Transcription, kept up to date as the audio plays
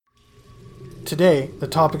today the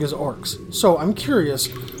topic is orcs. So I'm curious,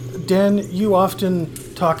 Dan, you often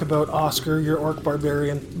talk about Oscar, your orc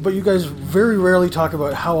barbarian, but you guys very rarely talk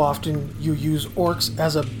about how often you use orcs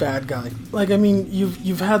as a bad guy. Like, I mean,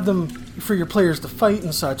 you've had them for your players to fight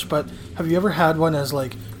and such, but have you ever had one as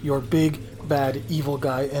like your big bad evil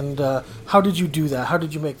guy? And how did you do that? How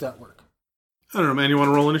did you make that work? I don't know, man. You want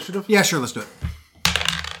to roll initiative? Yeah, sure. Let's do it.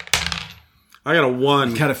 I got a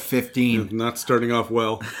 1. Got a 15. Not starting off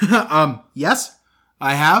well. Yes,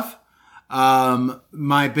 I have.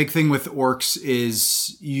 My big thing with orcs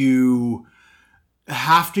is you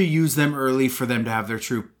have to use them early for them to have their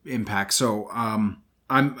true impact. So,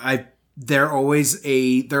 they're always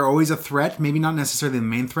a threat. Maybe not necessarily the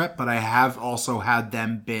main threat, but I have also had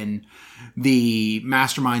them been the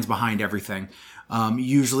masterminds behind everything.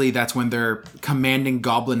 Usually that's when they're commanding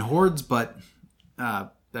goblin hordes, but,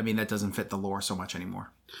 that doesn't fit the lore so much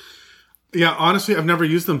anymore. Yeah, honestly, I've never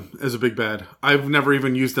used them as a big bad. I've never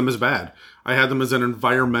even used them as bad. I had them as an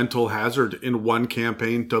environmental hazard in one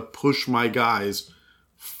campaign to push my guys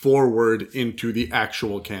forward into the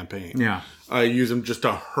actual campaign. Yeah. I use them just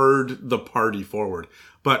to herd the party forward.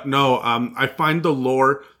 But no, I find the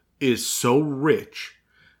lore is so rich,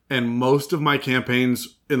 and most of my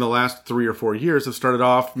campaigns in the last 3 or 4 years have started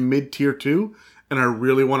off mid-tier 2, and I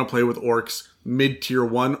really want to play with orcs mid-tier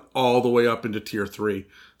 1 all the way up into tier 3.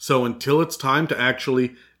 So until it's time to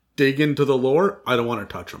actually dig into the lore, I don't want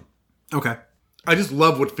to touch them. Okay. I just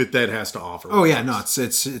love what Fifth Ed has to offer. Oh yeah, no,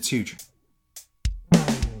 it's huge.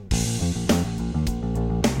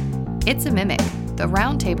 It's a Mimic, the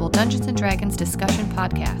Roundtable Dungeons & Dragons discussion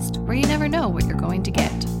podcast, where you never know what you're going to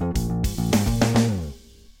get.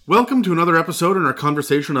 Welcome to another episode in our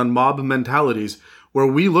conversation on mob mentalities, where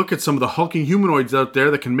we look at some of the hulking humanoids out there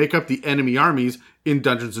that can make up the enemy armies in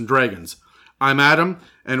Dungeons & Dragons. I'm Adam,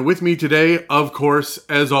 and with me today, of course,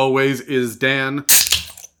 as always, is Dan.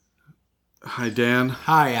 Hi, Dan.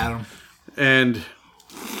 Hi, Adam. And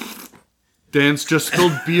Dan's just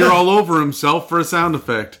spilled beer all over himself for a sound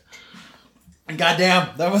effect.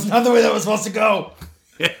 Goddamn, that was not the way that was supposed to go.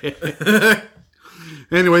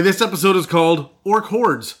 Anyway, this episode is called Orc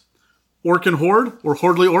Hordes. Orkin Horde or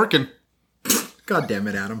Hordely Orkin? God damn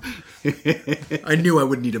it, Adam. I knew I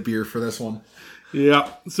would need a beer for this one.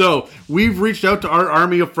 Yeah, so we've reached out to our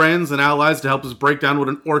army of friends and allies to help us break down what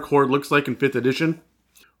an Orc Horde looks like in 5th edition.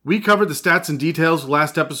 We covered the stats and details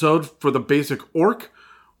last episode for the basic Orc,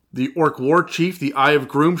 the Orc War Chief, the Eye of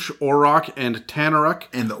Groomsh, Orok, and Tanaruk.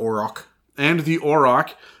 And the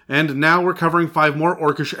Orok. And now we're covering 5 more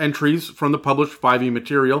Orcish entries from the published 5e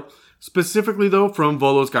material, specifically though from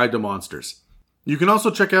Volo's Guide to Monsters. You can also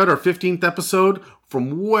check out our 15th episode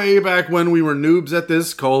from way back when we were noobs at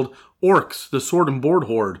this called Orcs, the Sword and Board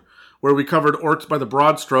Horde, where we covered orcs by the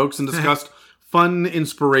broad strokes and discussed fun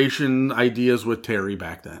inspiration ideas with Terry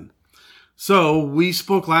back then. So we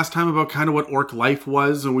spoke last time about kind of what orc life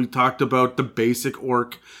was, and we talked about the basic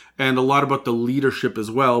orc and a lot about the leadership as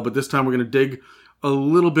well, but this time we're going to dig a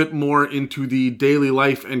little bit more into the daily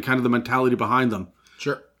life and kind of the mentality behind them.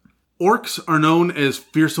 Sure. Orcs are known as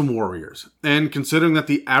fearsome warriors, and considering that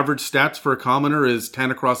the average stats for a commoner is 10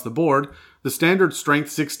 across the board, the standard strength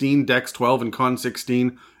 16, dex 12, and con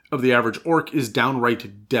 16 of the average orc is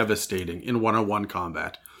downright devastating in one-on-one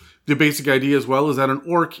combat. The basic idea as well is that an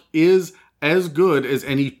orc is as good as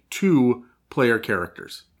any 2-player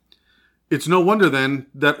characters. It's no wonder then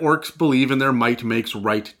that orcs believe in their might makes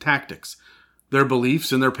right tactics. Their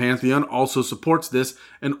beliefs in their pantheon also supports this,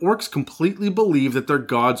 and orcs completely believe that their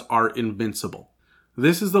gods are invincible.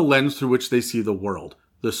 This is the lens through which they see the world.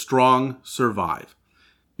 The strong survive.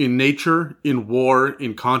 In nature, in war,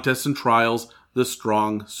 in contests and trials, the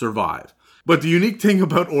strong survive. But the unique thing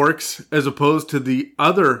about orcs, as opposed to the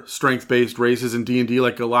other strength-based races in D&D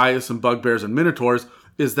like Goliaths and Bugbears and Minotaurs,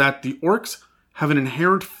 is that the orcs have an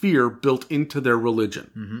inherent fear built into their religion.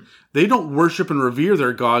 Mm-hmm. They don't worship and revere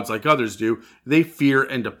their gods like others do. They fear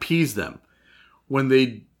and appease them. When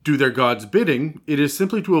they do their god's bidding, it is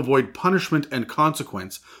simply to avoid punishment and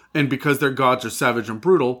consequence. And because their gods are savage and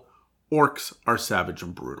brutal, orcs are savage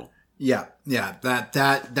and brutal. Yeah,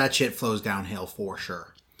 that shit flows downhill for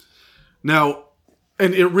sure. Now,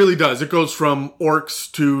 and it really does. It goes from orcs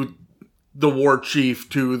to the war chief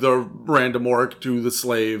to the random orc to the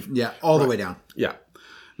slave. Yeah, all the way down. Yeah.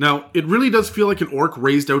 Now, it really does feel like an orc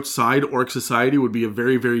raised outside orc society would be a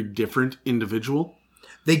very, very different individual.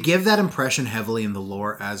 They give that impression heavily in the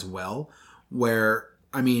lore as well, where,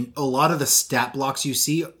 I mean, a lot of the stat blocks you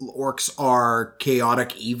see, orcs are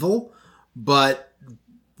chaotic evil, but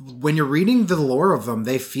when you're reading the lore of them,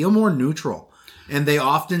 they feel more neutral. And they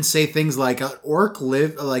often say things like, an orc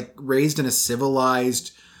raised in a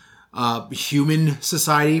civilized Human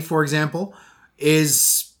society, for example,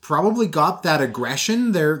 is probably got that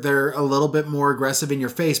aggression. They're a little bit more aggressive in your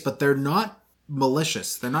face, but they're not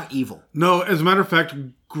malicious. They're not evil. No, as a matter of fact,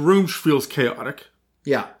 Groomsh feels chaotic,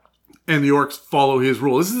 Yeah. and the orcs follow his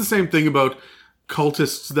rule. This is the same thing about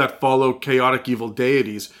cultists that follow chaotic evil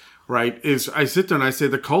deities, right? Is I sit there and I say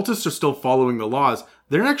the cultists are still following the laws.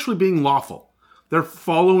 They're actually being lawful. They're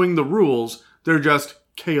following the rules. They're just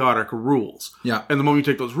chaotic rules. Yeah. And the moment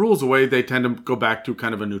you take those rules away, they tend to go back to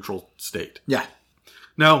kind of a neutral state. Yeah.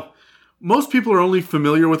 Now, most people are only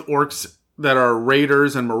familiar with orcs that are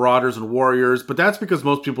raiders and marauders and warriors, but that's because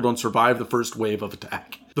most people don't survive the first wave of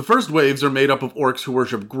attack. The first waves are made up of orcs who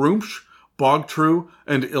worship Groomsh, Bogtrue,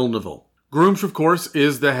 and Ilnivil. Groomsh, of course,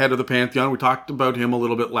 is the head of the pantheon. We talked about him a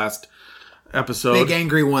little bit last episode. Big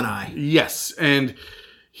angry one eye. Yes, and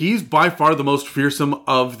he's by far the most fearsome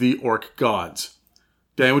of the orc gods.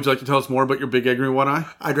 Dan, would you like to tell us more about your big angry one eye?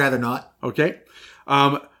 I'd rather not. Okay.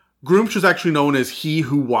 Groomsh is actually known as He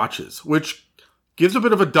Who Watches, which gives a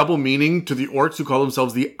bit of a double meaning to the orcs who call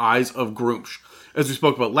themselves the Eyes of Groomsh. As we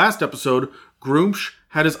spoke about last episode, Groomsh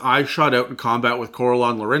had his eye shot out in combat with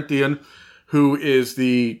Corellon Laurentian, who is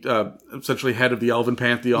the essentially head of the Elven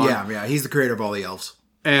Pantheon. Yeah. He's the creator of all the elves.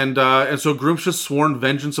 And so Groomsh has sworn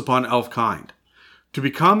vengeance upon elfkind. To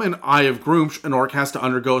become an Eye of Groomsh, an orc has to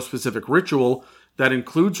undergo a specific ritual that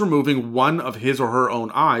includes removing one of his or her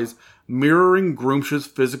own eyes, mirroring Groomsh's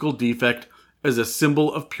physical defect as a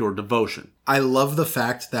symbol of pure devotion. I love the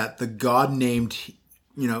fact that the god named,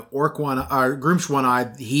 Groomsh One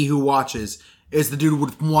Eye, He Who Watches, is the dude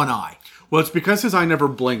with one eye. Well, it's because his eye never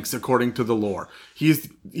blinks, according to the lore. He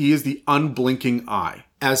is the unblinking eye.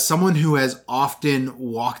 As someone who has often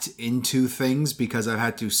walked into things because I've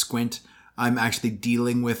had to squint, I'm actually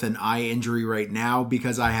dealing with an eye injury right now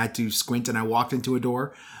because I had to squint and I walked into a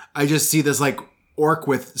door. I just see this orc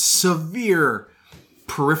with severe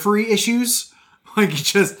periphery issues,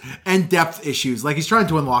 and depth issues. He's trying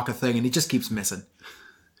to unlock a thing and he just keeps missing.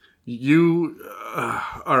 You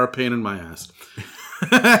are a pain in my ass.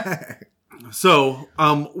 So,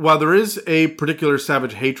 while there is a particular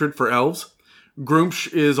savage hatred for elves,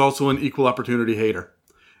 Groomsh is also an equal opportunity hater.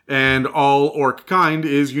 And all orc kind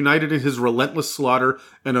is united in his relentless slaughter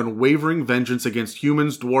and unwavering vengeance against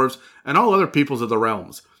humans, dwarves, and all other peoples of the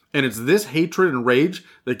realms. And it's this hatred and rage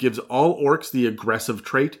that gives all orcs the aggressive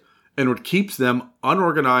trait, and what keeps them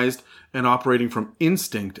unorganized and operating from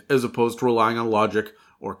instinct as opposed to relying on logic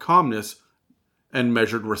or calmness and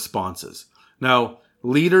measured responses. Now,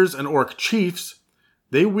 leaders and orc chiefs,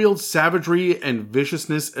 they wield savagery and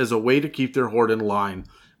viciousness as a way to keep their horde in line,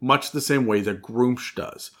 much the same way that Groomsh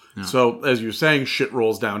does. Yeah. So, as you're saying, shit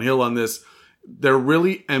rolls downhill on this. They're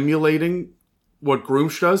really emulating what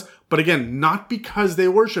Groomsh does, but again, not because they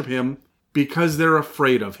worship him, because they're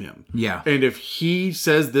afraid of him. Yeah. And if he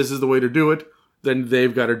says this is the way to do it, then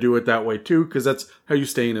they've got to do it that way too, because that's how you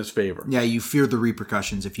stay in his favor. Yeah, you fear the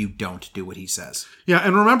repercussions if you don't do what he says. Yeah,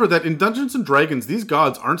 and remember that in Dungeons & Dragons, these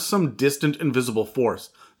gods aren't some distant, invisible force.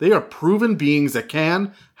 They are proven beings that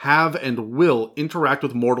can, have, and will interact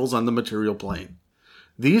with mortals on the material plane.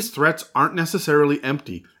 These threats aren't necessarily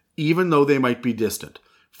empty, even though they might be distant.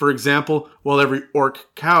 For example, while every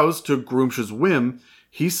orc cows to Groomsh's whim,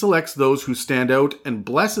 he selects those who stand out and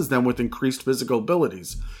blesses them with increased physical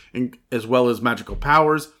abilities, as well as magical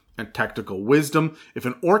powers and tactical wisdom. If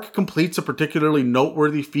an orc completes a particularly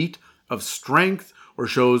noteworthy feat of strength or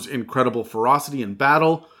shows incredible ferocity in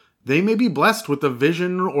battle, they may be blessed with a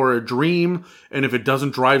vision or a dream, and if it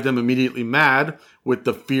doesn't drive them immediately mad with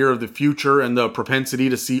the fear of the future and the propensity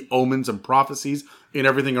to see omens and prophecies in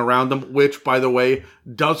everything around them, which, by the way,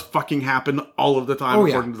 does fucking happen all of the time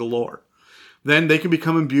according to the lore, then they can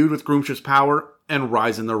become imbued with Groomsh's power and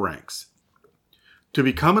rise in the ranks. To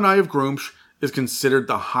become an Eye of Groomsh is considered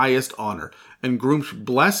the highest honor, and Groomsh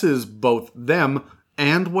blesses both them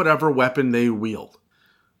and whatever weapon they wield.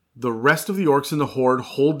 The rest of the orcs in the horde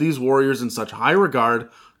hold these warriors in such high regard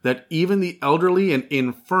that even the elderly and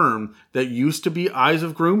infirm that used to be Eyes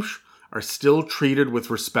of Groomsh are still treated with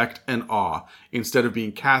respect and awe, instead of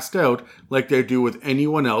being cast out like they do with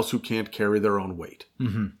anyone else who can't carry their own weight.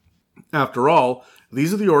 Mm-hmm. After all,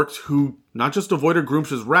 these are the orcs who not just avoided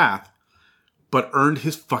Groomsh's wrath, but earned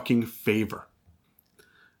his fucking favor.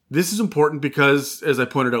 This is important because, as I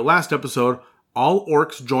pointed out last episode, all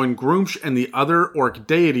orcs join Groomsh and the other orc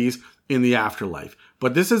deities in the afterlife.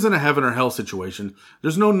 But this isn't a heaven or hell situation.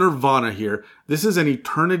 There's no nirvana here. This is an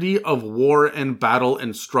eternity of war and battle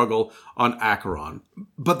and struggle on Acheron.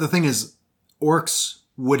 But the thing is, orcs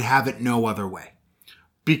would have it no other way.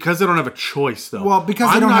 Because they don't have a choice, though. Well,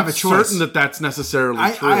 because they don't have a choice. I'm not certain that that's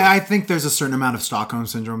necessarily true. I think there's a certain amount of Stockholm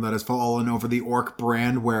Syndrome that has fallen over the Orc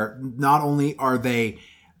brand, where not only are they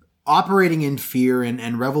operating in fear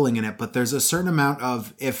and reveling in it, but there's a certain amount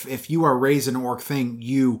of, if you are raised an Orc thing,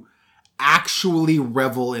 you actually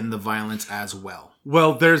revel in the violence as well.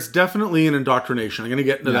 Well, there's definitely an indoctrination. I'm going to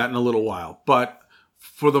get into that in a little while. But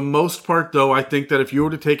for the most part, though, I think that if you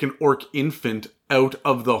were to take an Orc infant out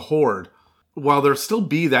of the Horde, while there still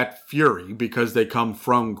be that fury because they come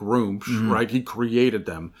from Gruumsh, right? He created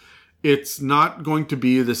them. It's not going to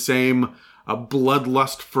be the same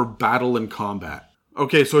bloodlust for battle and combat.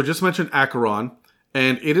 Okay, so I just mentioned Acheron,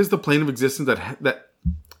 and it is the plane of existence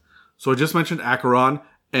So I just mentioned Acheron,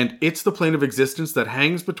 and it's the plane of existence that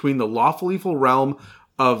hangs between the lawful evil realm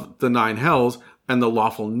of the Nine Hells and the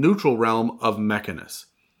lawful neutral realm of Mechanus.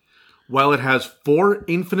 While it has 4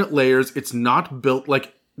 infinite layers, it's not built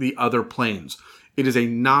like the other planes. It is a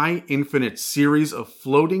nigh infinite series of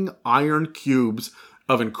floating iron cubes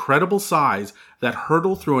of incredible size that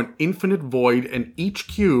hurtle through an infinite void, and each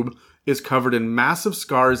cube is covered in massive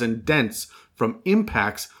scars and dents from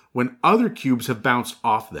impacts when other cubes have bounced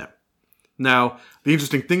off them. Now, the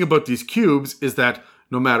interesting thing about these cubes is that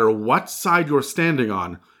no matter what side you're standing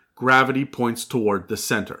on, gravity points toward the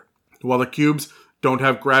center. While the cubes don't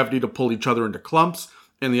have gravity to pull each other into clumps,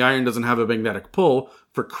 and the iron doesn't have a magnetic pull,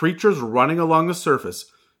 for creatures running along the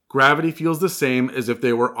surface, gravity feels the same as if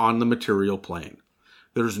they were on the material plane.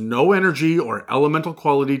 There's no energy or elemental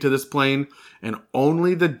quality to this plane, and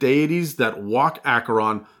only the deities that walk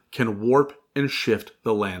Acheron can warp and shift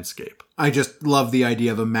the landscape. I just love the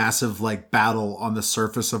idea of a massive battle on the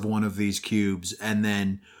surface of one of these cubes, and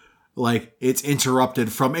then it's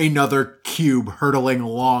interrupted from another cube hurtling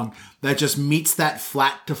along that just meets that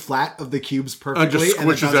flat to flat of the cubes perfectly. And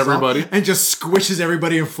just squishes everybody. And just squishes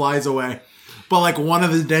everybody and flies away. But one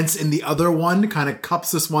of the dents in the other one kind of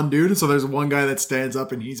cups this one dude. And so there's one guy that stands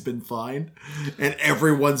up and he's been fine. And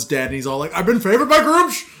everyone's dead. And he's all like, I've been favored by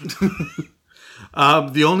Gruumsh.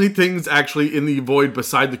 The only things actually in the void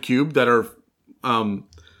beside the cube that are kind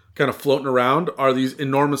of floating around are these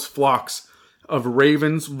enormous flocks of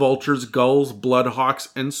ravens, vultures, gulls, bloodhawks,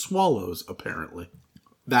 and swallows, apparently.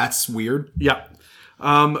 That's weird. Yeah.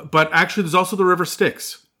 But actually, there's also the river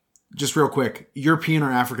Styx. Just real quick, European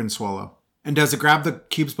or African swallow? And does it grab the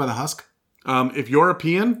cubes by the husk? If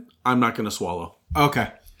European, I'm not going to swallow.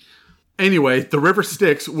 Okay. Anyway, the river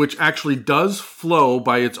Styx, which actually does flow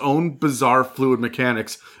by its own bizarre fluid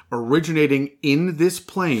mechanics, originating in this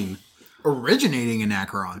plane. Originating in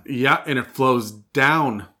Acheron. Yeah, and it flows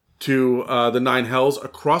down to the Nine Hells,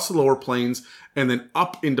 across the lower planes, and then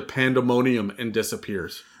up into Pandemonium and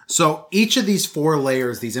disappears. So each of these 4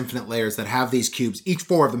 layers, these infinite layers that have these cubes, each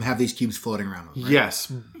 4 of them have these cubes floating around them, right?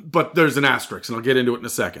 Yes, but there's an asterisk, and I'll get into it in a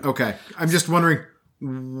second. Okay. I'm just wondering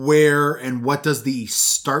where and what does the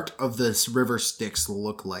start of this river Styx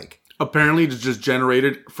look like? Apparently, it's just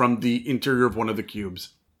generated from the interior of one of the cubes.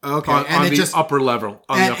 Okay, on the upper level.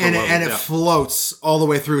 And it floats all the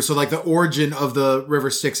way through. So the origin of the river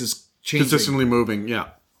Styx is changing. Consistently moving, yeah.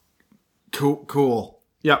 Cool.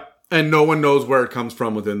 Yeah. And no one knows where it comes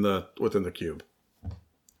from within the cube.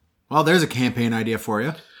 Well, there's a campaign idea for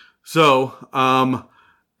you. So,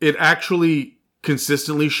 it actually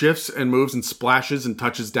consistently shifts and moves and splashes and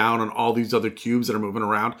touches down on all these other cubes that are moving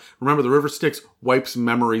around. Remember, the river Styx wipes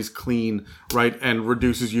memories clean, right, and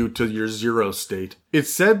reduces you to your 0 state.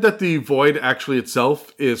 It's said that the void actually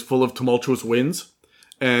itself is full of tumultuous winds,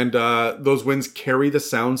 and those winds carry the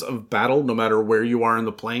sounds of battle no matter where you are in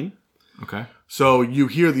the plane. Okay. So you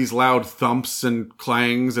hear these loud thumps and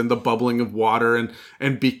clangs and the bubbling of water,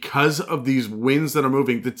 and because of these winds that are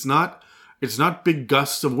moving, it's not big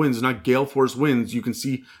gusts of winds, not gale force winds. You can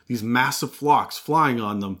see these massive flocks flying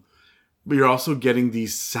on them. But you're also getting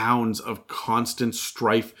these sounds of constant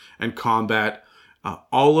strife and combat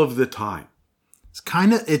all of the time. It's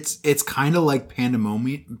kind of like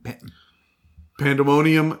Pandemonium.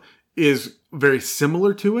 Pandemonium is very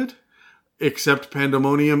similar to it, except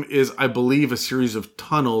Pandemonium is, I believe, a series of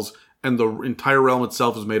tunnels, and the entire realm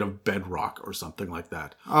itself is made of bedrock or something like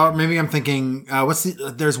that. Maybe I'm thinking,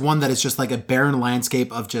 there's one that is just like a barren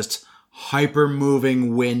landscape of just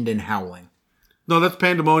hyper-moving wind and howling. No, that's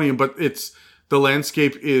Pandemonium, but the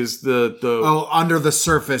landscape is the under the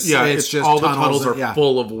surface. Yeah, it's just all the tunnels are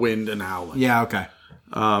full of wind and howling. Yeah, okay.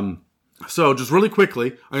 So just really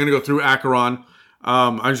quickly, I'm going to go through Acheron.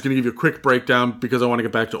 I'm just going to give you a quick breakdown because I want to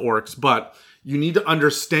get back to orcs, but you need to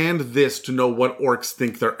understand this to know what orcs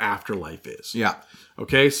think their afterlife is. Yeah.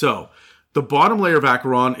 Okay, so the bottom layer of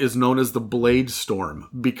Acheron is known as the Blade Storm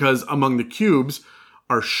because among the cubes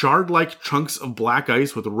are shard-like chunks of black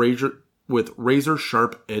ice with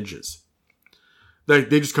razor-sharp edges. They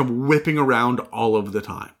just come whipping around all of the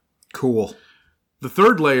time. Cool. The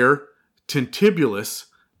third layer, Tintibulus,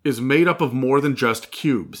 is made up of more than just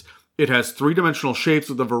cubes. It has three-dimensional shapes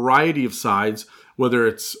with a variety of sides, whether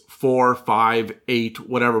it's 4, 5, 8,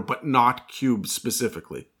 whatever, but not cubes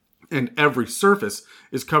specifically. And every surface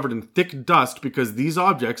is covered in thick dust because these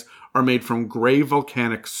objects are made from gray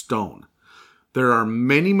volcanic stone. There are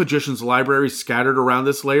many magicians' libraries scattered around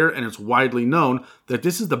this layer, and it's widely known that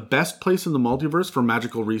this is the best place in the multiverse for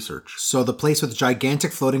magical research. So the place with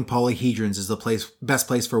gigantic floating polyhedrons is the best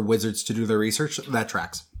place for wizards to do their research? That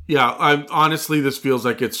tracks. Yeah, honestly, this feels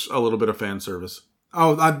like it's a little bit of fan service.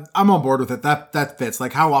 Oh, I'm on board with it. That fits.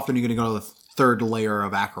 Like, how often are you going to go to the third layer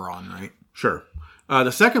of Acheron, right? Sure.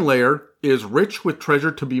 The second layer is rich with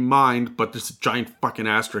treasure to be mined, but there's a giant fucking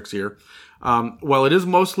asterisk here. While it is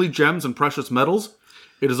mostly gems and precious metals,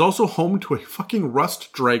 it is also home to a fucking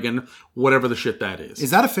rust dragon, whatever the shit that is.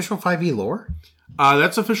 Is that official 5e lore?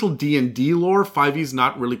 That's official D&D lore. 5e's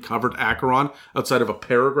not really covered Acheron outside of a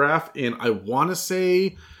paragraph in, I want to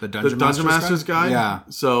say, the Dungeon Master's Guide. Yeah.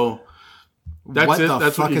 So that's it.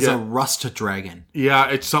 That's fuck what you is get. a rust dragon? Yeah,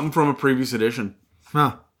 it's something from a previous edition.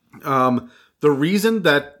 Huh. The reason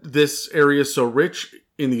that this area is so rich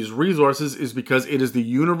in these resources is because it is the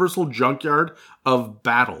universal junkyard of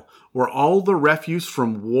battle, where all the refuse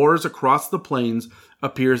from wars across the plains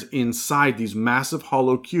appears inside these massive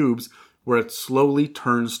hollow cubes where it slowly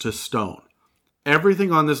turns to stone.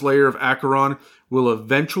 Everything on this layer of Acheron will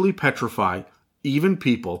eventually petrify, even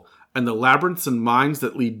people, and the labyrinths and mines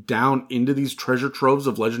that lead down into these treasure troves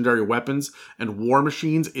of legendary weapons and war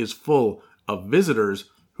machines is full of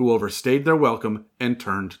visitors who overstayed their welcome and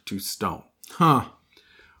turned to stone. Huh.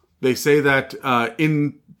 They say that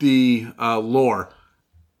in the lore,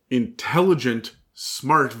 intelligent,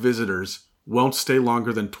 smart visitors won't stay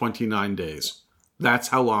longer than 29 days. That's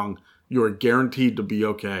how long you are guaranteed to be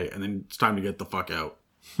okay, and then it's time to get the fuck out.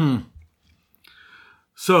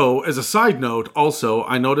 So, as a side note, also,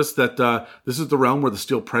 I noticed that this is the realm where the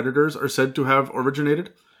Steel Predators are said to have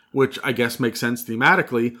originated, which I guess makes sense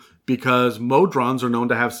thematically, because Modrons are known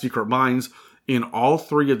to have secret mines in all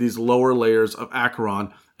three of these lower layers of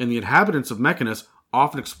Acheron, and the inhabitants of Mechanus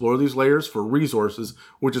often explore these layers for resources,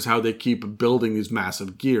 which is how they keep building these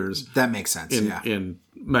massive gears. That makes sense, in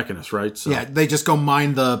Mechanus, right? So, yeah, they just go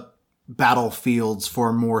mine the battlefields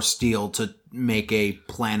for more steel to make a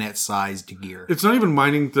planet-sized gear. It's not even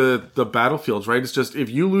mining the battlefields, right? It's just if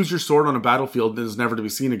you lose your sword on a battlefield and is never to be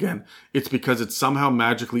seen again, it's because it somehow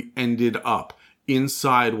magically ended up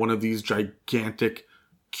inside one of these gigantic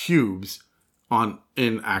cubes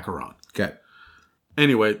in Acheron. Okay.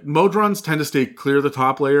 Anyway, Modrons tend to stay clear of the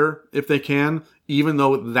top layer if they can, even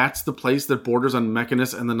though that's the place that borders on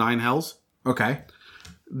Mechanus and the Nine Hells. Okay.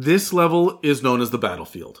 This level is known as the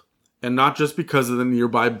battlefield, and not just because of the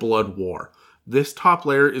nearby blood war. This top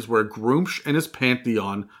layer is where Gruumsh and his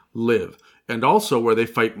pantheon live, and also where they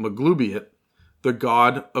fight Maglubiet, the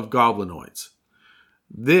god of goblinoids.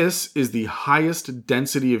 This is the highest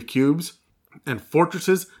density of cubes, and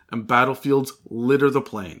fortresses and battlefields litter the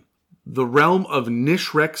plain. The realm of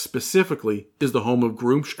Nishrek specifically is the home of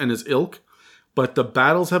Gruumsh and his ilk, but the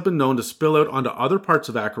battles have been known to spill out onto other parts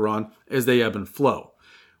of Acheron as they ebb and flow.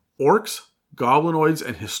 Orcs, goblinoids,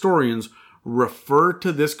 and historians refer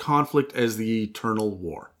to this conflict as the Eternal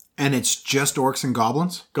War. And it's just orcs and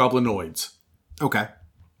goblins? Goblinoids. Okay.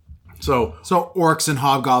 So orcs and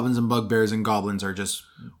hobgoblins and bugbears and goblins are just...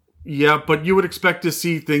 Yeah, but you would expect to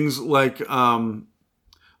see things like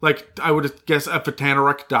I would guess if a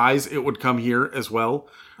Tanaruk dies, it would come here as well,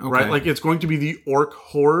 right? Like it's going to be the orc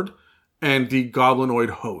horde and the goblinoid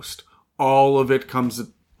host. All of it comes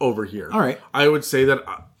over here. All right. I would say that,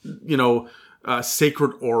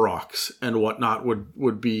 sacred aurochs and whatnot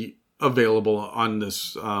would be available on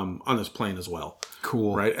this plane as well.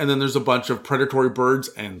 Cool. Right. And then there's a bunch of predatory birds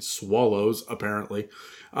and swallows, apparently,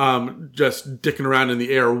 just dicking around in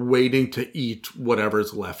the air, waiting to eat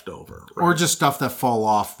whatever's left over. Right? Or just stuff that fall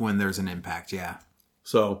off when there's an impact. Yeah.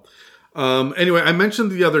 So, anyway, I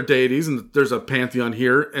mentioned the other deities, and there's a pantheon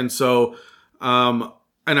here. And so, and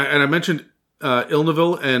I mentioned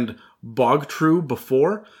Ilnaville and Bogtrue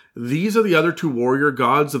before. These are the other two warrior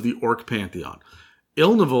gods of the orc pantheon.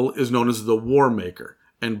 Ilnaville is known as the War Maker,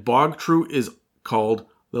 and Bogtrue is called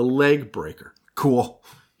the Leg Breaker. Cool.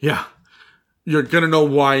 Yeah. You're going to know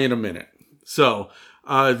why in a minute. So,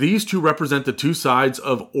 these two represent the two sides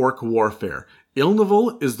of orc warfare.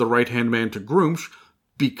 Ilnaville is the right-hand man to Gruumsh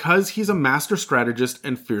because he's a master strategist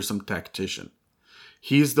and fearsome tactician.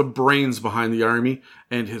 He's the brains behind the army,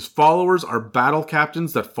 and his followers are battle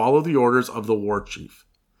captains that follow the orders of the war chief.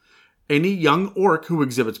 Any young orc who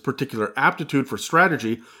exhibits particular aptitude for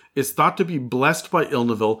strategy is thought to be blessed by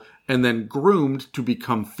Ilniville and then groomed to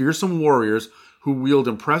become fearsome warriors who wield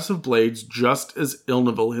impressive blades just as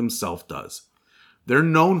Ilniville himself does. They're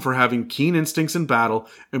known for having keen instincts in battle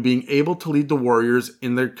and being able to lead the warriors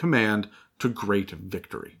in their command to great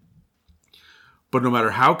victory. But no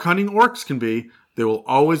matter how cunning orcs can be, they will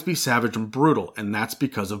always be savage and brutal, and that's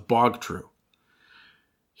because of Bogtrue.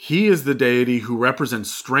 He is the deity who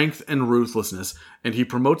represents strength and ruthlessness, and he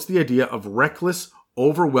promotes the idea of reckless,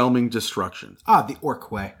 overwhelming destruction. The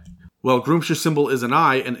orc way. While Groomsh's symbol is an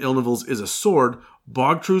eye and Ilniville's is a sword,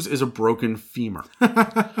 Bogtrue's is a broken femur.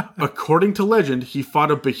 According to legend, he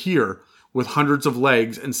fought a Behir with hundreds of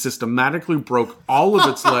legs and systematically broke all of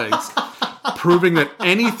its legs, proving that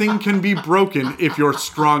anything can be broken if you're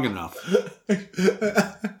strong enough.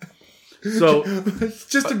 So,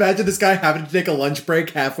 just imagine this guy having to take a lunch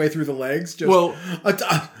break halfway through the legs.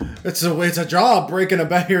 It's a job breaking a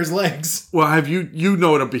Behir's legs. Well, have you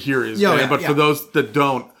know what a Behir is? Yeah, but for those that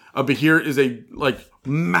don't, a Behir is a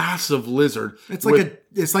massive lizard. It's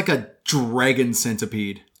like a dragon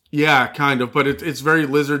centipede. Yeah, kind of, but it's very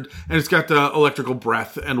lizard, and it's got the electrical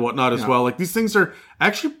breath and whatnot as well. Like, these things are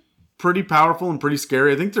actually pretty powerful and pretty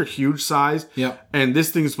scary. I think they're huge size. Yep. And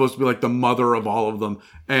this thing is supposed to be like the mother of all of them.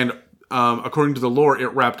 And according to the lore, it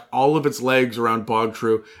wrapped all of its legs around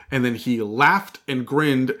Bogtrue, and then he laughed and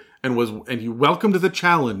grinned and he welcomed the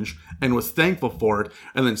challenge and was thankful for it,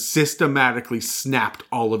 and then systematically snapped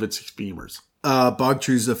all of its femurs.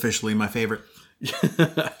 Bogtrue's officially my favorite.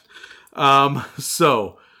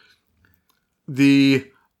 So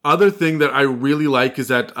the other thing that I really like is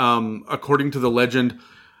that, according to the legend,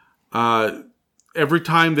 every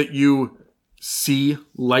time that you see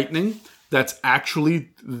lightning, that's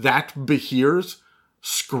actually that Behir's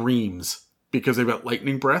screams because they've got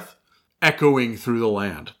lightning breath echoing through the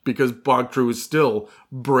land because Bogtrue is still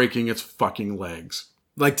breaking its fucking legs.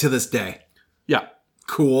 Like to this day. Yeah.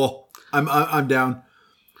 Cool. I'm down.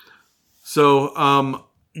 So,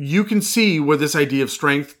 you can see where this idea of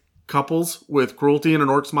strength couples with cruelty in an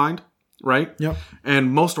orc's mind, right? Yep.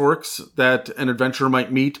 And most orcs that an adventurer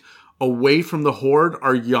might meet away from the horde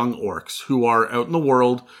are young orcs who are out in the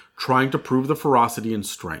world trying to prove the ferocity and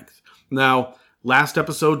strength. Now, last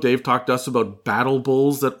episode, Dave talked to us about battle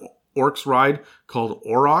bulls that orcs ride called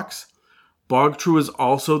aurochs. Bogtrue is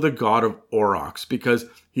also the god of aurochs because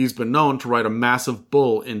he's been known to ride a massive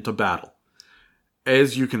bull into battle.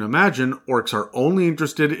 As you can imagine, orcs are only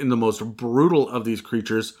interested in the most brutal of these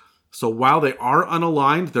creatures, so while they are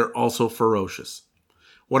unaligned, they're also ferocious.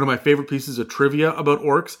 One of my favorite pieces of trivia about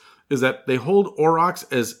orcs is that they hold aurochs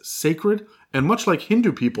as sacred, and much like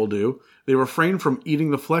Hindu people do, they refrain from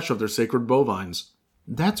eating the flesh of their sacred bovines.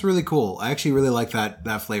 That's really cool. I actually really like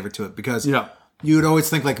that flavor to it because Yeah. you would always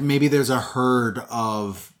think like maybe there's a herd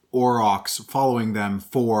of aurochs following them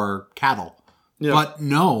for cattle. Yeah. But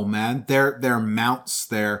no, man, they're mounts.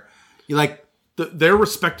 They're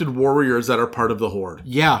respected warriors that are part of the horde.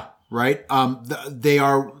 yeah, right. They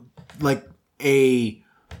are like a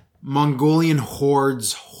Mongolian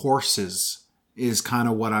horde's horses is kind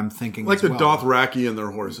of what I'm thinking. Like as the well. Dothraki and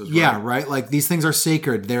their horses. Right? Yeah, right. Like these things are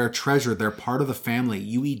sacred. They're a treasure. They're part of the family.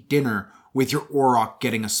 You eat dinner with your auroch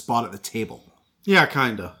getting a spot at the table. Yeah,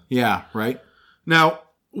 kinda. Yeah, right. Now,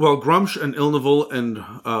 while Grumsh and Ilniville and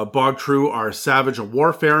Bogtrue are savage and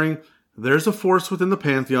warfaring, there's a force within the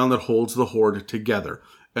pantheon that holds the horde together,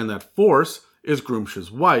 and that force is Groomsh's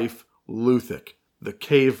wife, Luthik, the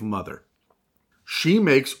Cave Mother. She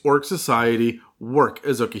makes orc society work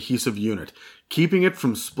as a cohesive unit, keeping it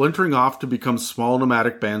from splintering off to become small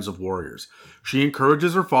nomadic bands of warriors. She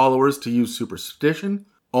encourages her followers to use superstition,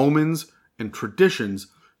 omens, and traditions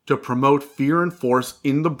to promote fear and force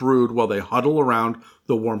in the brood while they huddle around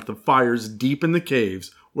the warmth of fires deep in the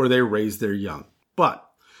caves where they raise their young. But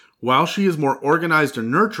while she is more organized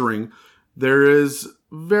and nurturing, there is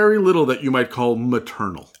very little that you might call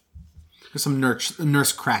maternal. There's some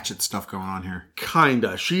Nurse Cratchit stuff going on here.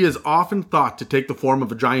 Kinda. She is often thought to take the form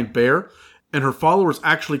of a giant bear, and her followers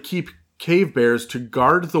actually keep cave bears to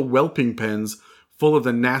guard the whelping pens full of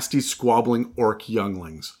the nasty, squabbling orc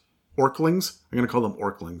younglings. Orklings? I'm going to call them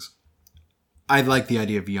orklings. I like the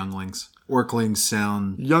idea of younglings. Orklings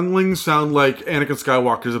sound... Younglings sound like Anakin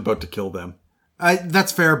Skywalker's about to kill them.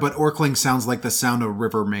 That's fair, but orkling sounds like the sound a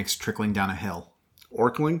river makes trickling down a hill.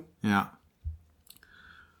 Orkling? Yeah.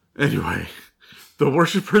 Anyway, the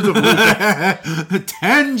worshippers of Luthik...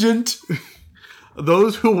 Tangent!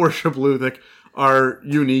 Those who worship Luthik are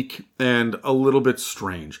unique and a little bit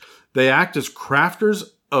strange. They act as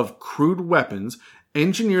crafters of crude weapons,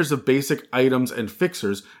 engineers of basic items and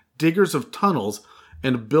fixers, diggers of tunnels,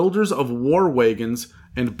 and builders of war wagons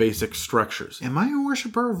and basic structures. Am I a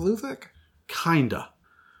worshiper of Luthik? Kinda.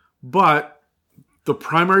 But the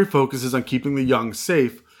primary focus is on keeping the young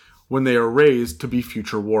safe when they are raised to be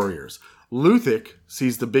future warriors. Luthik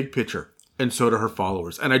sees the big picture, and so do her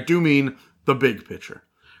followers. And I do mean the big picture.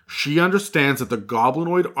 She understands that the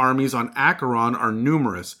goblinoid armies on Acheron are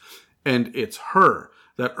numerous, and it's her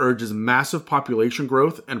that urges massive population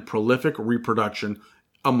growth and prolific reproduction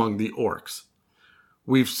among the orcs.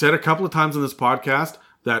 We've said a couple of times on this podcast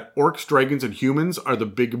that orcs, dragons, and humans are the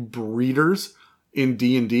big breeders in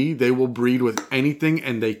D&D. They will breed with anything,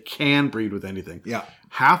 and they can breed with anything. Yeah.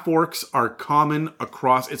 Half orcs are common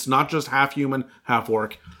across. It's not just half human, half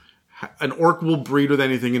orc. An orc will breed with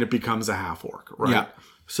anything, and it becomes a half orc, right? Yeah.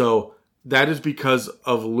 So that is because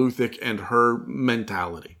of Luthik and her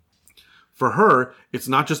mentality. For her, it's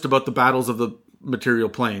not just about the battles of the material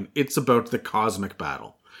plane. It's about the cosmic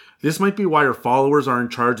battle. This might be why her followers are in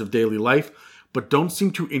charge of daily life, but don't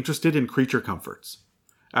seem too interested in creature comforts.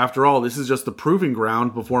 After all, this is just the proving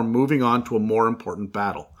ground before moving on to a more important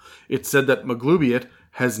battle. It's said that Maglubiet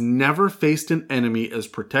has never faced an enemy as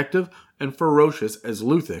protective and ferocious as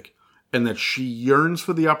Luthik, and that she yearns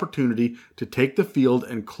for the opportunity to take the field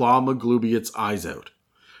and claw Maglubiet's eyes out.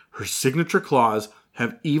 Her signature claws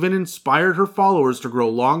have even inspired her followers to grow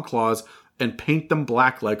long claws and paint them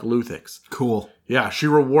black like Luthik's. Cool. Yeah, she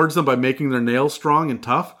rewards them by making their nails strong and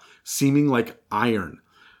tough, seeming like iron.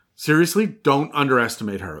 Seriously, don't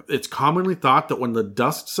underestimate her. It's commonly thought that when the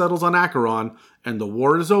dust settles on Acheron and the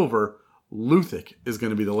war is over, Luthik is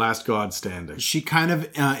going to be the last god standing. She kind of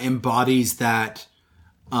embodies that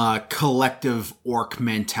collective orc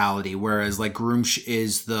mentality, whereas like Grumsh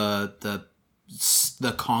is the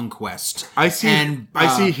conquest. I see him.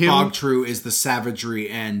 Bogtrue is the savagery,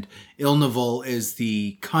 and Ilnival is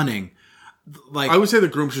the cunning. Like I would say the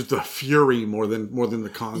Grumsh is the fury more than the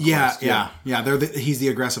conquest. Yeah. He's the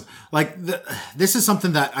aggressive. Like this is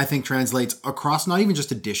something that I think translates across not even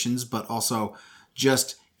just editions, but also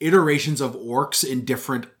just iterations of orcs in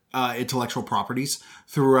different intellectual properties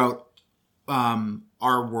throughout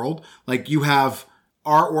our world. Like you have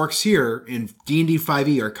our orcs here in D&D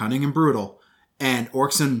 5e are cunning and brutal, and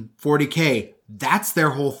orcs in 40k, that's their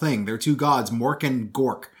whole thing. Their two gods, Mork and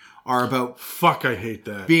Gork, are about fuck, I hate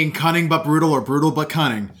that. Being cunning but brutal or brutal but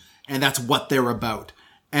cunning. And that's what they're about.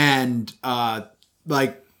 And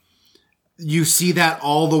like you see that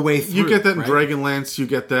all the way through. You get that in right? Dragonlance, you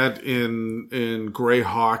get that in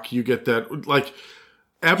Greyhawk, you get that like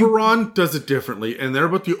Eberron does it differently, and they're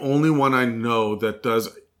about the only one I know that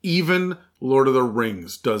does. Even Lord of the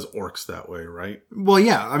Rings does orcs that way, right? Well,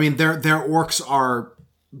 yeah. I mean, their orcs are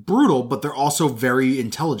brutal, but they're also very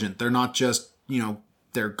intelligent. They're not just,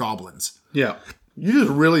 they're goblins. Yeah. You just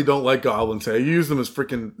really don't like goblins, hey? You use them as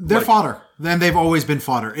freaking... They're fodder. And they've always been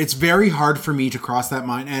fodder. It's very hard for me to cross that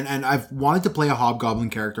line, and I've wanted to play a hobgoblin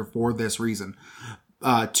character for this reason,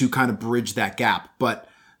 to kind of bridge that gap. But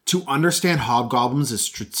to understand hobgoblins is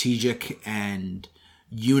strategic and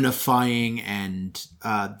unifying, and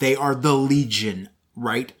they are the Legion,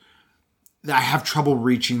 right? I have trouble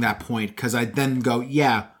reaching that point because I then go,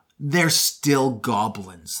 yeah, they're still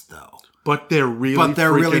goblins though. But they're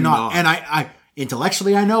really not. And I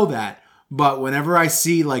intellectually I know that, but whenever I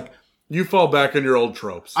see like you fall back on your old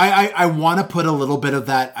tropes. I want to put a little bit of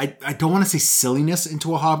that. I don't want to say silliness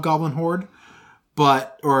into a hobgoblin horde,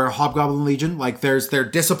 or a hobgoblin legion. Like there's their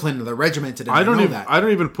discipline and their regimented. And I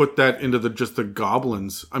don't even put that into just the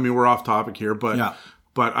goblins. I mean, we're off topic here, but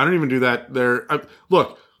I don't even do that.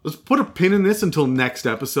 Look, let's put a pin in this until next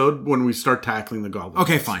episode when we start tackling the goblins.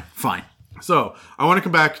 Okay, fine. So I want to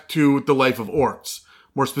come back to the life of orcs.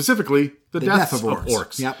 More specifically, the death of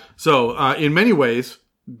orcs. Yep. So in many ways,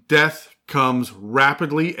 death comes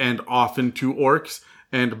rapidly and often to orcs,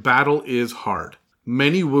 and battle is hard.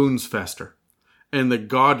 Many wounds fester. And the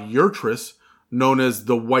god Yurtris, known as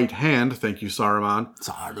the White Hand, thank you, Saruman,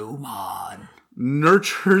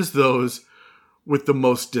 nurtures those with the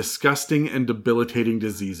most disgusting and debilitating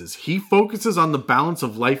diseases. He focuses on the balance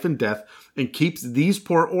of life and death and keeps these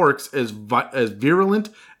poor orcs as virulent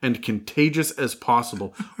and contagious as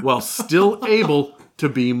possible, while still able to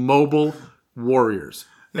be mobile warriors.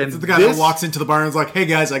 And the guy that walks into the bar and is like, hey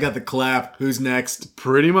guys, I got the clap. Who's next?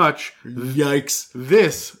 Pretty much. Yikes.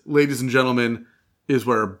 This, ladies and gentlemen, is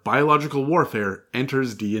where biological warfare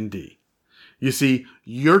enters D&D. You see,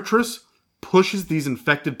 Yurtris pushes these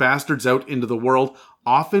infected bastards out into the world,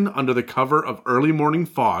 often under the cover of early morning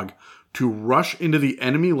fog, to rush into the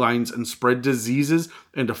enemy lines and spread diseases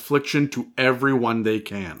and affliction to everyone they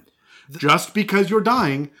can. Just because you're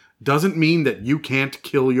dying doesn't mean that you can't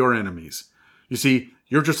kill your enemies. You see,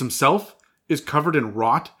 Yurtrus himself is covered in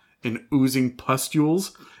rot and oozing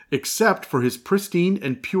pustules, except for his pristine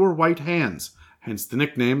and pure white hands, hence the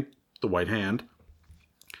nickname, the White Hand.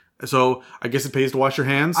 So, I guess it pays to wash your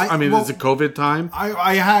hands. It's a COVID time.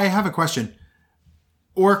 I have a question.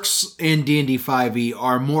 Orcs in D&D 5e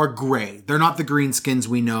are more gray. They're not the green skins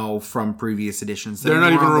we know from previous editions. They're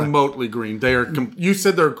not even remotely green. They are. You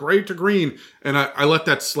said they're gray to green, and I let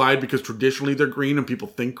that slide because traditionally they're green and people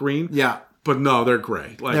think green. Yeah. But no, they're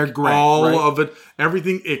gray. Like, they're gray. All right? of it,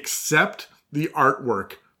 everything except the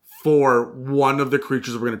artwork for one of the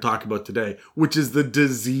creatures we're going to talk about today, which is the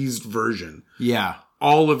diseased version. Yeah.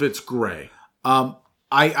 All of it's gray.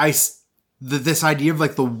 This idea of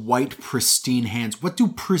like the white pristine hands. What do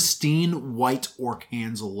pristine white orc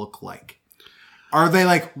hands look like? Are they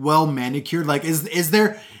like well manicured? Like is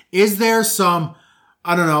there some,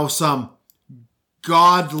 I don't know, some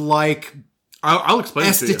godlike I'll explain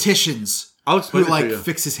it to you. estheticians I'll explain who it to you.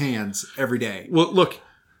 fix his hands every day? Well, look,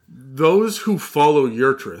 those who follow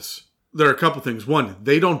Yurtrus, there are a couple things. One,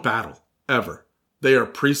 they don't battle ever. They are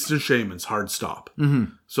priests and shamans, hard stop.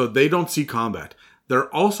 Mm-hmm. So they don't see combat.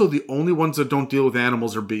 They're also the only ones that don't deal with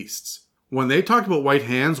animals or beasts. When they talk about white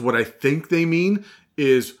hands, what I think they mean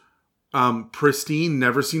is pristine,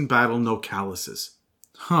 never seen battle, no calluses.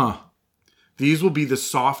 Huh. These will be the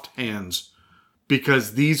soft hands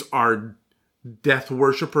because these are death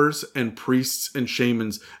worshippers and priests and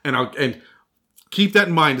shamans. And keep that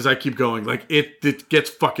in mind as I keep going. Like, it gets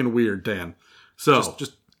fucking weird, Dan. So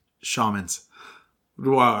Just shamans.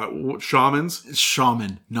 Shamans? It's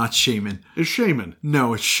shaman, not shaman. It's shaman.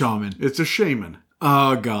 No, it's shaman. It's a shaman.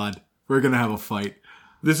 Oh God. We're gonna have a fight.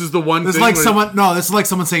 This is the one This thing. this is like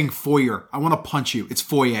someone saying foyer. I want to punch you. It's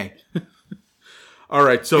foyer. All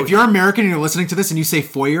right, so If you're American and you're listening to this and you say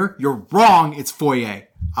foyer, you're wrong. It's foyer.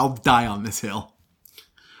 I'll die on this hill.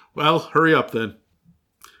 well, hurry up then.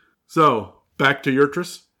 So, back to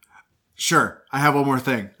Yurtrus. Sure. I have one more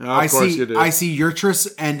thing. Of course you do. I see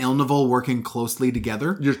Yurtrus and Ilnival working closely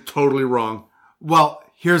together. You're totally wrong. Well,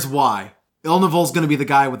 here's why. Ilnival's going to be the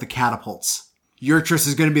guy with the catapults. Yurtrus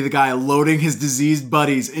is going to be the guy loading his diseased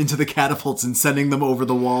buddies into the catapults and sending them over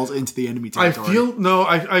the walls into the enemy territory.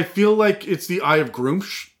 I feel like it's the Eye of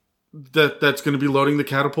Groomsh that's going to be loading the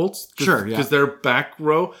catapults. Sure, yeah. Because they're back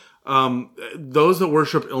row. Those that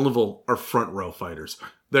worship Ilnival are front row fighters.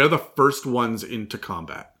 They're the first ones into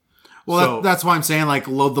combat. Well, that's why I'm saying, like,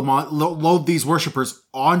 load these worshippers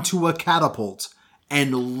onto a catapult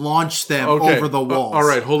and launch them over the walls. All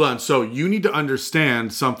right, hold on. So you need to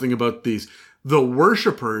understand something about these. The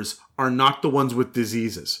worshippers are not the ones with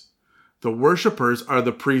diseases. The worshippers are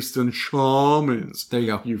the priests and shamans. There you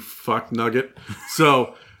go. You fuck nugget.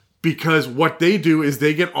 So, because what they do is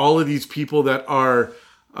they get all of these people that are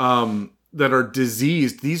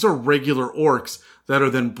diseased. These are regular orcs that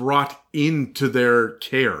are then brought into their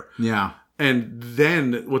care. Yeah. And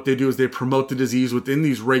then what they do is they promote the disease within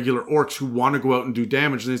these regular orcs who want to go out and do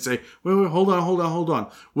damage. And they say, wait, hold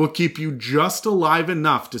on. We'll keep you just alive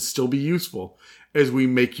enough to still be useful as we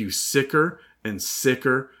make you sicker and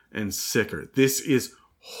sicker and sicker. This is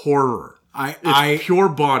horror. It's pure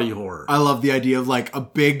body horror. I love the idea of like a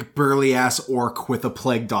big burly ass orc with a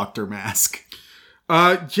plague doctor mask.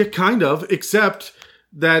 Yeah, kind of, except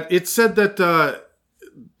that it said that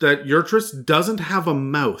Yurtrus doesn't have a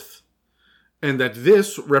mouth. And that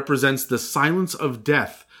this represents the silence of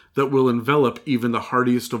death that will envelop even the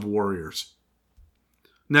hardiest of warriors.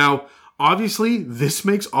 Now, obviously, this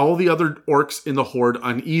makes all the other orcs in the Horde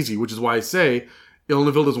uneasy, which is why I say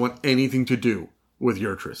Ilnival doesn't want anything to do with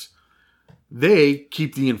Yurtrus. They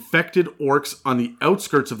keep the infected orcs on the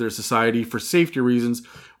outskirts of their society for safety reasons,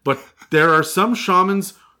 but there are some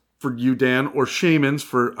shamans, for you, Dan, or shamans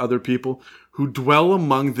for other people, who dwell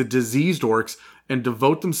among the diseased orcs and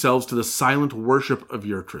devote themselves to the silent worship of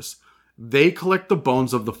Yurtrus. They collect the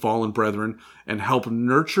bones of the fallen brethren and help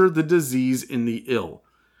nurture the disease in the ill.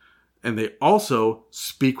 And they also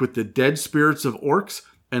speak with the dead spirits of orcs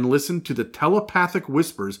and listen to the telepathic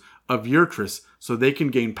whispers of Yurtrus so they can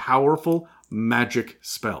gain powerful magic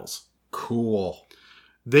spells. Cool.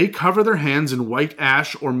 They cover their hands in white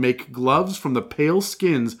ash or make gloves from the pale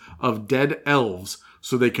skins of dead elves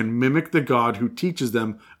so they can mimic the god who teaches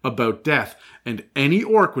them about death. And any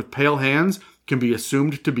orc with pale hands can be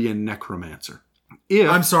assumed to be a necromancer.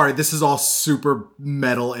 I'm sorry, this is all super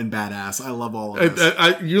metal and badass. I love all of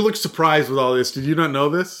this. You look surprised with all this. Did you not know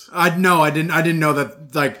this? No, I didn't know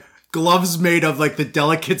that, like, gloves made of, like, the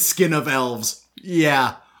delicate skin of elves.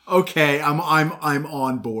 Yeah. Okay, I'm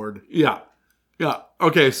on board. Yeah. Yeah.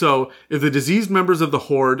 Okay, so if the diseased members of the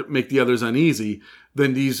horde make the others uneasy,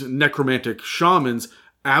 then these necromantic shamans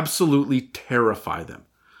absolutely terrify them.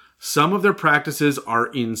 Some of their practices are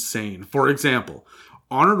insane. For example,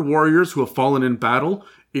 honored warriors who have fallen in battle,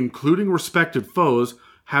 including respected foes,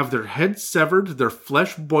 have their heads severed, their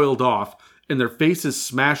flesh boiled off, and their faces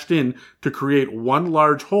smashed in to create one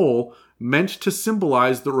large hole meant to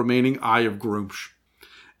symbolize the remaining Eye of Gruumsh.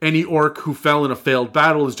 Any orc who fell in a failed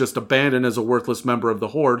battle is just abandoned as a worthless member of the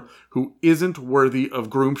horde who isn't worthy of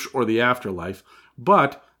Gruumsh or the afterlife.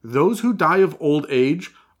 But those who die of old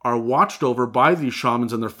age are watched over by these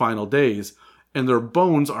shamans in their final days, and their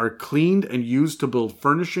bones are cleaned and used to build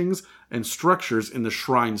furnishings and structures in the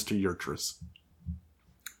shrines to Yurtris.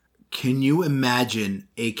 Can you imagine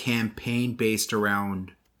a campaign based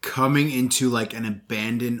around coming into like an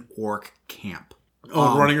abandoned orc camp?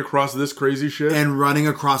 Running across this crazy shit? And running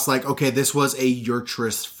across like, okay, this was a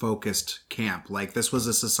Yurtris focused camp. Like this was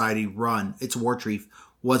a society run. Its war chief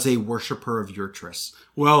was a worshiper of Yurtris.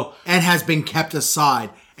 Well, and has been kept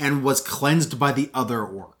aside and was cleansed by the other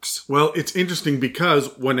orcs. Well, it's interesting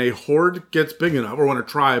because when a horde gets big enough, or when a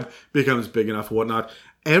tribe becomes big enough and whatnot,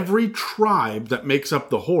 every tribe that makes up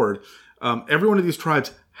the horde, every one of these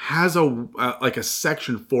tribes has a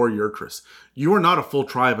section for Yurtris. You are not a full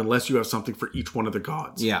tribe unless you have something for each one of the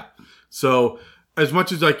gods. Yeah. So as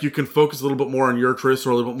much as like you can focus a little bit more on Yurtris or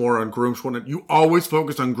a little bit more on Gruumsh, you always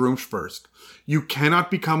focus on Gruumsh first. You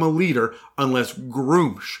cannot become a leader unless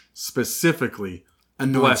Gruumsh specifically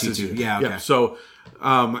blesses you. Yeah, okay. Yeah. So,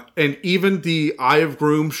 and even the Eye of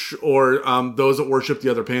Gruumsh or those that worship the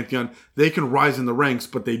other pantheon, they can rise in the ranks,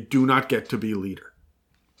 but they do not get to be leader.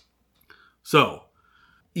 So,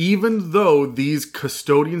 even though these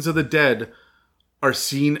custodians of the dead are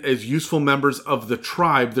seen as useful members of the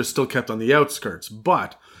tribe, they're still kept on the outskirts.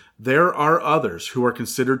 But there are others who are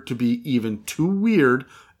considered to be even too weird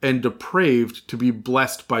and depraved to be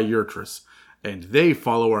blessed by Yurtris. And they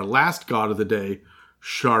follow our last god of the day,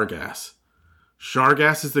 Shargas.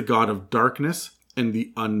 Shargas is the god of darkness and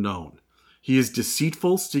the unknown. He is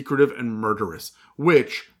deceitful, secretive, and murderous,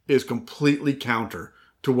 which is completely counter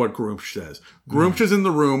to what Gruumsh says. Gruumsh is in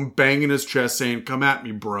the room, banging his chest, saying, "Come at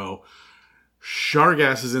me, bro."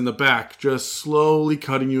 Shargas is in the back, just slowly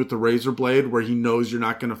cutting you with the razor blade where he knows you're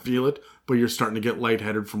not going to feel it, but you're starting to get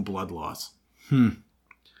lightheaded from blood loss.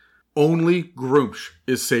 Only Gruumsh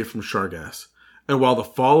is safe from Shargas. And while the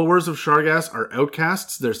followers of Shargas are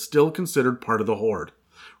outcasts, they're still considered part of the horde.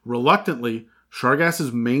 Reluctantly,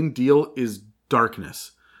 Shargas's main deal is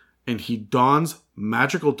darkness. And he dons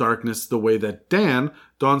magical darkness the way that Dan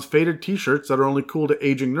dons faded t-shirts that are only cool to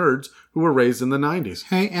aging nerds who were raised in the 90s.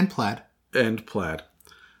 Hey, and plaid. And plaid.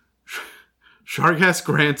 Shargas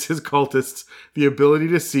grants his cultists the ability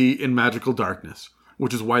to see in magical darkness,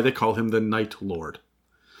 which is why they call him the Night Lord.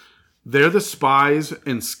 They're the spies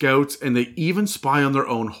and scouts, and they even spy on their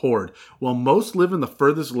own horde. While most live in the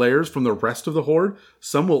furthest layers from the rest of the horde,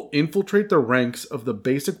 some will infiltrate the ranks of the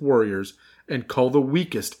basic warriors and call the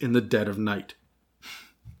weakest in the dead of night.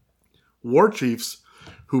 War chiefs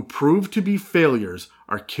who prove to be failures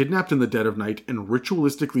are kidnapped in the dead of night and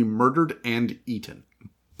ritualistically murdered and eaten.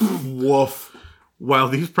 Woof. While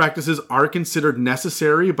these practices are considered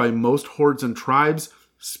necessary by most hordes and tribes,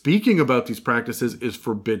 speaking about these practices is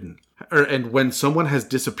forbidden. And when someone has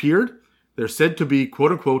disappeared, they're said to be,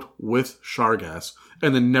 quote-unquote, with Shargas,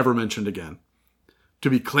 and then never mentioned again. To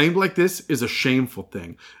be claimed like this is a shameful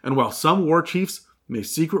thing, and while some war chiefs may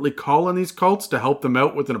secretly call on these cults to help them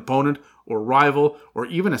out with an opponent or rival, or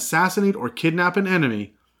even assassinate or kidnap an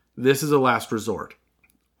enemy, this is a last resort.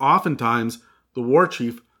 Oftentimes, the war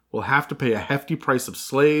chief will have to pay a hefty price of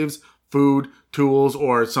slaves, food, tools,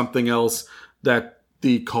 or something else that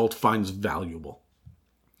the cult finds valuable.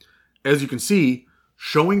 As you can see,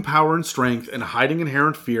 showing power and strength and hiding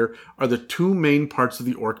inherent fear are the two main parts of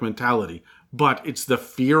the orc mentality, but it's the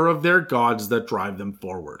fear of their gods that drive them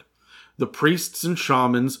forward. The priests and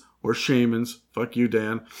shamans, or shamans, fuck you,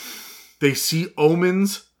 Dan, they see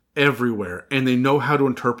omens everywhere, and they know how to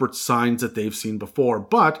interpret signs that they've seen before,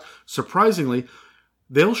 but, surprisingly,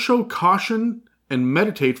 they'll show caution and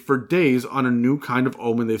meditate for days on a new kind of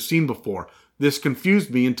omen they've seen before. This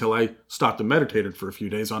confused me until I stopped and meditated for a few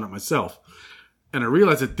days on it myself. And I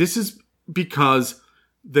realized that this is because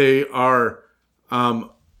they are,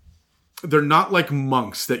 they're not like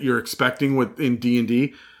monks that you're expecting in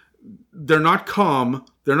D&D. They're not calm.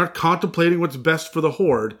 They're not contemplating what's best for the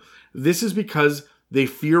horde. This is because they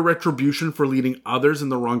fear retribution for leading others in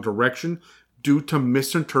the wrong direction due to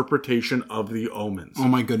misinterpretation of the omens. Oh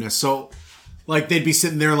my goodness. So, Like, they'd be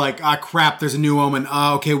sitting there like, ah, crap, there's a new omen.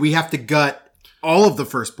 Okay, we have to gut all of the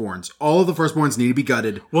firstborns. All of the firstborns need to be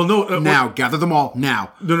gutted. Well, no. Now, gather them all,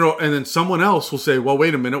 now. No. And then someone else will say, well,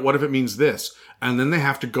 wait a minute, what if it means this? And then they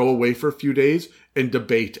have to go away for a few days and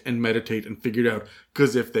debate and meditate and figure it out.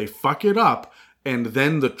 Because if they fuck it up and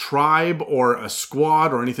then the tribe or a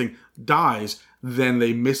squad or anything dies, then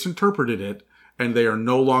they misinterpreted it and they are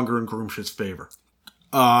no longer in Gruumsh's favor.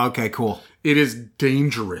 Okay, cool. It is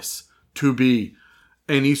dangerous to be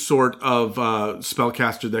any sort of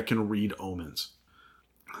spellcaster that can read omens.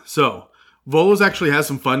 So, Volos actually has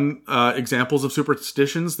some fun examples of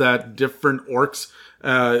superstitions that different orcs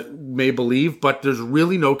may believe, but there's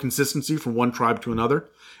really no consistency from one tribe to another.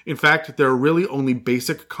 In fact, there are really only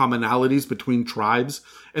basic commonalities between tribes,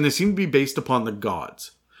 and they seem to be based upon the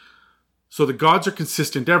gods. So the gods are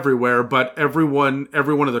consistent everywhere, but every one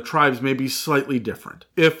of the tribes may be slightly different.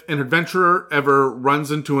 If an adventurer ever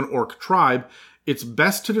runs into an orc tribe, it's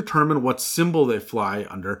best to determine what symbol they fly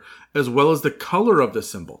under, as well as the color of the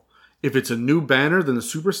symbol. If it's a new banner, then the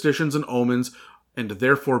superstitions and omens, and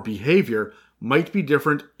therefore behavior, might be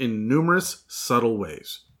different in numerous subtle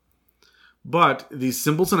ways. But these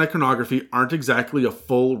symbols and iconography aren't exactly a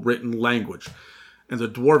full written language, and the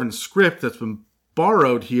Dwarven script that's been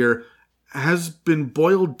borrowed here has been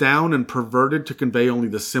boiled down and perverted to convey only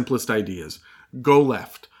the simplest ideas. Go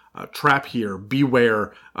left, trap here,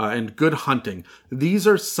 beware, and good hunting. These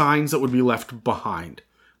are signs that would be left behind.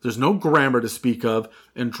 There's no grammar to speak of,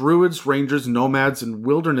 and druids, rangers, nomads, and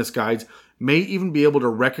wilderness guides may even be able to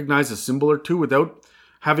recognize a symbol or two without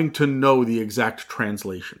having to know the exact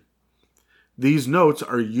translation. These notes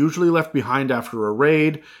are usually left behind after a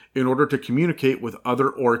raid in order to communicate with other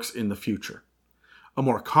orcs in the future. A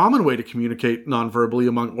more common way to communicate non-verbally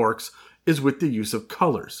among orcs is with the use of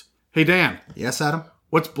colors. Hey Dan. Yes, Adam?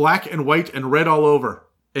 What's black and white and red all over?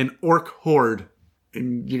 An orc horde.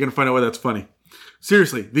 And you're going to find out why that's funny.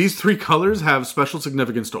 Seriously, these three colors have special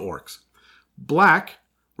significance to orcs. Black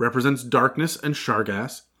represents darkness and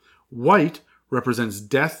Shargas. White represents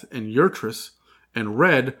death and Yurtris. And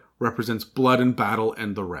red represents blood and battle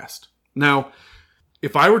and the rest. Now,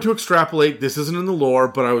 if I were to extrapolate, this isn't in the lore,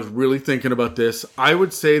 but I was really thinking about this, I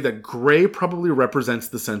would say that gray probably represents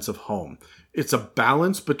the sense of home. It's a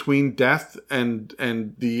balance between death and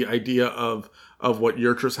the idea of what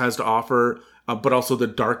Yurtris has to offer, but also the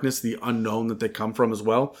darkness, the unknown that they come from as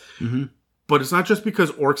well. Mm-hmm. But it's not just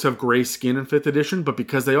because orcs have gray skin in 5th edition, but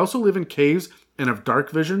because they also live in caves and have dark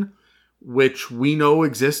vision, which we know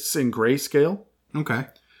exists in grayscale. Okay.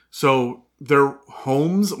 So their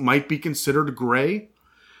homes might be considered gray,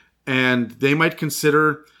 and they might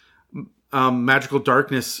consider magical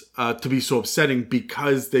darkness to be so upsetting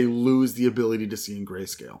because they lose the ability to see in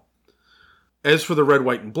grayscale. As for the red,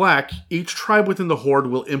 white, and black, each tribe within the Horde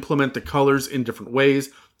will implement the colors in different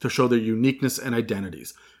ways to show their uniqueness and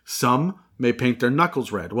identities. Some may paint their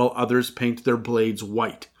knuckles red, while others paint their blades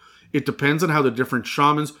white. It depends on how the different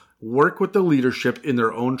shamans work with the leadership in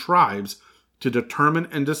their own tribes to determine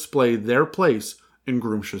and display their place in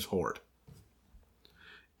Gruumsh's Horde.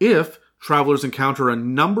 If travelers encounter a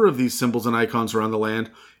number of these symbols and icons around the land,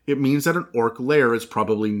 it means that an orc lair is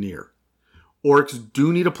probably near. Orcs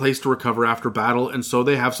do need a place to recover after battle, and so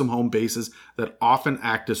they have some home bases that often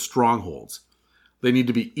act as strongholds. They need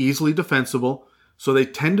to be easily defensible, so they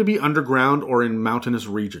tend to be underground or in mountainous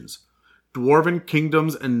regions. Dwarven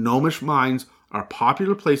kingdoms and gnomish mines are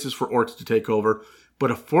popular places for orcs to take over, but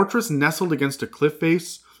a fortress nestled against a cliff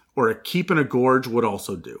face or a keep in a gorge would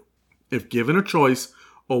also do. If given a choice,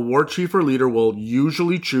 a war chief or leader will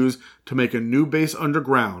usually choose to make a new base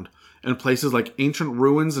underground, and places like ancient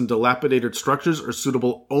ruins and dilapidated structures are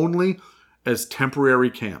suitable only as temporary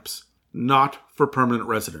camps, not for permanent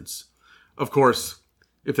residence. Of course,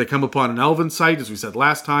 if they come upon an elven site, as we said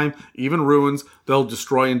last time, even ruins, they'll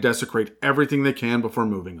destroy and desecrate everything they can before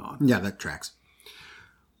moving on. Yeah, that tracks.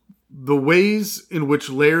 The ways in which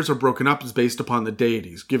lairs are broken up is based upon the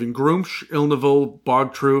deities, giving Gruumsh, Ilnaville,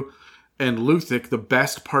 Bogtrue, and Luthic the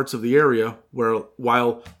best parts of the area,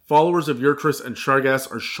 while followers of Yurtris and Shargas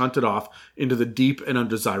are shunted off into the deep and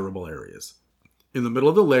undesirable areas. In the middle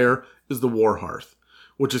of the lair is the war hearth,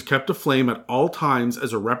 which is kept aflame at all times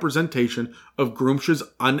as a representation of Gruumsh's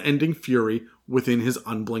unending fury within his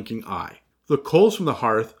unblinking eye. The coals from the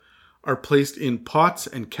hearth are placed in pots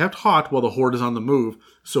and kept hot while the Horde is on the move,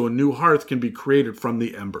 so a new hearth can be created from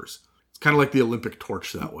the embers. It's kind of like the Olympic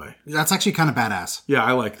torch that way. That's actually kind of badass. Yeah,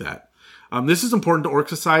 I like that. This is important to Orc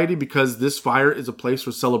society because this fire is a place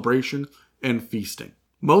for celebration and feasting.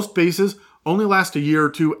 Most bases only last a year or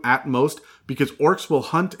two at most because orcs will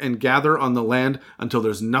hunt and gather on the land until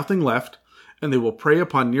there's nothing left, and they will prey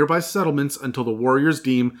upon nearby settlements until the warriors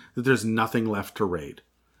deem that there's nothing left to raid.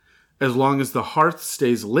 As long as the hearth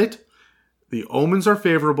stays lit, the omens are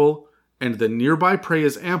favorable, and the nearby prey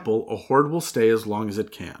is ample, a horde will stay as long as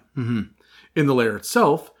it can. Mm-hmm. In the lair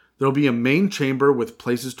itself, there will be a main chamber with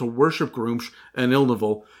places to worship Gruumsh and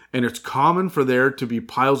Ilnival, and it's common for there to be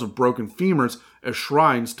piles of broken femurs as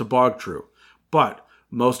shrines to Bogtrue. But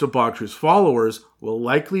most of Bogtrue's followers will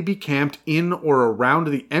likely be camped in or around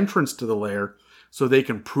the entrance to the lair, so they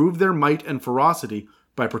can prove their might and ferocity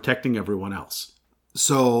by protecting everyone else.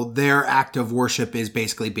 So their act of worship is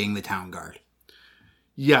basically being the town guard.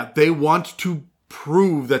 Yeah, they want to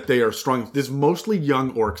prove that they are strong. There's mostly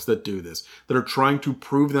young orcs that do this, that are trying to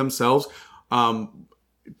prove themselves,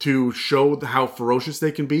 to show how ferocious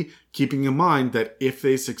they can be, keeping in mind that if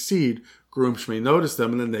they succeed, Gruumsh may notice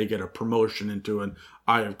them, and then they get a promotion into an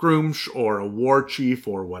Eye of Gruumsh or a war chief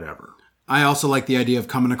or whatever. I also like the idea of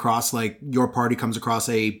coming across, like, your party comes across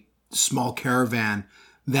a small caravan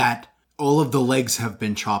that all of the legs have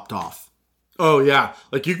been chopped off. Oh, yeah.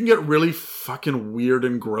 Like, you can get really fucking weird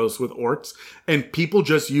and gross with orcs, and people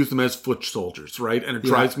just use them as foot soldiers, right? And it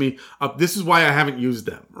drives me up. This is why I haven't used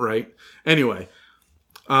them, right? Anyway,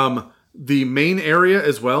 the main area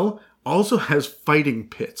as well also has fighting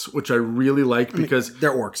pits, which I really like because...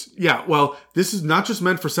 they're orcs. Yeah, well, this is not just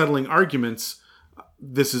meant for settling arguments.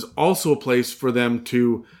 This is also a place for them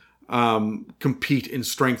to compete in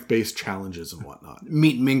strength-based challenges and whatnot.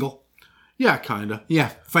 Meet and mingle. Yeah, kinda. Yeah,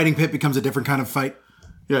 fighting pit becomes a different kind of fight.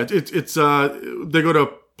 Yeah, it's they go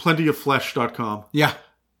to plentyoflesh.com. Yeah.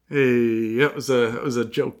 Hey, yeah, it was a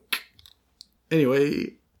joke.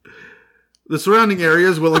 Anyway, the surrounding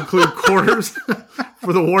areas will include quarters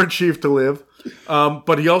for the war chief to live,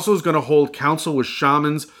 but he also is going to hold council with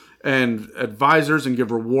shamans and advisors and give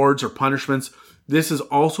rewards or punishments. This is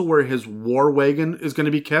also where his war wagon is going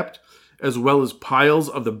to be kept, as well as piles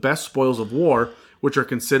of the best spoils of war, which are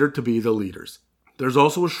considered to be the leaders. There's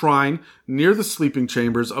also a shrine near the sleeping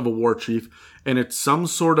chambers of a war chief, and it's some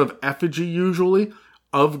sort of effigy, usually,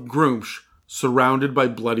 of Gruumsh, surrounded by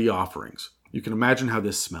bloody offerings. You can imagine how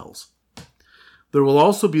this smells. There will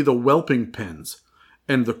also be the whelping pens,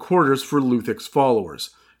 and the quarters for Luthic's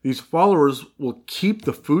followers. These followers will keep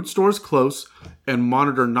the food stores close, and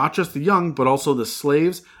monitor not just the young, but also the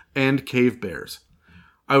slaves and cave bears.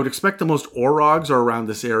 I would expect the most Orogs are around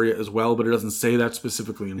this area as well, but it doesn't say that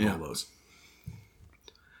specifically in Bolos.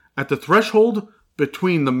 At the threshold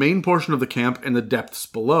between the main portion of the camp and the depths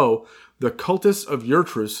below, the cultists of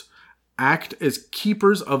Yurtrus act as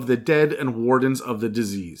keepers of the dead and wardens of the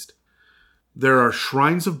diseased. There are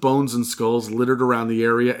shrines of bones and skulls littered around the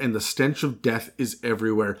area, and the stench of death is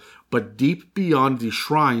everywhere. But deep beyond these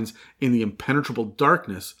shrines, in the impenetrable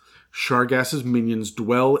darkness, Shargas's minions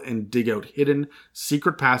dwell and dig out hidden,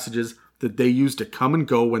 secret passages that they use to come and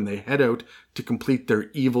go when they head out to complete their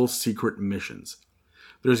evil secret missions.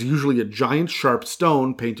 There's usually a giant sharp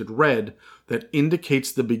stone painted red that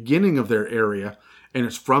indicates the beginning of their area, and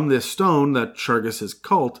it's from this stone that Shargas's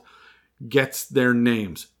cult gets their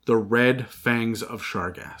names, the Red Fangs of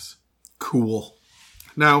Shargas. Cool.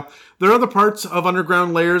 Now, there are other parts of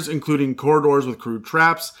underground layers, including corridors with crude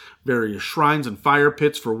traps, various shrines and fire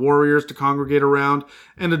pits for warriors to congregate around,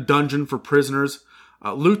 and a dungeon for prisoners.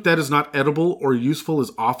 Loot that is not edible or useful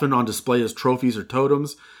is often on display as trophies or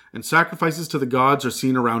totems, and sacrifices to the gods are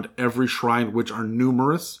seen around every shrine, which are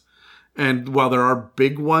numerous. And while there are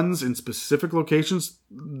big ones in specific locations,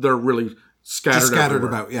 they're really scattered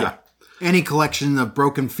about, yeah. Any collection of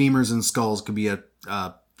broken femurs and skulls could be a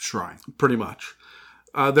shrine. Pretty much.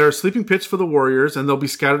 There are sleeping pits for the warriors, and they'll be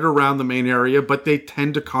scattered around the main area, but they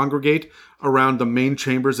tend to congregate around the main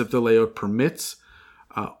chambers if the layout permits.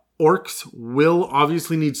 Orcs will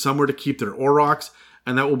obviously need somewhere to keep their aurochs,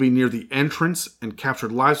 and that will be near the entrance, and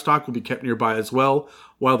captured livestock will be kept nearby as well,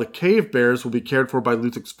 while the cave bears will be cared for by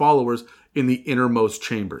Luthic's followers in the innermost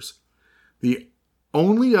chambers. The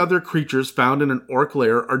only other creatures found in an orc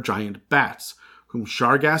lair are giant bats, whom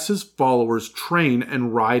Shargas's followers train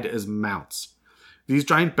and ride as mounts. These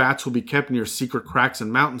giant bats will be kept near secret cracks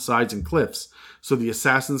in mountainsides and cliffs, so the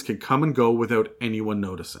assassins can come and go without anyone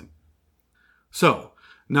noticing. So,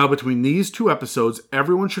 now between these two episodes,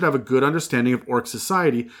 everyone should have a good understanding of orc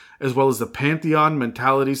society, as well as the pantheon,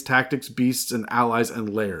 mentalities, tactics, beasts, and allies and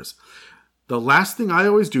lairs. The last thing I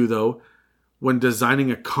always do, though, when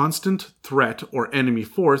designing a constant threat or enemy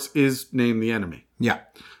force, is name the enemy. Yeah.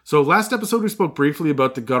 So last episode we spoke briefly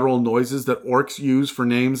about the guttural noises that orcs use for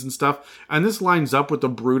names and stuff, and this lines up with the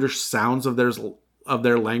brutish sounds of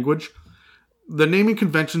their language. The naming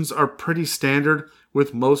conventions are pretty standard,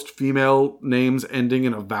 with most female names ending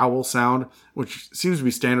in a vowel sound, which seems to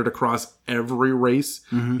be standard across every race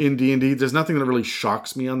in D&D. There's nothing that really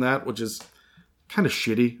shocks me on that, which is kind of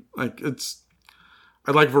shitty.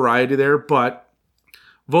 I like variety there, but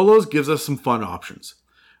Volos gives us some fun options.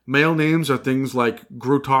 Male names are things like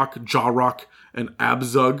Grutok, Jarok, and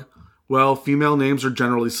Abzug, while female names are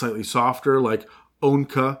generally slightly softer, like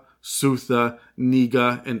Onka, Sutha,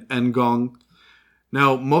 Niga, and Engong.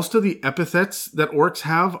 Now, most of the epithets that orcs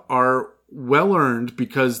have are well-earned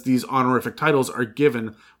because these honorific titles are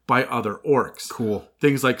given by other orcs. Cool.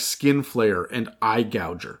 Things like Skin Flayer and Eye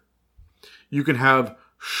Gouger. You can have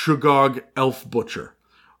Shugog Elf Butcher,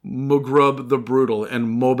 Mugrub the Brutal,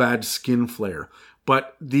 and Mobad Skin Flayer.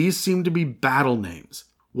 But these seem to be battle names.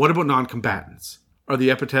 What about non-combatants? Are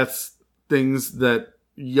the epithets things that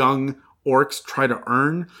young orcs try to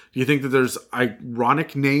earn? Do you think that there's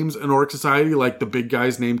ironic names in orc society, like the big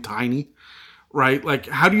guy's named Tiny? Right? Like,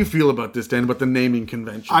 how do you feel about this, Dan, about the naming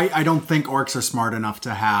convention? I don't think orcs are smart enough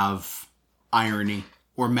to have irony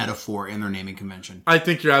or metaphor in their naming convention. I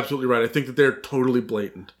think you're absolutely right. I think that they're totally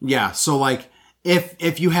blatant. Yeah, so like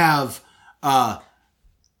if you have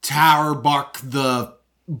Tarbark the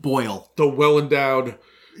Boil. The well-endowed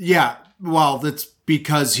Yeah, well, that's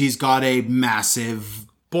because he's got a massive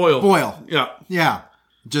boil. Yeah. Yeah.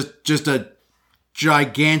 Just a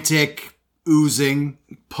gigantic oozing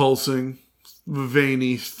Pulsing,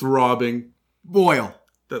 veiny, throbbing boil.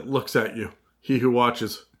 that looks at you. He who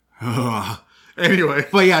watches. Anyway.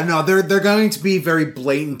 But yeah, no, they're going to be very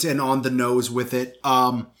blatant and on the nose with it.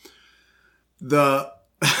 The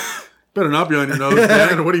Better not be on your nose,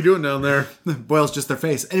 Dan. What are you doing down there? boil's just their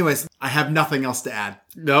face. Anyways, I have nothing else to add.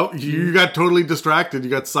 No, you got totally distracted. You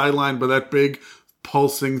got sidelined by that big,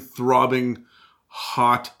 pulsing, throbbing,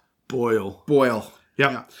 hot boil. Boil.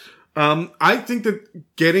 Yeah. I think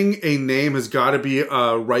that getting a name has got to be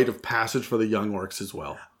a rite of passage for the young orcs as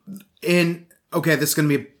well. Okay, this is going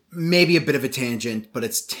to be maybe a bit of a tangent, but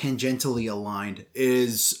it's tangentially aligned,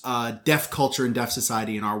 is deaf culture and deaf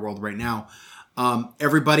society in our world right now.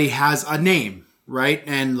 Everybody has a name, right?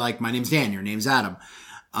 And like, my name's Dan, your name's Adam.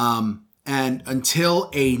 And until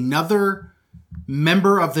another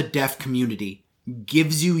member of the deaf community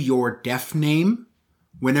gives you your deaf name,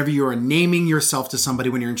 whenever you're naming yourself to somebody,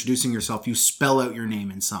 when you're introducing yourself, you spell out your name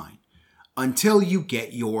and sign until you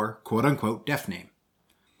get your quote unquote deaf name,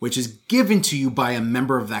 which is given to you by a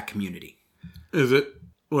member of that community. Is it?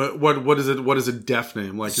 What is it? What is a deaf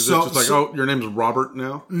name? Like, is it just like, oh, your name's Robert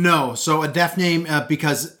now? No. So a deaf name,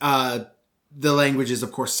 because the language is,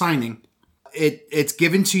 of course, signing. It's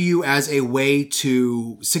given to you as a way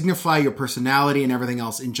to signify your personality and everything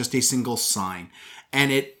else in just a single sign.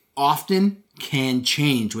 And it often can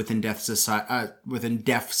change within deaf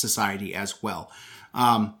society as well.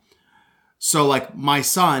 So like my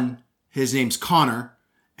son, his name's Connor,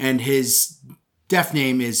 and his deaf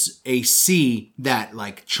name is a C that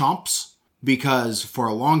like chomps, because for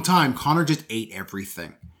a long time Connor just ate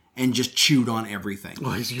everything and just chewed on everything.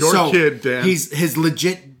 Well, he's your kid, Dan. His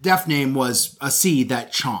legit deaf name was a C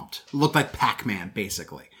that chomped. Looked like Pac-Man,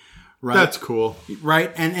 basically. Right? That's cool.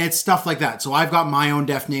 Right? And it's stuff like that. So I've got my own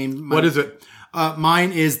deaf name. What is it?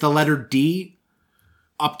 Mine is the letter D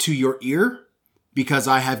up to your ear, because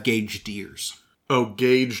I have gauged ears. Oh,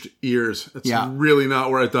 gauged ears. That's Yeah. really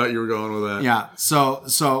not where I thought you were going with that. Yeah. So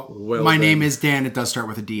Well my done. name is Dan. It does start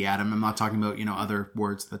with a D, Adam. I'm not talking about, other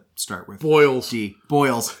words that start with Boils. D.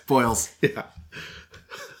 Boils. Yeah.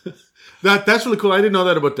 That's really cool. I didn't know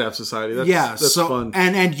that about Deaf Society. That's fun.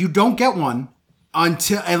 And you don't get one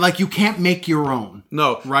until, and like, you can't make your own.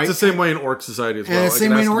 No, right? It's the same way in Orc Society as well. And it's the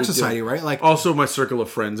same it way has in to Orc be Society, different. right? Like, Also, my circle of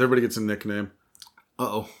friends. Everybody gets a nickname.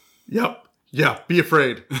 uh-oh. Yep. Yeah, be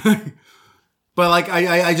afraid. But like,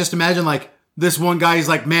 I just imagine like this one guy is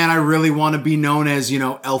like, man, I really want to be known as,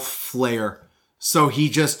 Elf Flair. So he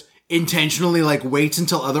just intentionally like waits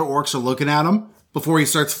until other orcs are looking at him before he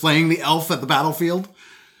starts flaying the elf at the battlefield.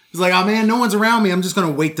 He's like, oh man, no one's around me. I'm just going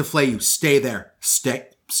to wait to flay you. Stay there.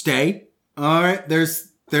 Stay. All right.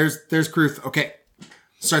 There's Kruth. Okay.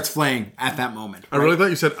 Starts flaying at that moment. I really thought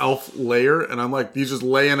you said elf layer, and I'm like, these just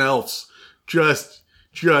laying elves. Just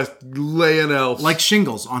laying elves. Like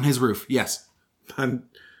shingles on his roof. Yes. And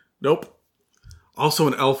nope. Also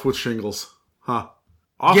an elf with shingles. Huh.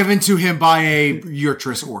 Given to him by a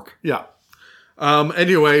Yurtress orc. Yeah.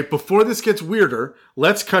 Anyway, before this gets weirder,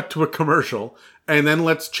 let's cut to a commercial, and then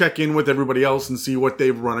let's check in with everybody else and see what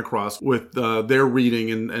they've run across with their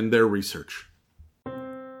reading and their research.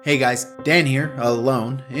 Hey guys, Dan here,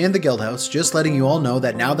 alone, in the Guildhouse, just letting you all know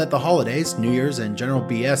that now that the holidays, New Year's, and general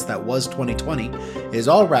BS that was 2020 is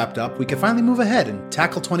all wrapped up, we can finally move ahead and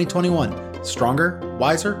tackle 2021, stronger,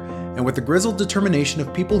 wiser, and with the grizzled determination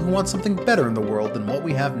of people who want something better in the world than what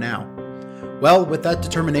we have now. Well, with that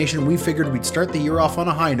determination, we figured we'd start the year off on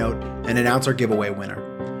a high note and announce our giveaway winner.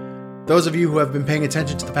 Those of you who have been paying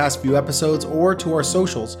attention to the past few episodes or to our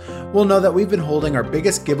socials will know that we've been holding our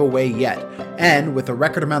biggest giveaway yet, and with a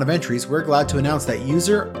record amount of entries, we're glad to announce that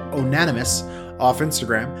user Onanimous off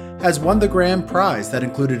Instagram has won the grand prize that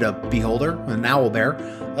included a beholder, an owlbear,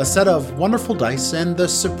 a set of wonderful dice, and the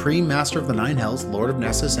supreme master of the Nine Hells, Lord of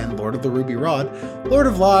Nessus and Lord of the Ruby Rod, Lord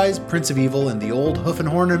of Lies, Prince of Evil, and the old hoof and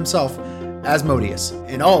horn himself, Asmodeus,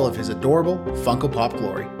 in all of his adorable Funko Pop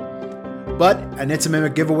glory. But an It's a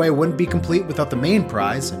Mimic giveaway wouldn't be complete without the main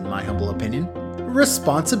prize, in my humble opinion,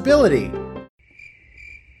 responsibility.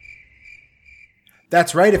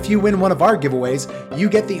 That's right, if you win one of our giveaways, you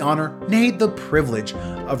get the honor, nay the privilege,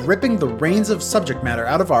 of ripping the reins of subject matter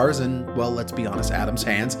out of ours and, well, let's be honest, Adam's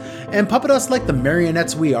hands, and puppet us like the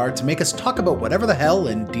marionettes we are to make us talk about whatever the hell,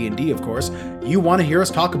 in D&D of course, you want to hear us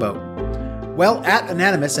talk about. Well, at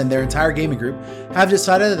Anonymous and their entire gaming group have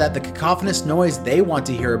decided that the cacophonous noise they want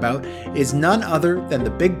to hear about is none other than the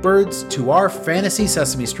big birds to our fantasy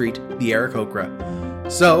Sesame Street, the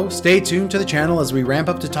Aarakocra. So, stay tuned to the channel as we ramp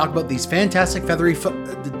up to talk about these fantastic feathery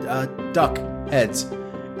duck heads.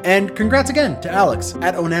 And congrats again to Alex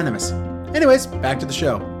at Onanimous. Anyways, back to the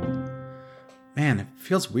show. Man, it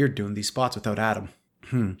feels weird doing these spots without Adam.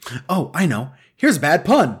 Oh, I know. Here's a bad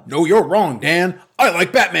pun. No, you're wrong, Dan. I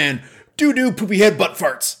like Batman. Doo-doo, poopy head, butt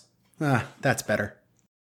farts. That's better.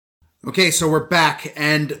 Okay, so we're back,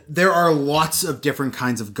 and there are lots of different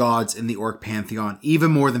kinds of gods in the Orc Pantheon,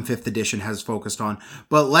 even more than 5th edition has focused on.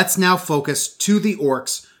 But let's now focus to the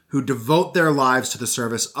orcs who devote their lives to the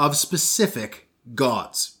service of specific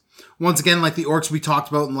gods. Once again, like the orcs we talked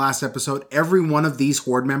about in the last episode, every one of these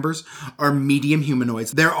horde members are medium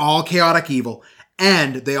humanoids. They're all chaotic evil,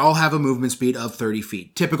 and they all have a movement speed of 30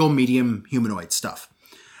 feet. Typical medium humanoid stuff.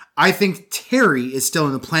 I think Terry is still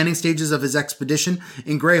in the planning stages of his expedition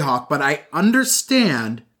in Greyhawk, but I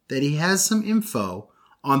understand that he has some info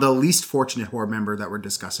on the least fortunate horde member that we're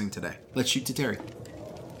discussing today. Let's shoot to Terry.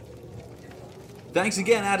 Thanks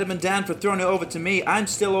again, Adam and Dan, for throwing it over to me. I'm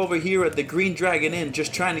still over here at the Green Dragon Inn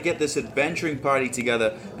just trying to get this adventuring party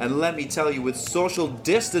together. And let me tell you, with social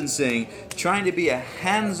distancing, trying to be a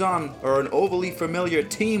hands-on or an overly familiar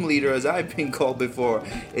team leader, as I've been called before,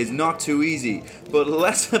 is not too easy. But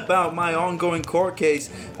less about my ongoing court case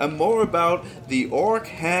and more about the Orc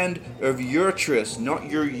Hand of Urtrus,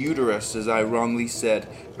 not your uterus, as I wrongly said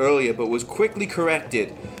earlier, but was quickly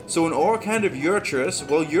corrected. So an Orc Hand of Urtrus,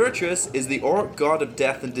 well, Urtrus is the Orc god of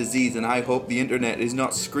death and disease, and I hope the internet is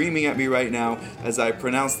not screaming at me right now as I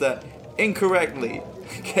pronounce that incorrectly.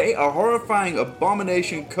 Okay, a horrifying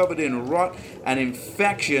abomination covered in rot and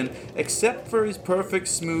infection, except for his perfect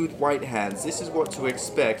smooth white hands. This is what to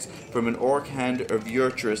expect from an Orc Hand of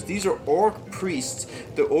Urtrus. These are orc priests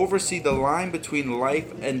that oversee the line between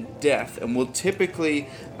life and death, and will typically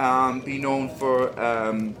be known for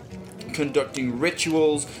conducting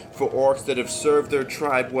rituals for orcs that have served their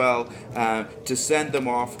tribe well, to send them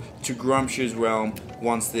off to Gruumsh's realm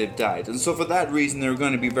once they've died. And so for that reason, they're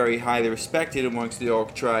going to be very highly respected amongst the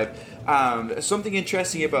orc tribe. Something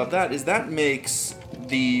interesting about that is that makes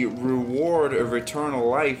the reward of eternal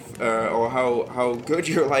life, or how good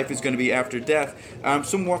your life is going to be after death,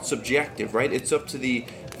 somewhat subjective, right? It's up to the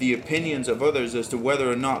opinions of others as to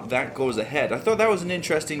whether or not that goes ahead. I thought that was an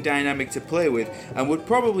interesting dynamic to play with, and would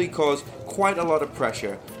probably cause quite a lot of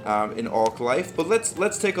pressure in orc life. But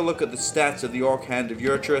let's take a look at the stats of the Orc Hand of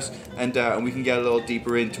Urtrus, and we can get a little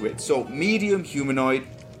deeper into it. So medium humanoid,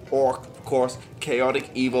 orc, of course, chaotic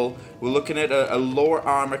evil. We're looking at a lower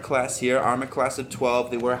armor class here, armor class of 12.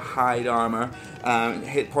 They wear hide armor.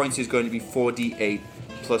 Hit points is going to be 4d8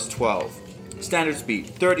 plus 12. Standard speed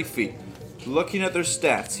 30 feet. Looking at their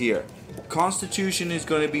stats here, Constitution is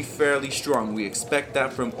going to be fairly strong. We expect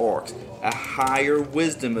that from orcs. A higher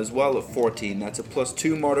wisdom as well at 14. That's a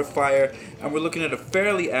 +2 modifier. And we're looking at a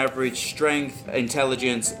fairly average strength,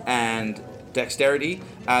 intelligence, and dexterity.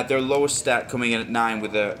 Their lowest stat coming in at 9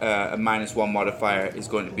 with a -1 modifier is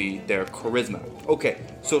going to be their charisma. Okay,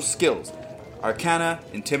 so skills. Arcana,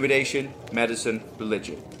 Intimidation, Medicine,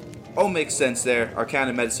 Religion. All makes sense there.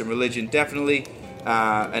 Arcana, Medicine, Religion, definitely.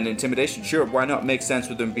 And Intimidation, sure, why not? Makes sense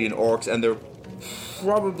with them being orcs, and they're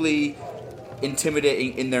probably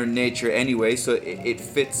intimidating in their nature anyway, so it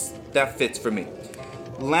fits. That fits for me.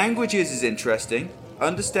 Languages is interesting.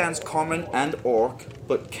 Understands Common and Orc,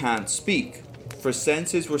 but can't speak. For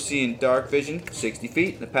senses, we're seeing dark vision, 60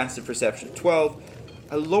 feet, and a passive perception, 12.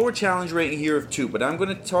 A lower challenge rating here of 2, but I'm going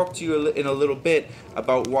to talk to you in a little bit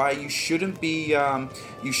about why you shouldn't be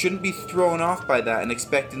thrown off by that and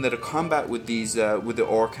expecting that a combat with these with the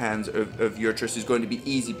Orc Hands of Yurtrus is going to be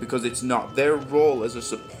easy, because it's not. Their role as a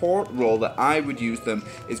support role that I would use them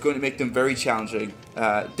is going to make them very challenging,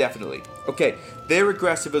 definitely. Okay, they're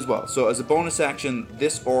aggressive as well. So as a bonus action,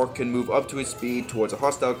 this Orc can move up to its speed towards a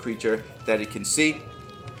hostile creature that it can see.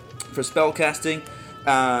 For spellcasting,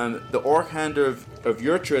 the Orc Hand of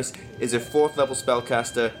Yurtrus is a 4th level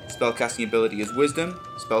spellcaster. Spellcasting ability is Wisdom.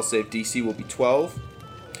 Spell save DC will be 12.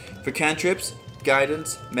 For cantrips,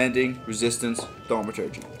 Guidance, Mending, Resistance,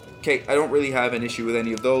 Thaumaturgy. Okay, I don't really have an issue with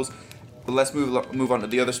any of those, but let's move on to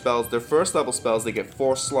the other spells. Their 1st level spells, they get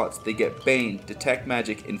 4 slots. They get Bane, Detect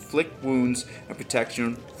Magic, Inflict Wounds, and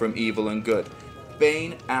Protection from Evil and Good.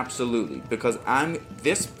 Bane, absolutely, because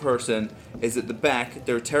this person is at the back,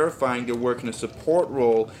 they're terrifying, they're working a support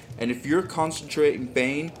role, and if you're concentrating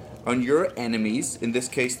Bane on your enemies, in this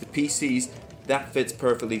case the PCs, that fits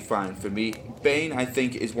perfectly fine for me. Bane, I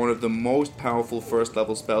think, is one of the most powerful 1st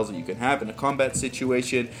level spells that you can have in a combat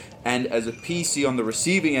situation, and as a PC on the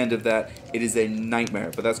receiving end of that, it is a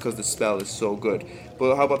nightmare, but that's because the spell is so good.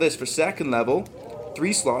 But how about this? For 2nd level,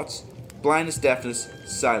 3 slots, Blindness, Deafness,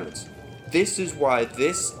 Silence. This is why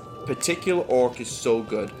this particular Orc is so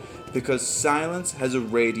good, because Silence has a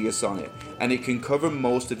radius on it, and it can cover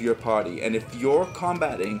most of your party. And if you're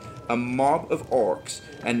combating a mob of Orcs,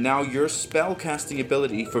 and now your spellcasting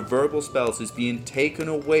ability for verbal spells is being taken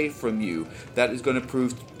away from you, that is going to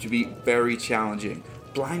prove to be very challenging.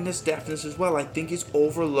 Blindness, Deafness as well, I think is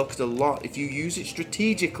overlooked a lot. If you use it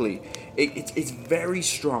strategically, it's very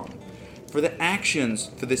strong. For the actions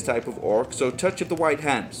for this type of Orc, so Touch of the White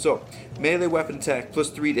Hand. So, melee weapon attack, plus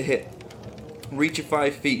 3 to hit. Reach of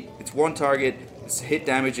 5 feet. It's 1 target, it's hit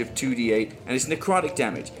damage of 2d8, and it's necrotic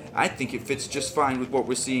damage. I think it fits just fine with what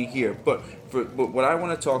we're seeing here. But what I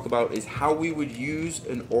want to talk about is how we would use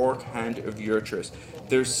an Orc Hand of Yurtrus.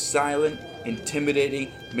 They're silent, intimidating,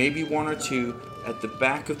 maybe 1 or 2 at the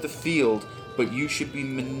back of the field, but you should be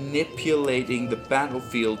manipulating the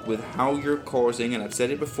battlefield with how you're causing, and I've said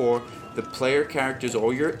it before, the player characters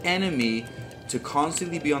or your enemy to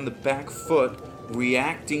constantly be on the back foot,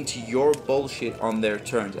 reacting to your bullshit on their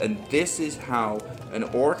turns. And this is how an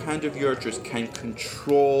Orc Hand of Yurtrus can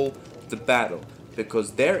control the battle,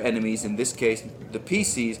 because their enemies, in this case the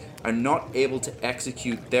PCs, are not able to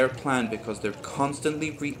execute their plan because they're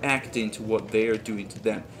constantly reacting to what they are doing to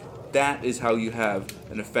them. That is how you have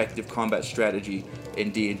an effective combat strategy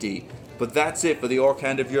in D&D. But that's it for the Orc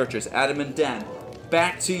Hand of Yurtrus. Adam and Dan,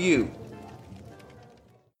 back to you.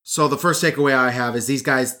 So the first takeaway I have is these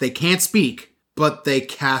guys, they can't speak, but they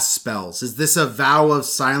cast spells. Is this a vow of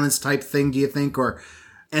silence type thing, do you think?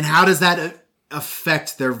 And how does that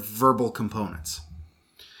affect their verbal components?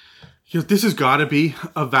 This has got to be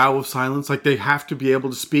a vow of silence. Like, they have to be able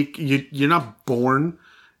to speak. You're not born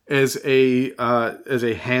as a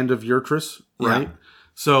Hand of Yurtrus, right? Yeah.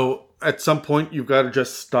 So at some point, you've got to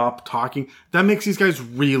just stop talking. That makes these guys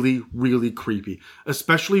really, really creepy,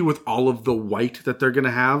 especially with all of the white that they're going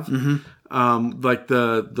to have. Mm-hmm. Like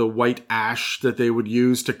the white ash that they would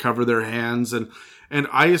use to cover their hands. And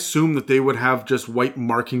I assume that they would have just white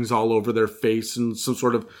markings all over their face and some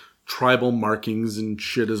sort of tribal markings and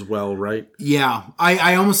shit as well, right? Yeah.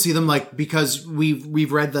 I almost see them like, because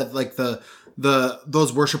we've read that like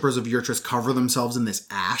those worshippers of Yurtrus cover themselves in this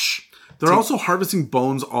ash. They're also harvesting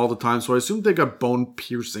bones all the time, so I assume they got bone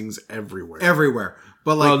piercings everywhere. Everywhere.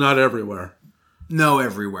 But like, well, not everywhere. No,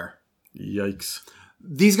 everywhere. Yikes.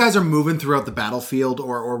 These guys are moving throughout the battlefield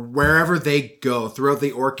or wherever they go throughout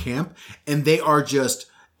the Orc camp, and they are just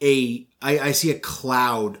I see a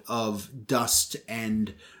cloud of dust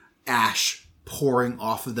and ash pouring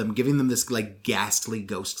off of them, giving them this like ghastly,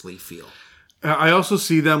 ghostly feel. I also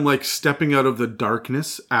see them like stepping out of the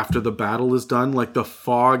darkness after the battle is done, like the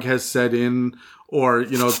fog has set in, or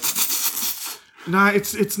nah,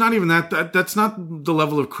 it's not even that. That's not the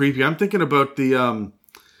level of creepy. I'm thinking about the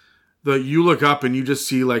you look up and you just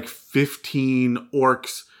see like 15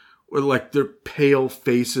 orcs with like their pale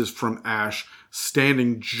faces from ash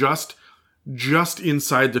standing just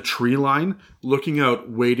inside the tree line, looking out,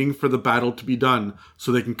 waiting for the battle to be done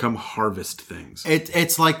so they can come harvest things.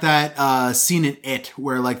 It's like that scene in It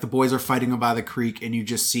where like the boys are fighting by the creek and you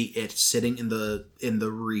just see It sitting in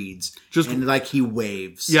the reeds, and like he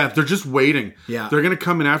waves. Yeah, they're just waiting. Yeah, they're gonna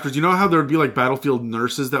come in after us. You know how there would be like battlefield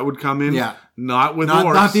nurses that would come in? Yeah, not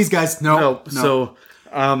orcs. Not these guys. No. So,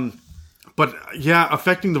 but yeah,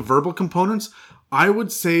 affecting the verbal components. I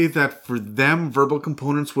would say that for them, verbal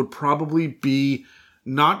components would probably be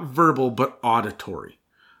not verbal, but auditory.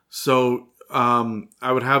 So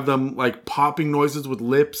I would have them like popping noises with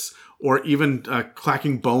lips, or even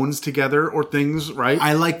clacking bones together or things, right?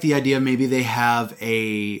 I like the idea maybe they have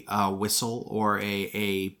a whistle or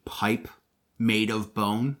a pipe made of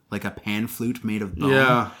bone, like a pan flute made of bone.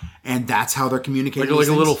 Yeah. And that's how they're communicating. Like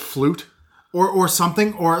a little flute. Or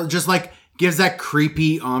something, or just like gives that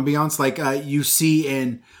creepy ambiance like you see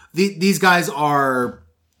in... These guys are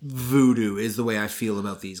voodoo is the way I feel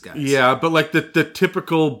about these guys. Yeah, but like the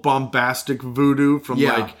typical bombastic voodoo from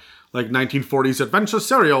like 1940s adventure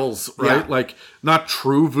serials, right? Yeah. Like not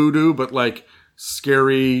true voodoo, but like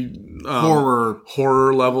scary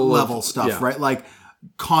horror level stuff, yeah. right? Like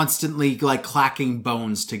constantly like clacking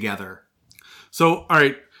bones together. So, all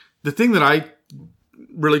right, the thing that I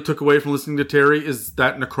really took away from listening to Terry is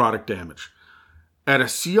that necrotic damage. At a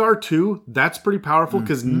CR2, that's pretty powerful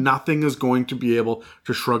because nothing is going to be able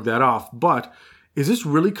to shrug that off. But is this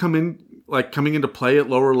really coming into play at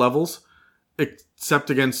lower levels?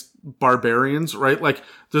 Except against barbarians, right? Like,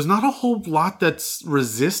 there's not a whole lot that's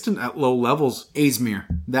resistant at low levels. Aesmir.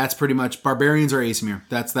 That's pretty much... Barbarians are Aesmir.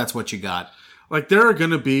 That's what you got. Like, there are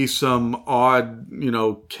going to be some odd,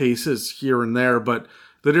 cases here and there, but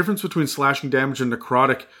the difference between slashing damage and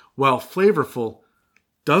necrotic, while flavorful,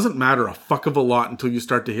 doesn't matter a fuck of a lot until you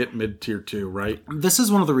start to hit mid-tier 2, right? This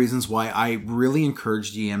is one of the reasons why I really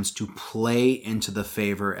encourage GMs to play into the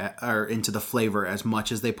flavor as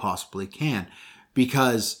much as they possibly can.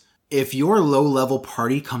 Because if your low-level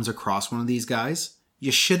party comes across one of these guys,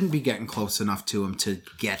 you shouldn't be getting close enough to him to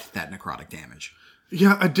get that necrotic damage.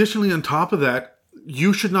 Yeah, additionally on top of that,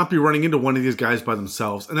 you should not be running into one of these guys by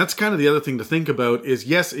themselves. And that's kind of the other thing to think about is,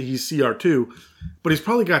 yes, he's CR2, but he's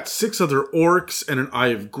probably got 6 other orcs and an Eye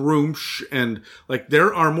of Groomsh, and like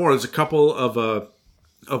there are more. There's a couple of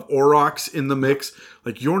Aurochs in the mix.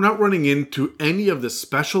 Like, you're not running into any of the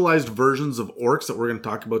specialized versions of orcs that we're going to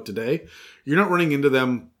talk about today. You're not running into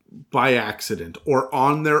them by accident or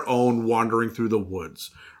on their own wandering through the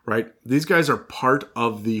woods, right? These guys are part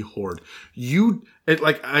of the horde.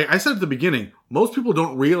 I said at the beginning, most people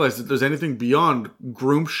don't realize that there's anything beyond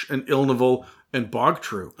Groomsh and Ilnival and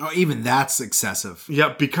Bogtrue. Oh, even that's excessive.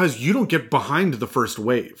 Yeah, because you don't get behind the first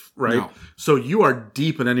wave, right? No. So you are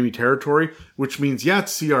deep in enemy territory, which means, yeah,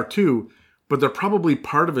 it's CR2, but they're probably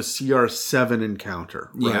part of a CR7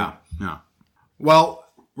 encounter, right? Yeah. Well,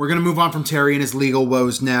 we're going to move on from Terry and his legal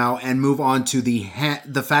woes now and move on to the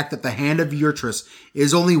fact that the Hand of Yurtrus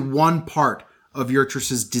is only one part of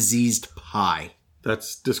Yurtrus's diseased pie.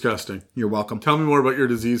 That's disgusting. You're welcome. Tell me more about your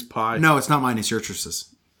diseased pie. No, it's not mine. It's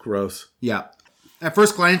Yurtrus's. Gross. Yeah. At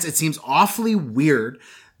first glance, it seems awfully weird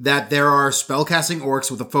that there are spellcasting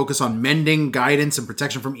orcs with a focus on mending, guidance, and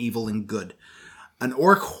protection from evil and good. An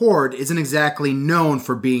orc horde isn't exactly known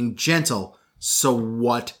for being gentle, so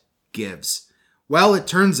what gives? Well, it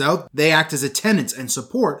turns out they act as attendants and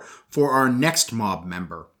support for our next mob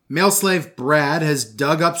member. Male slave Brad has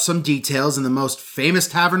dug up some details in the most famous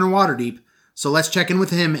tavern in Waterdeep, so let's check in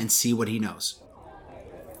with him and see what he knows.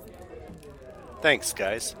 Thanks,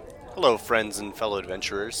 guys. Hello, friends and fellow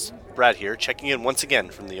adventurers. Brad here, checking in once again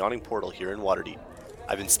from the Yawning Portal here in Waterdeep.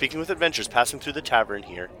 I've been speaking with adventurers passing through the tavern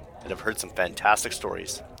here, and have heard some fantastic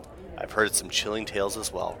stories. I've heard some chilling tales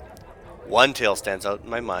as well. One tale stands out in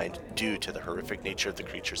my mind due to the horrific nature of the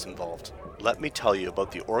creatures involved. Let me tell you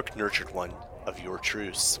about the Orc-Nurtured One of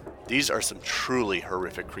Yurtrus. These are some truly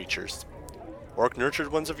horrific creatures. Orc-Nurtured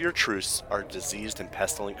Ones of Yurtrus are diseased and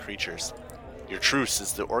pestilent creatures. Yurtrus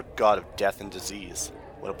is the orc god of death and disease.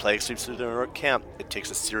 When a plague sweeps through the orc camp, it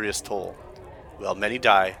takes a serious toll. While many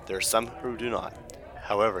die, there are some who do not.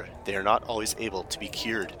 However, they are not always able to be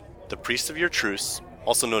cured. The priests of Yurtrus,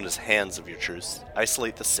 also known as Hands of Yurtrus,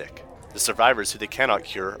 isolate the sick. The survivors who they cannot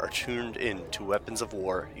cure are turned into weapons of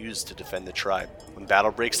war used to defend the tribe. When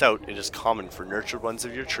battle breaks out, it is common for nurtured ones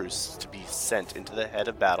of Yurtrus to be sent into the head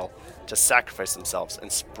of battle to sacrifice themselves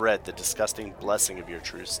and spread the disgusting blessing of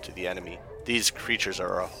Yurtrus to the enemy. These creatures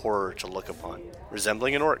are a horror to look upon,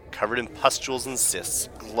 resembling an orc covered in pustules and cysts,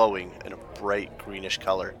 glowing in a bright greenish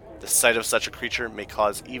color. The sight of such a creature may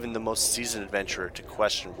cause even the most seasoned adventurer to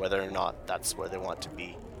question whether or not that's where they want to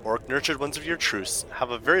be. Orc-nurtured ones of Yurtrus have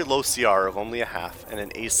a very low CR of only a half and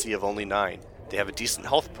an AC of only 9. They have a decent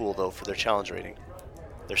health pool though for their challenge rating.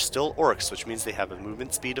 They're still orcs, which means they have a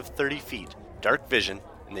movement speed of 30 feet, dark vision,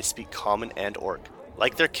 and they speak common and orc.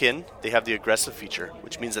 Like their kin, they have the aggressive feature,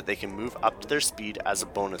 which means that they can move up to their speed as a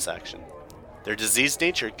bonus action. Their diseased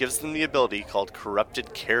nature gives them the ability called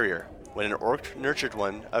Corrupted Carrier. When an orc-nurtured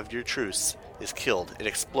one of Yurtrus is killed, it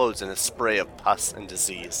explodes in a spray of pus and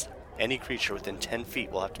disease. any creature within 10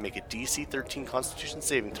 feet will have to make a DC 13 Constitution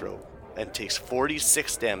saving throw and takes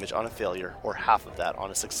 46 damage on a failure, or half of that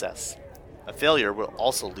on a success. A failure will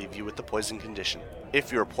also leave you with the poison condition.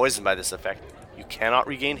 If you are poisoned by this effect, you cannot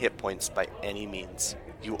regain hit points by any means.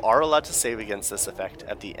 You are allowed to save against this effect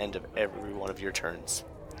at the end of every one of your turns.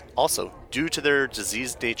 Also, due to their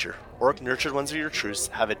diseased nature, Orc Nurtured ones of your truce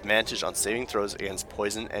have advantage on saving throws against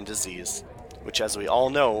poison and disease, which, as we all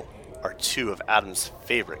know, are two of Adam's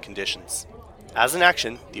favorite conditions. As an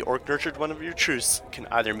action, the Orc Nurtured one of your truce can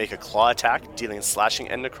either make a claw attack, dealing slashing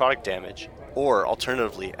and necrotic damage, or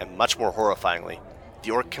alternatively, and much more horrifyingly,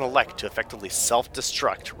 the Orc can elect to effectively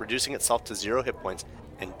self-destruct, reducing itself to 0 hit points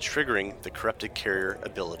and triggering the Corrupted Carrier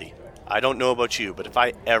ability. I don't know about you, but if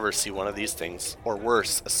I ever see one of these things, or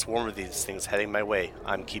worse, a swarm of these things heading my way,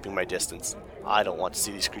 I'm keeping my distance. I don't want to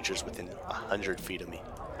see these creatures within 100 feet of me.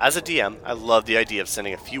 As a DM, I love the idea of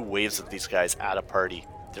sending a few waves of these guys at a party.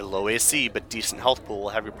 Their low AC but decent health pool will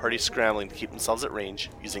have your party scrambling to keep themselves at range,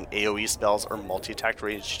 using AoE spells or multi-attack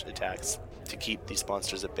ranged attacks to keep these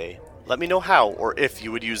monsters at bay. Let me know how or if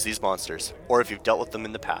you would use these monsters, or if you've dealt with them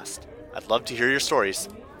in the past. I'd love to hear your stories.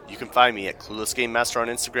 You can find me at Clueless Game Master on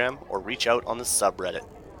Instagram or reach out on the subreddit.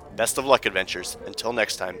 Best of luck, adventurers. Until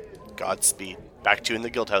next time, Godspeed. Back to you in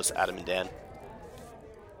the Guildhouse, Adam and Dan.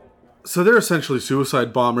 So they're essentially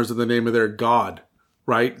suicide bombers in the name of their god,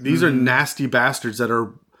 right? These are nasty bastards that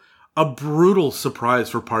are a brutal surprise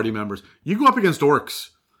for party members. You go up against orcs,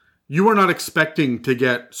 you are not expecting to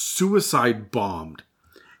get suicide bombed.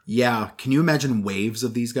 Yeah, can you imagine waves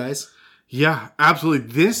of these guys? Yeah, absolutely.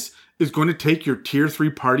 This is going to take your tier 3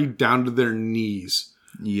 party down to their knees.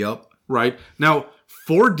 Yep. Right? Now,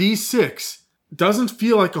 4d6 doesn't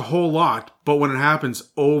feel like a whole lot, but when it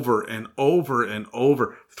happens over and over and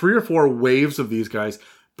over, 3 or 4 waves of these guys,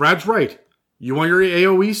 Brad's right. You want your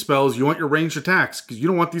AoE spells, you want your ranged attacks, because you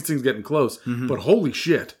don't want these things getting close. But holy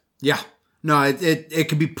shit. Yeah. No, it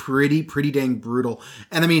can be pretty dang brutal.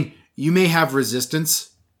 And I mean, you may have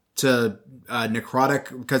resistance to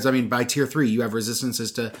necrotic, because I mean, by tier 3, you have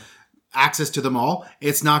resistances to access to them all.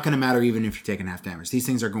 It's not going to matter even if you're taking half damage. These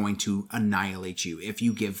things are going to annihilate you if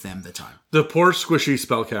you give them the time. The poor squishy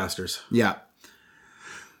spellcasters. Yeah.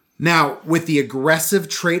 Now, with the aggressive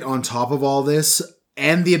trait on top of all this,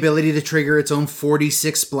 and the ability to trigger its own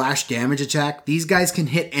 46 splash damage attack, these guys can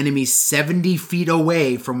hit enemies 70 feet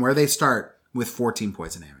away from where they start with 14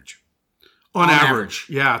 points of damage. On average.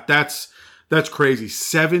 Yeah, that's crazy.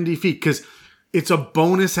 70 feet, because it's a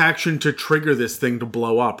bonus action to trigger this thing to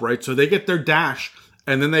blow up, right? So they get their dash,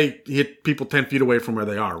 and then they hit people 10 feet away from where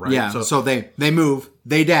they are, right? Yeah, so they move,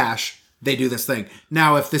 they dash, they do this thing.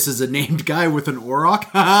 Now, if this is a named guy with an Auroch,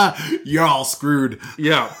 you're all screwed.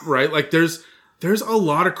 Yeah, right? Like, there's a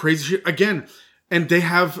lot of crazy shit. Again, and they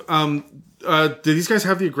have, do these guys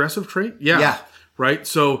have the aggressive trait? Yeah. Right?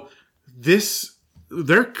 So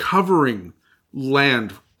they're covering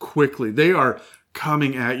land quickly. They are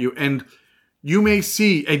coming at you, and you may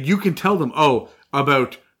see, and you can tell them,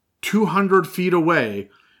 about 200 feet away,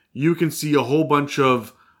 you can see a whole bunch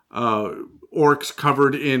of orcs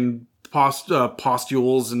covered in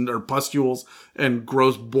pustules and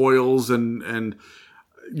gross boils, and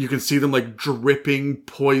you can see them like dripping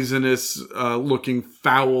poisonous looking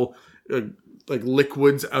foul like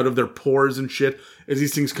liquids out of their pores and shit as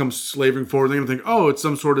these things come slavering forward. They're gonna think, it's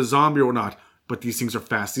some sort of zombie or whatnot, but these things are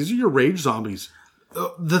fast. These are your rage zombies.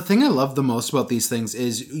 The thing I love the most about these things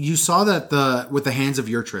is you saw that with the Hands of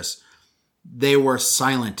Yurtris, they were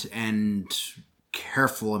silent and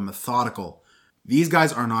careful and methodical. These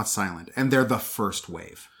guys are not silent, and they're the first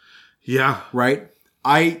wave. Yeah. Right?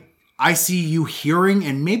 I see you hearing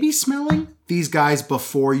and maybe smelling these guys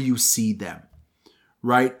before you see them.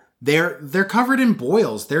 Right? They're covered in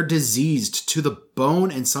boils. They're diseased to the bone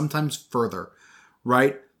and sometimes further.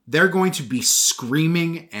 Right? They're going to be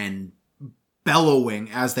screaming and bellowing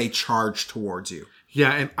as they charge towards you.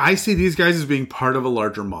 Yeah, and I see these guys as being part of a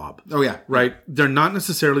larger mob. Oh, yeah. Right? They're not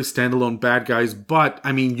necessarily standalone bad guys, but,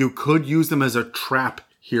 I mean, you could use them as a trap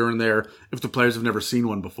here and there if the players have never seen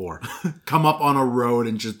one before. Come up on a road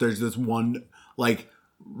and just there's this one, like,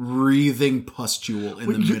 wreathing pustule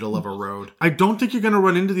in the middle of a road. I don't think you're going to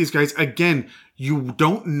run into these guys. Again, you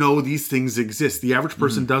don't know these things exist. The average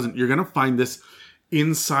person doesn't. You're going to find this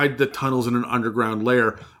inside the tunnels in an underground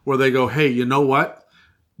lair where they go, hey, you know what?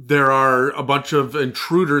 There are a bunch of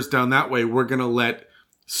intruders down that way. We're going to let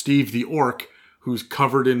Steve the orc, who's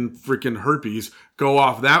covered in freaking herpes, go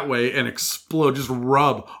off that way and explode, just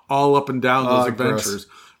rub all up and down those adventures,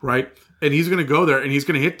 right? And he's going to go there and he's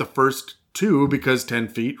going to hit the first 2 because 10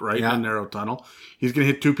 feet, right? In a narrow tunnel. He's going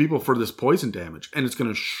to hit 2 people for this poison damage and it's going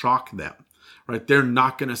to shock them, right? They're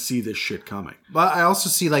not going to see this shit coming. But I also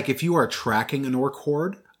see, like, if you are tracking an orc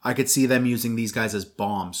horde, I could see them using these guys as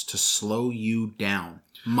bombs to slow you down.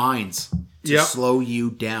 Mines to slow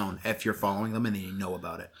you down if you're following them and they know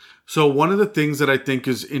about it. So one of the things that I think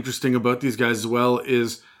is interesting about these guys as well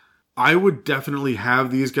is I would definitely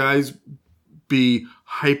have these guys be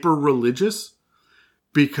hyper religious,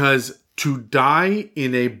 because to die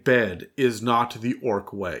in a bed is not the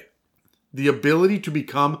orc way. The ability to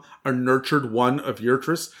become a nurtured one of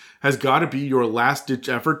Yurtris has got to be your last ditch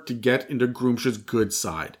effort to get into Groomsha's good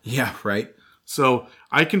side. Yeah, right. So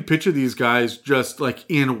I can picture these guys just like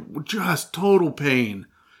in just total pain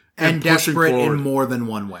and pushing desperate forward. in more than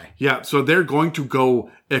one way. Yeah, so they're going to go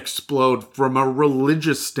explode from a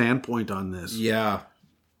religious standpoint on this. Yeah.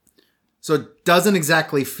 So it doesn't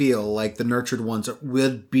exactly feel like the nurtured ones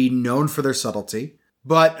would be known for their subtlety.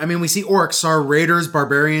 But, I mean, we see orcs are raiders,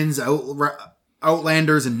 barbarians,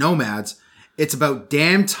 outlanders, and nomads. It's about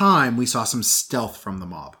damn time we saw some stealth from the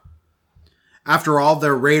mob. After all,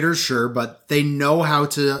 they're raiders, sure, but they know how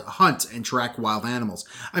to hunt and track wild animals.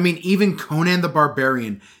 I mean, even Conan the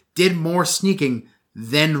Barbarian did more sneaking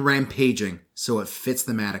than rampaging, so it fits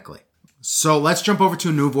thematically. So let's jump over to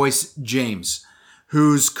a new voice, James,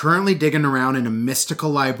 who's currently digging around in a mystical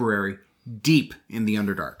library deep in the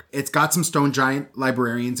Underdark. It's got some stone giant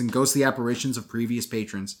librarians and ghostly apparitions of previous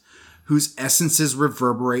patrons, whose essences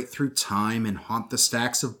reverberate through time and haunt the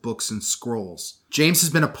stacks of books and scrolls. James has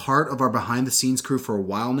been a part of our behind-the-scenes crew for a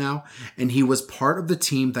while now, and he was part of the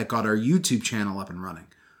team that got our YouTube channel up and running.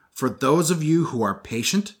 For those of you who are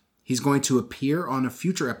patient, he's going to appear on a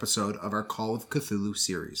future episode of our Call of Cthulhu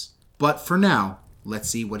series. But for now, let's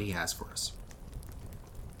see what he has for us.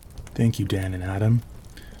 Thank you, Dan and Adam.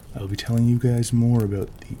 I'll be telling you guys more about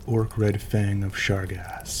the Orc Red Fang of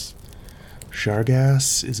Shargas.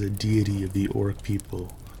 Shargas is a deity of the Orc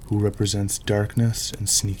people who represents darkness and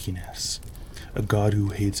sneakiness, a god who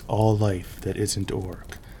hates all life that isn't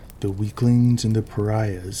Orc, the weaklings and the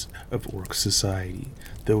pariahs of Orc society.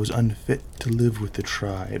 Those unfit to live with the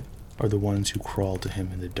tribe are the ones who crawl to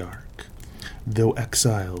him in the dark. Though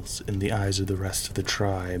exiles in the eyes of the rest of the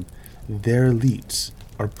tribe, their elites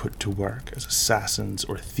are put to work as assassins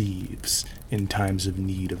or thieves in times of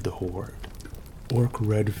need of the Horde. Orc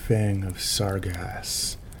Red Fang of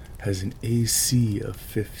Sargas has an AC of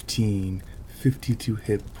 15, 52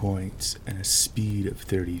 hit points, and a speed of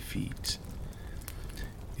 30 feet.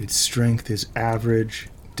 Its strength is average,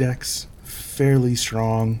 dex fairly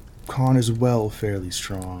strong, con as well fairly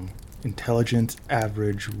strong, intelligence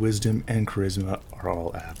average, wisdom and charisma are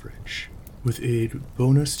all average. With a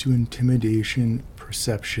bonus to intimidation,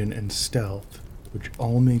 perception, and stealth, which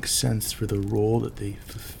all make sense for the role that they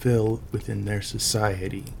fulfill within their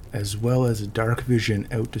society, as well as a dark vision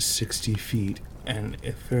out to 60 feet and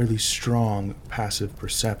a fairly strong passive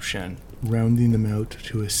perception, rounding them out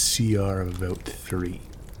to a CR of about 3.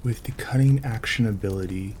 With the cunning action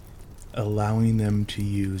ability, allowing them to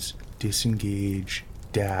use disengage,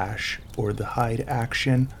 dash, or the hide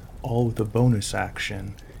action, all with a bonus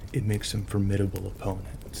action, it makes them formidable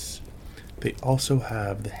opponents. They also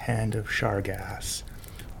have the Hand of Shargas,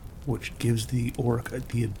 which gives the orc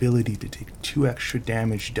the ability to take 2 extra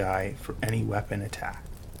damage die for any weapon attack.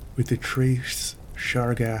 With the Trace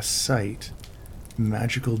Shargas Sight,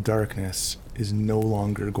 magical darkness is no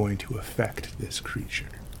longer going to affect this creature.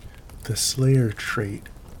 The Slayer trait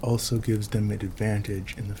also gives them an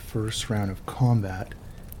advantage in the first round of combat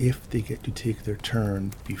if they get to take their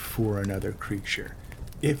turn before another creature.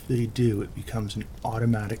 If they do, it becomes an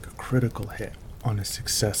automatic critical hit on a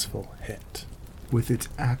successful hit. With its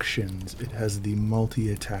actions, it has the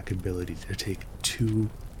multi-attack ability to take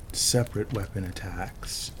 2 separate weapon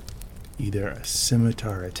attacks. Either a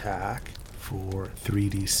scimitar attack for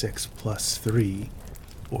 3d6 plus 3,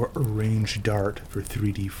 or a ranged dart for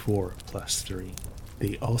 3d4 plus 3.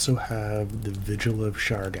 They also have the Vigil of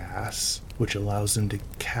Shargas, which allows them to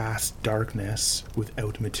cast darkness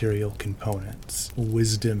without material components.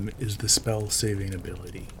 Wisdom is the spell saving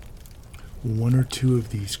ability. 1 or 2 of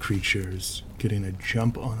these creatures getting a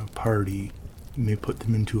jump on a party may put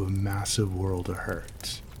them into a massive world of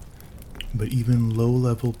hurt. But even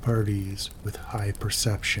low-level parties with high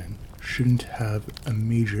perception shouldn't have a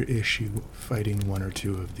major issue fighting 1 or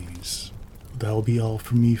 2 of these. That'll be all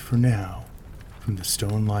from me for now. From the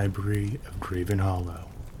Stone Library of Graven Hollow,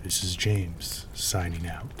 this is James, signing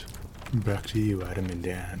out. Back to you, Adam and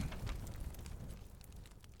Dan.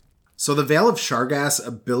 So the Veil of Shargas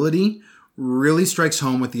ability really strikes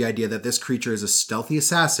home with the idea that this creature is a stealthy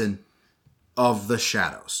assassin of the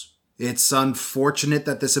shadows. It's unfortunate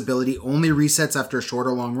that this ability only resets after a short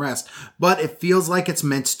or long rest, but it feels like it's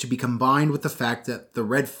meant to be combined with the fact that the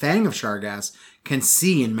Red Fang of Shargas can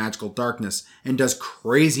see in magical darkness and does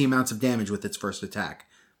crazy amounts of damage with its first attack.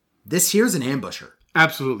 This here's an ambusher.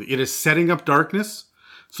 Absolutely. It is setting up darkness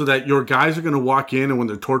so that your guys are going to walk in, and when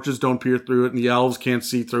their torches don't peer through it and the elves can't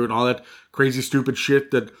see through it and all that crazy stupid shit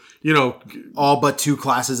that, you know... All but 2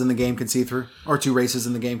 classes in the game can see through? Or 2 races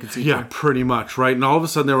in the game can see through? Yeah, pretty much, right? And all of a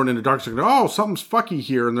sudden they're in the dark, so they're going, oh, something's fucky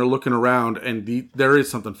here, and they're looking around, and there is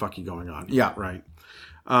something fucky going on. Yeah. Right.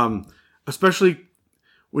 Especially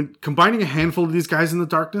when combining a handful of these guys in the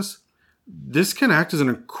darkness, this can act as an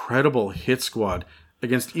incredible hit squad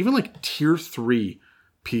against even like tier 3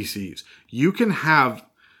 PCs. You can have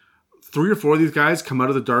 3 or 4 of these guys come out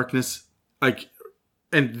of the darkness, like,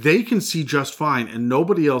 and they can see just fine, and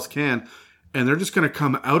nobody else can. And they're just going to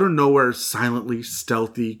come out of nowhere, silently,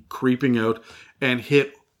 stealthy, creeping out, and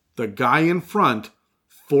hit the guy in front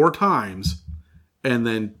 4 times, and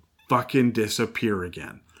then fucking disappear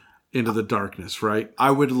again into the darkness, right?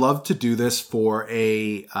 I would love to do this for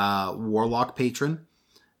a Warlock patron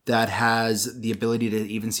that has the ability to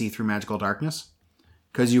even see through magical darkness.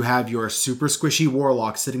 Because you have your super squishy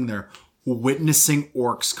Warlock sitting there witnessing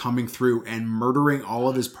orcs coming through and murdering all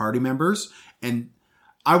of his party members. And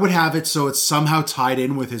I would have it so it's somehow tied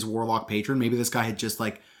in with his Warlock patron. Maybe this guy had just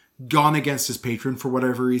like gone against his patron for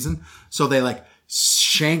whatever reason. So they like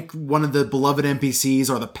shank one of the beloved NPCs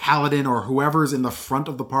or the paladin or whoever's in the front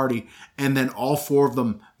of the party. And then all 4 of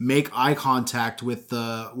them make eye contact with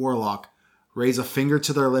the Warlock, raise a finger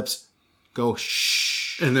to their lips, go shh.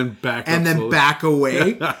 And then back up and then slowly. back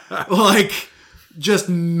away. Like, just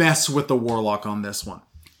mess with the Warlock on this one.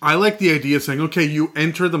 I like the idea of saying, okay, you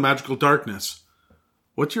enter the magical darkness.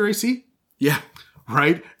 What's your AC? Yeah.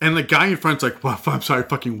 Right? And the guy in front's like, well, I'm sorry,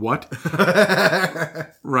 fucking what?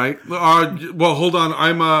 Right? Well, hold on.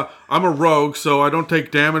 I'm a rogue, so I don't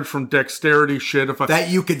take damage from dexterity shit. If I That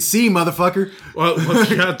you can see, motherfucker. well,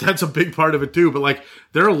 yeah, that's a big part of it too. But like,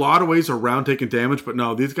 there are a lot of ways around taking damage. But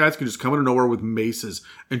no, these guys can just come out of nowhere with maces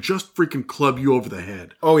and just freaking club you over the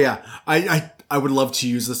head. Oh, yeah. I would love to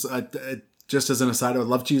use this, just as an aside, I would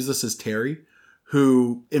love to use this as Terry,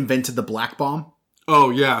 who invented the Black Bomb. Oh,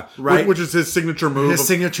 yeah. Right. Which is his signature move. His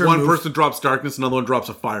signature One move. person drops darkness, another one drops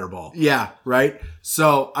a fireball. Yeah, right?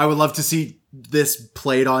 So I would love to see this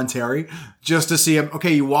played on Terry, just to see him,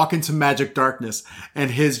 okay, you walk into magic darkness,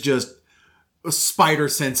 and his just spider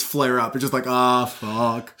sense flare up. It's just like,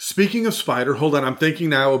 fuck. Speaking of spider, hold on. I'm thinking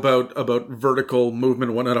now about vertical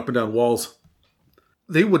movement and whatnot up and down walls.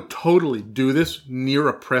 They would totally do this near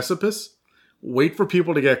a precipice, wait for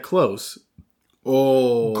people to get close,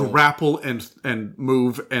 grapple and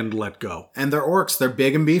move and let go. And they're orcs. They're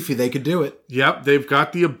big and beefy. They could do it. Yep, they've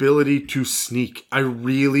got the ability to sneak. I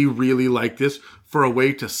really, really like this for a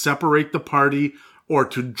way to separate the party or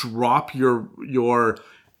to drop your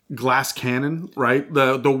glass cannon, right?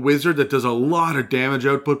 The wizard that does a lot of damage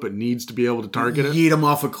output but needs to be able to target it. Yeet him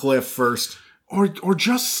off a cliff first. Or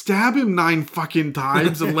just stab him 9 fucking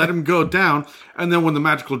times and let him go down. And then when the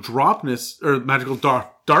magical darkness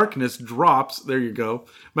drops, there you go.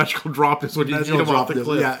 Magical drop is when you Magical eat him off the drop,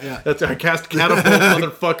 cliff. yeah. That's I cast catapult,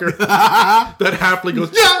 motherfucker. That happily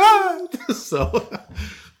goes, yeah! So,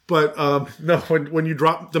 but no, when you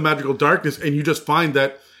drop the magical darkness and you just find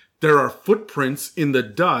that there are footprints in the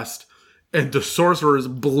dust and the sorcerer is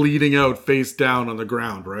bleeding out face down on the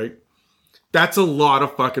ground, right? That's a lot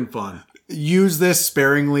of fucking fun. Use this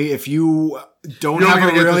sparingly if you don't You're have only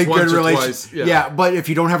a gonna get really this good once or relationship. twice, Yeah, but if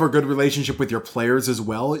you don't have a good relationship with your players as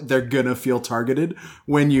well, they're gonna feel targeted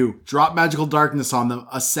when you drop magical darkness on them,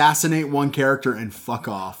 assassinate one character, and fuck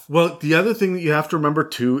off. Well, the other thing that you have to remember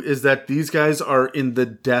too is that these guys are in the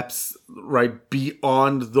depths, right,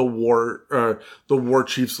 beyond the war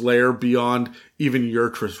chief's lair, beyond even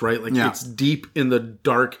Yurtris, right? Like it's deep in the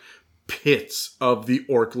dark pits of the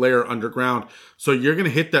orc lair underground. So you're going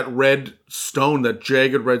to hit that red stone, that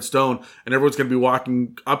jagged red stone, and everyone's going to be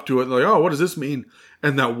walking up to it and like, oh, what does this mean?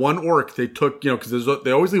 And that one orc they took, because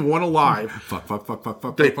they always leave one alive. Fuck.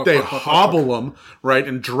 They hobble them, right,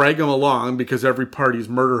 and drag them along because every party's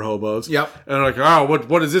murder hobos. Yep. And they're like, oh,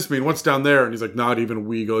 what does this mean? What's down there? And he's like, not even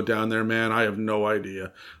we go down there, man. I have no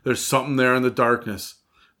idea. There's something there in the darkness.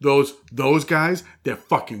 Those guys, they're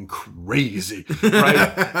fucking crazy,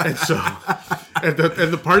 right? And so, and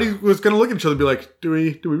the party was going to look at each other and be like, do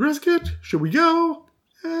we risk it? Should we go?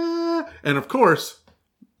 And of course,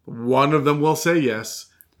 one of them will say yes.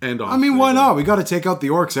 And I mean, why not? We got to take out the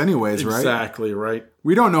orcs anyways, right? Exactly, right?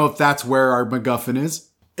 We don't know if that's where our MacGuffin is.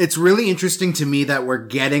 It's really interesting to me that we're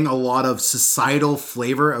getting a lot of societal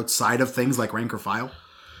flavor outside of things like rank or file.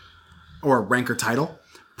 or rank or title.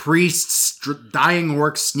 Priests, dying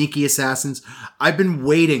orcs, sneaky assassins. I've been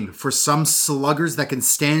waiting for some sluggers that can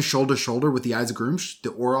stand shoulder to shoulder with the Eyes of Grunge, the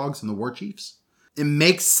Orogs, and the War Chiefs. It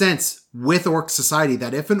makes sense with orc society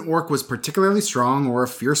that if an orc was particularly strong or a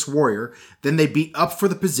fierce warrior, then they'd be up for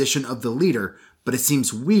the position of the leader, but it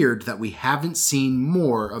seems weird that we haven't seen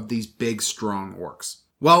more of these big, strong orcs.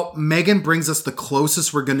 Well, Megan brings us the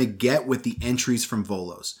closest we're going to get with the entries from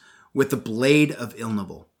Volos, with the Blade of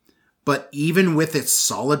Ilnibel. But even with its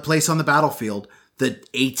solid place on the battlefield, the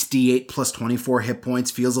 8d8 plus 24 hit points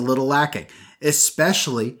feels a little lacking,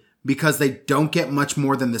 especially because they don't get much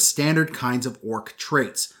more than the standard kinds of orc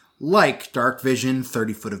traits, like Dark Vision,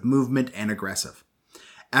 30 foot of movement, and aggressive.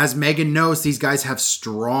 As Megan knows, these guys have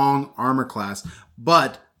strong armor class,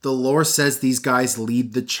 but the lore says these guys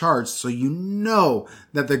lead the charge, so you know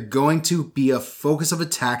that they're going to be a focus of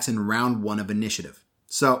attacks in round 1 of initiative.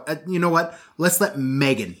 So, you know what? Let's let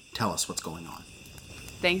Megan tell us what's going on.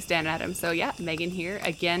 Thanks, Dan and Adam. So yeah, Megan here.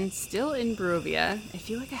 Again, still in Barovia. I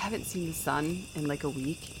feel like I haven't seen the sun in like a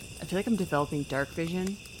week. I feel like I'm developing dark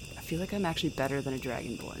vision. I feel like I'm actually better than a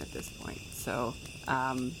Dragonborn at this point. So,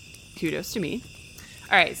 kudos to me.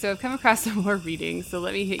 All right, so I've come across some more reading, so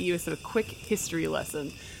let me hit you with a quick history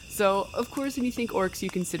lesson. So, of course, when you think orcs, you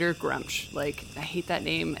consider Grumsh. Like, I hate that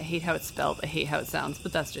name, I hate how it's spelled, I hate how it sounds,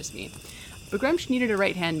 but that's just me. But Grumsh needed a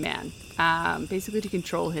right-hand man, basically to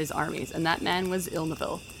control his armies, and that man was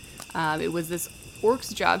Ilnibel. It was this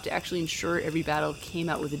orc's job to actually ensure every battle came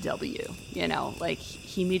out with a W. You know, like,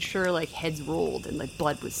 he made sure, like, heads rolled and, like,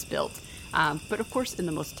 blood was spilt. But, of course, in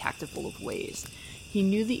the most tactful of ways. He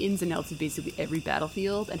knew the ins and outs of basically every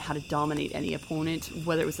battlefield and how to dominate any opponent,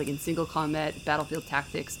 whether it was, like, in single combat, battlefield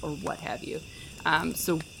tactics, or what have you.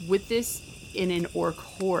 So with this in an orc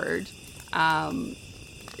horde,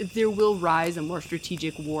 there will rise a more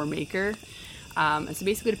strategic war maker. And so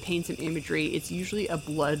basically, to paint some imagery, it's usually a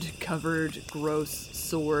blood-covered, gross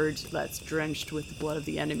sword that's drenched with the blood of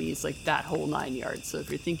the enemies, like that whole 9 yards. So if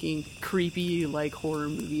you're thinking creepy, like horror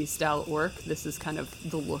movie style orc, this is kind of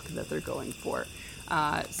the look that they're going for.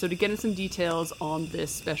 So to get into some details on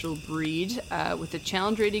this special breed, with a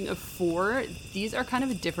challenge rating of 4, these are kind of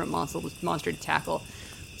a different monster to tackle.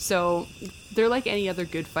 So they're like any other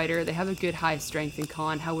good fighter. They have a good high strength and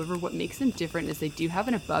con. However, what makes them different is they do have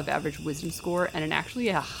an above average wisdom score and actually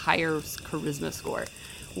a higher charisma score,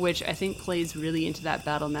 which I think plays really into that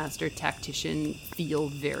battle master tactician feel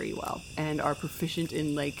very well, and are proficient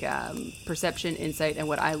in like perception, insight, and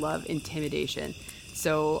what I love, intimidation.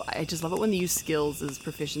 So I just love it when they use skills as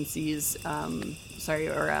proficiencies,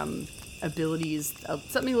 abilities,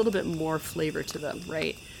 something a little bit more flavor to them,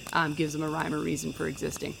 right? Gives them a rhyme or reason for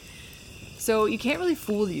existing. So you can't really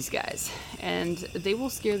fool these guys, and they will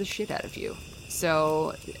scare the shit out of you.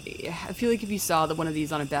 So I feel like if you saw that one of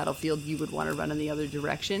these on a battlefield, you would want to run in the other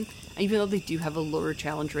direction, even though they do have a lower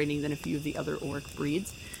challenge rating than a few of the other orc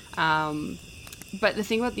breeds. But the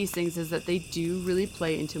thing about these things is that they do really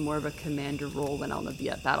play into more of a commander role when on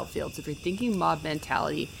the battlefield. So if you're thinking mob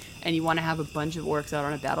mentality and you want to have a bunch of orcs out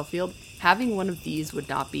on a battlefield, having one of these would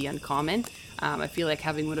not be uncommon. I feel like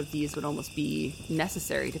having one of these would almost be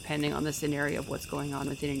necessary depending on the scenario of what's going on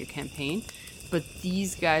within your campaign. But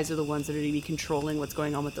these guys are the ones that are going to be controlling what's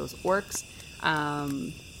going on with those orcs,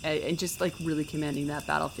 and just like really commanding that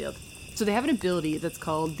battlefield. So they have an ability that's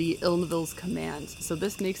called the Ilnibel's Command. So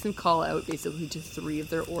this makes them call out basically to 3 of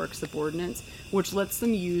their orc subordinates, which lets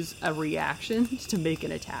them use a reaction to make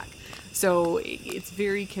an attack. So it's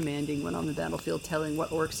very commanding when on the battlefield, telling what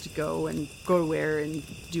orcs to go where and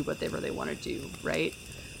do whatever they want to do, right?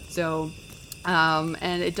 So,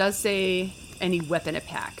 and it does say any weapon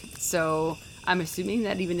attack. So I'm assuming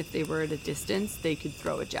that even if they were at a distance, they could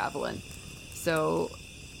throw a javelin. So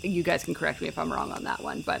you guys can correct me if I'm wrong on that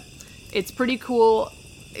one, but it's pretty cool,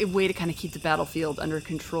 a way to kind of keep the battlefield under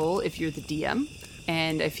control if you're the DM.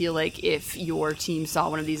 And I feel like if your team saw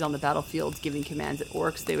one of these on the battlefield giving commands at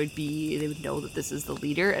orcs, they would know that this is the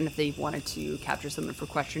leader. And if they wanted to capture someone for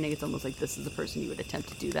questioning, it's almost like this is the person you would attempt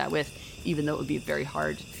to do that with, even though it would be a very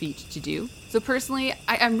hard feat to do. So personally,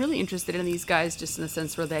 I'm really interested in these guys just in the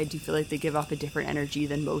sense where I do feel like they give off a different energy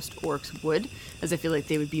than most orcs would, as I feel like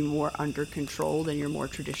they would be more under control than your more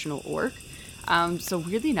traditional orc. So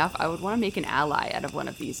weirdly enough, I would want to make an ally out of one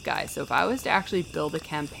of these guys. So if I was to actually build a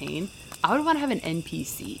campaign, I would want to have an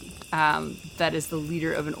NPC that is the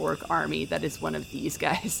leader of an orc army that is one of these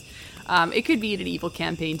guys. It could be an evil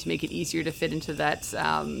campaign to make it easier to fit into that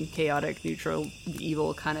chaotic, neutral,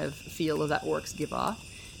 evil kind of feel of that orcs give off.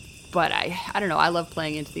 But I don't know, I love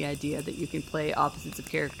playing into the idea that you can play opposites of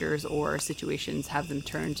characters or situations, have them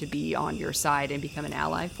turn to be on your side and become an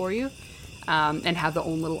ally for you. and have their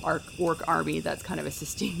own little orc army that's kind of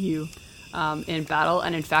assisting you in battle,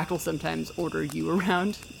 and in fact will sometimes order you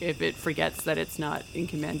around if it forgets that it's not in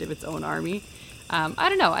command of its own army. I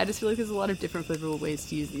don't know. I just feel like there's a lot of different flavorful ways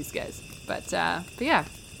to use these guys. But yeah.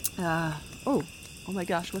 Oh my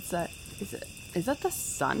gosh, what's that? Is that the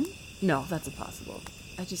sun? No, that's impossible.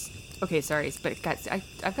 Okay, sorry, but guys,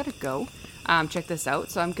 I've got to go. Check this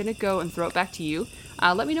out. So I'm gonna go and throw it back to you.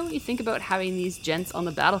 Let me know what you think about having these gents on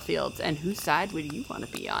the battlefield, and whose side would you want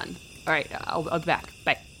to be on? All right, I'll be back.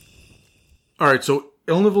 Bye. All right, so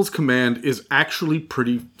Ilnivil's command is actually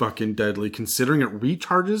pretty fucking deadly, considering it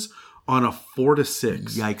recharges on a 4 to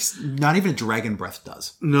 6. Yikes. Not even Dragon Breath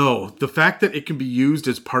does. No, the fact that it can be used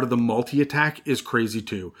as part of the multi-attack is crazy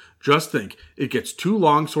too. Just think, it gets 2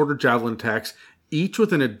 longsword or javelin attacks, each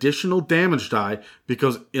with an additional damage die,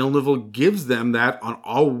 because Ilnivil gives them that on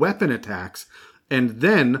all weapon attacks, and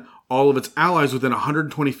then all of its allies within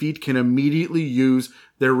 120 feet can immediately use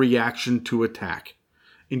their reaction to attack.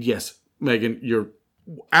 And yes, Megan, you're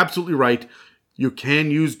absolutely right. You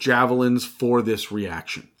can use javelins for this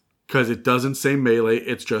reaction. Because it doesn't say melee,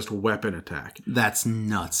 it's just weapon attack. That's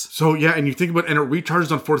nuts. So yeah, and you think about, and it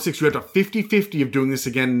recharges on 4 to 6, you have a 50-50 of doing this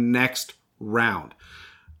again next round.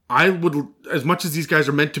 I would, as much as these guys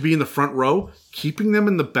are meant to be in the front row, keeping them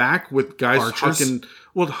in the back with guys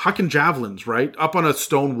hucking javelins, right? Up on a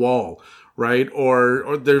stone wall, right?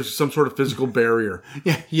 Or there's some sort of physical barrier.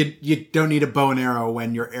 Yeah, you don't need a bow and arrow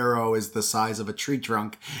when your arrow is the size of a tree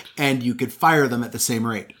trunk, and you could fire them at the same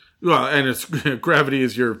rate. Well, and it's gravity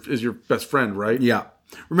is your best friend, right? Yeah.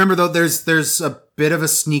 Remember though, there's a bit of a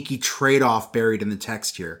sneaky trade-off buried in the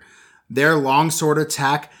text here. Their longsword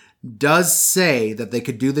attack does say that they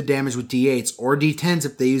could do the damage with D8s or D10s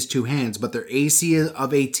if they use 2 hands, but their AC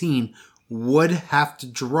of 18 would have to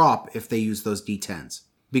drop if they use those D10s,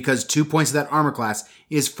 because 2 points of that armor class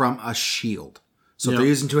is from a shield. So if they're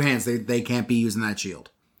using 2 hands, they can't be using that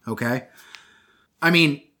shield. Okay? I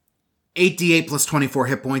mean, 8d8 plus 24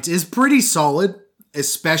 hit points is pretty solid,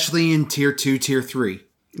 especially in tier 2, tier 3.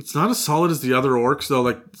 It's not as solid as the other orcs, though.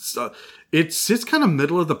 Like, it sits kind of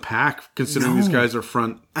middle of the pack, considering these guys are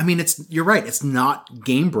front. I mean, you're right. It's not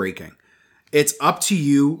game breaking. It's up to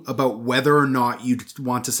you about whether or not you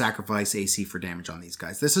want to sacrifice AC for damage on these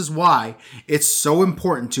guys. This is why it's so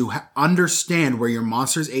important to understand where your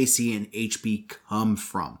monster's AC and HP come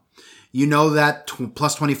from. You know that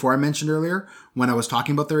plus 24 I mentioned earlier when I was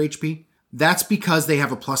talking about their HP? That's because they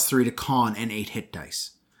have a plus 3 to con and 8 hit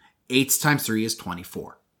dice. 8 times 3 is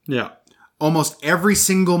 24. Yeah. Almost every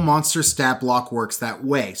single monster stat block works that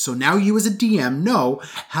way. So now you as a DM know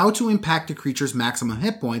how to impact a creature's maximum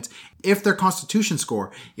hit points if their constitution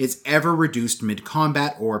score is ever reduced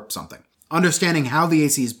mid-combat or something. Understanding how the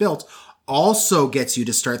AC is built also gets you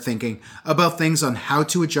to start thinking about things on how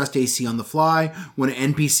to adjust AC on the fly when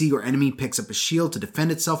an NPC or enemy picks up a shield to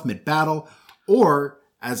defend itself mid-battle, or,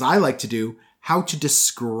 as I like to do, how to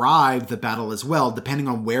describe the battle as well, depending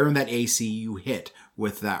on where in that AC you hit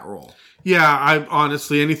with that roll. Yeah, I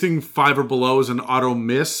honestly, anything 5 or below is an auto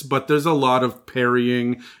miss, but there's a lot of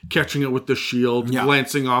parrying, catching it with the shield,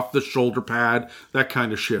 glancing off the shoulder pad, that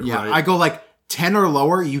kind of shit, right? I go like 10 or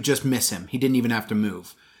lower, you just miss him. He didn't even have to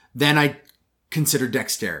move. Then I consider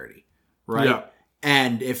dexterity, right? Yeah.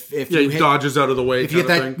 And if he dodges out of the way. If you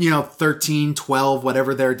get that, 13, 12,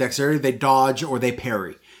 whatever their dexterity, they dodge or they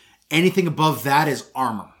parry. Anything above that is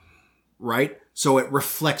armor, right? So it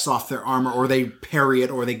reflects off their armor, or they parry it,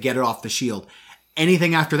 or they get it off the shield.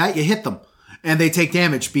 Anything after that, you hit them. And they take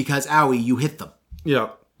damage because, owie, you hit them.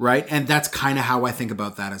 Yeah. Right? And that's kind of how I think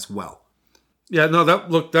about that as well. Yeah, no,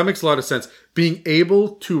 that makes a lot of sense. Being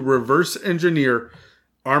able to reverse engineer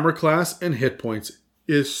armor class and hit points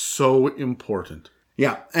is so important.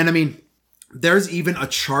 Yeah, and I mean, there's even a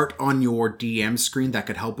chart on your DM screen that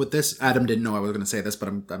could help with this. Adam didn't know I was going to say this, but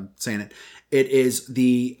I'm saying it. It is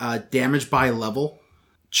the damage by level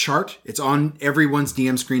chart. It's on everyone's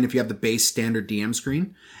DM screen if you have the base standard DM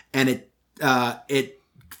screen. And it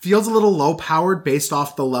feels a little low powered based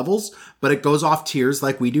off the levels, but it goes off tiers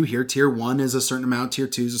like we do here. Tier 1 is a certain amount, tier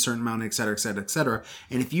 2 is a certain amount, et cetera, et cetera, et cetera.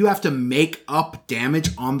 And if you have to make up damage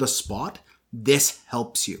on the spot, this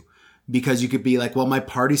helps you. Because you could be like, well, my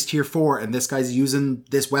party's tier 4 and this guy's using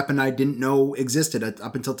this weapon I didn't know existed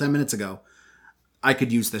up until 10 minutes ago. I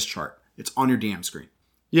could use this chart. It's on your DM screen.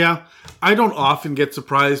 Yeah, I don't often get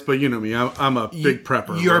surprised, but you know me, I'm a big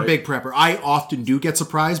prepper. You're a big prepper. I often do get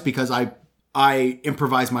surprised because I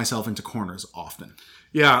improvise myself into corners often.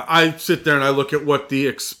 Yeah, I sit there and I look at what the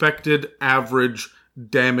expected average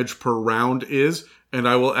damage per round is, and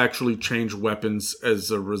I will actually change weapons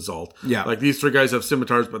as a result. Yeah. Like these 3 guys have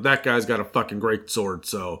scimitars, but that guy's got a fucking great sword,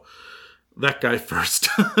 so that guy first.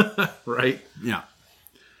 Right? Yeah.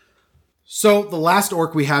 So the last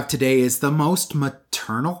orc we have today is the most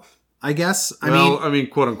maternal, I guess. I mean,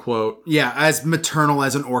 quote unquote. Yeah, as maternal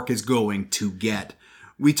as an orc is going to get.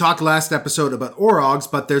 We talked last episode about orogs,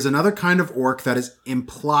 but there's another kind of orc that is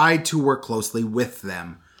implied to work closely with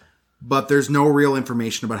them. But there's no real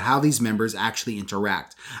information about how these members actually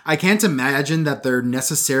interact. I can't imagine that they're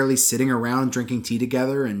necessarily sitting around drinking tea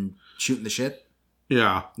together and shooting the shit.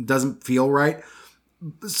 Yeah. It doesn't feel right.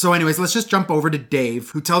 So anyways, let's just jump over to Dave,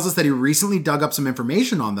 who tells us that he recently dug up some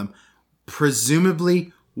information on them,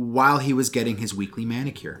 presumably while he was getting his weekly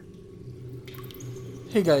manicure.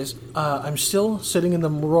 Hey guys, I'm still sitting in the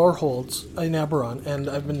Roar Holds in Eberron, and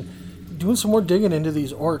I've been doing some more digging into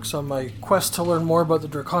these orcs on my quest to learn more about the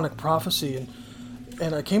Draconic Prophecy,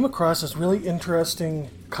 and I came across this really interesting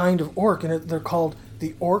kind of orc, and they're called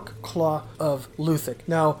the Orc Claw of Luthik.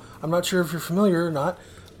 Now, I'm not sure if you're familiar or not,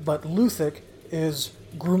 but Luthik is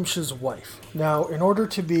Grumsh's wife. Now, in order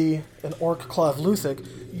to be an Orc Claw of Luthik,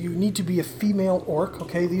 you need to be a female orc,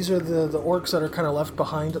 okay? These are the orcs that are kind of left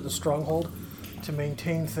behind at the stronghold to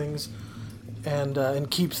maintain things and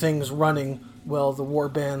keep things running while the war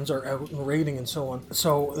bands are out and raiding and so on.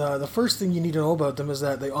 So the first thing you need to know about them is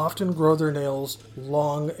that they often grow their nails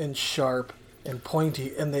long and sharp and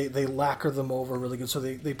pointy, and they lacquer them over really good. So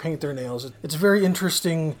they paint their nails. It's a very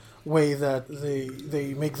interesting way that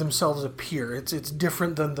they make themselves appear. It's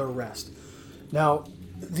different than the rest. Now,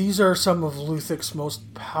 these are some of Luthik's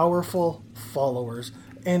most powerful followers,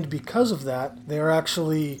 and because of that, they are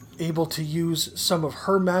actually able to use some of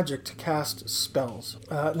her magic to cast spells.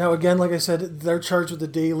 Now again, like I said, they're charged with the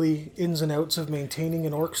daily ins and outs of maintaining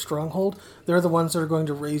an orc stronghold. They're the ones that are going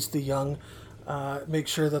to raise the young, make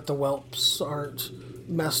sure that the whelps aren't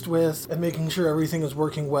messed with, and making sure everything is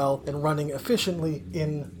working well and running efficiently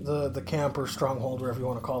in the camp or stronghold, wherever you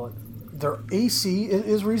want to call it. Their AC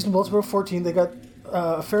is reasonable. It's about 14. They got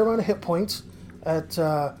a fair amount of hit points at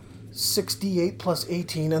 68 plus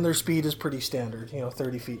 18, and their speed is pretty standard,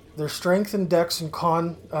 30 feet. Their strength and dex and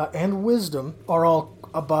con and wisdom are all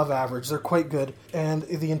above average. They're quite good, and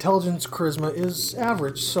the intelligence charisma is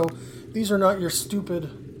average. So these are not your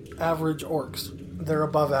stupid average orcs. They're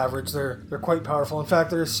above average. They're quite powerful. In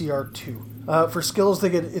fact, they're a CR2. For skills, they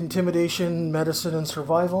get intimidation, medicine, and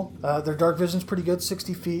survival. Their dark vision's pretty good,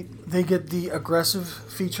 60 feet. They get the aggressive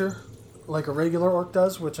feature, like a regular orc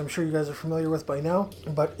does, which I'm sure you guys are familiar with by now.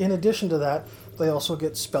 But in addition to that, they also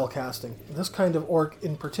get spellcasting. This kind of orc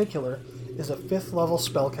in particular is a 5th level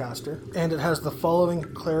spellcaster, and it has the following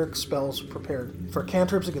cleric spells prepared. For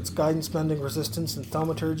cantrips, it gets guidance, bending, resistance, and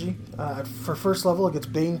thaumaturgy. For 1st level, it gets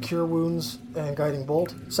Bane, Cure Wounds, and Guiding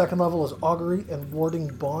Bolt. 2nd level is Augury and Warding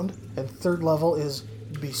Bond. And 3rd level is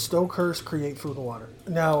Bestow Curse, Create Food and Water.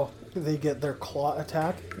 Now, they get their claw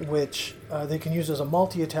attack, which they can use as a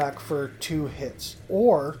multi-attack for 2 hits.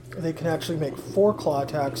 Or they can actually make 4 claw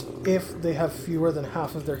attacks if they have fewer than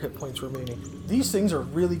half of their hit points remaining. These things are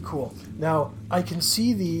really cool. Now, I can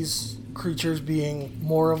see these creatures being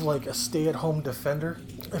more of like a stay-at-home defender.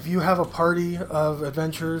 If you have a party of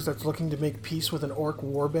adventurers that's looking to make peace with an orc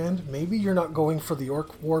warband, maybe you're not going for the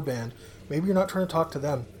orc warband. Maybe you're not trying to talk to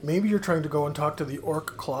them. Maybe you're trying to go and talk to the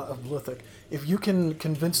Orc Claw of Luthik. If you can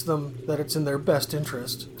convince them that it's in their best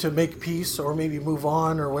interest to make peace or maybe move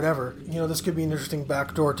on or whatever, this could be an interesting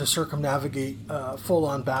backdoor to circumnavigate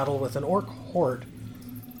full-on battle with an orc horde.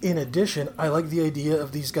 In addition, I like the idea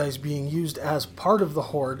of these guys being used as part of the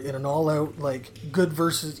horde in an all-out, good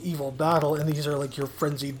versus evil battle, and these are like your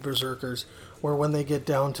frenzied berserkers, where when they get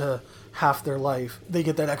down to half their life, they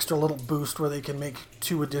get that extra little boost where they can make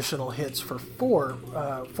 2 additional hits for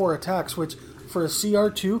 4 attacks, which for a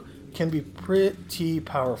CR2 can be pretty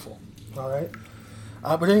powerful. All right.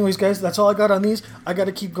 But anyways, guys, that's all I got on these. I got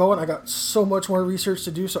to keep going. I got so much more research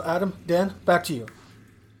to do. So Adam, Dan, back to you.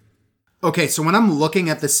 Okay, so when I'm looking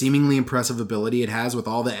at the seemingly impressive ability it has with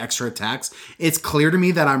all the extra attacks, it's clear to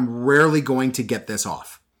me that I'm rarely going to get this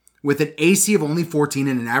off. With an AC of only 14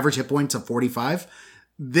 and an average hit points of 45,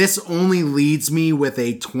 this only leads me with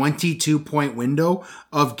a 22-point window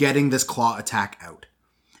of getting this claw attack out.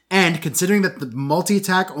 And considering that the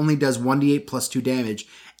multi-attack only does 1d8 plus 2 damage,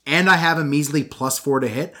 and I have a measly plus 4 to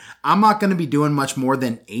hit, I'm not going to be doing much more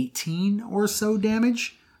than 18 or so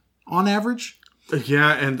damage on average.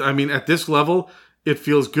 Yeah, and I mean, at this level, it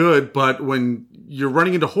feels good, but when you're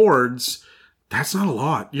running into hordes, that's not a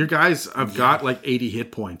lot. Your guys have got 80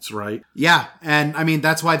 hit points, right? Yeah, and I mean,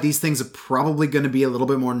 that's why these things are probably going to be a little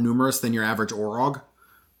bit more numerous than your average Orog,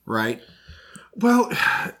 right? Well,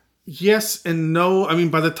 yes and no. I mean,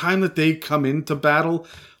 by the time that they come into battle,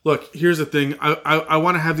 look, here's the thing. I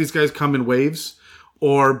want to have these guys come in waves.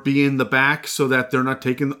 or be in the back so that they're not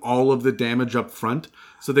taking all of the damage up front,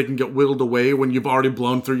 so they can get whittled away when you've already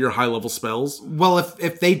blown through your high-level spells? Well,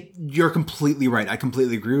 you're completely right. I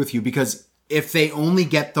completely agree with you, because if they only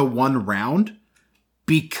get the one round,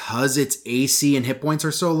 because its AC and hit points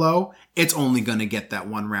are so low, it's only going to get that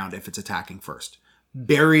one round if it's attacking first.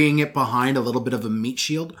 Burying it behind a little bit of a meat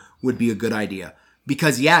shield would be a good idea.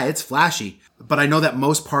 Because, yeah, it's flashy, but I know that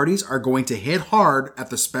most parties are going to hit hard at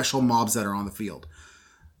the special mobs that are on the field.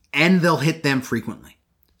 And they'll hit them frequently.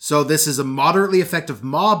 So this is a moderately effective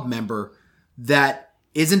mob member that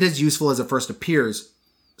isn't as useful as it first appears.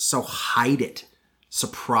 So hide it.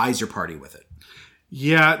 Surprise your party with it.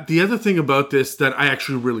 Yeah, the other thing about this that I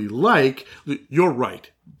actually really like, you're right.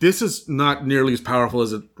 This is not nearly as powerful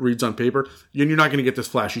as it reads on paper. You're not going to get this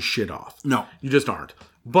flashy shit off. No. You just aren't.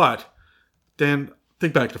 But, Dan,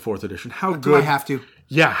 think back to 4th edition. How good... Do I have to?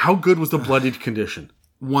 Yeah, how good was the bloodied condition?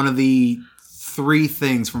 One of the 3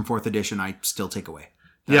 things from 4th edition I still take away.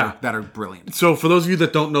 That are brilliant. So for those of you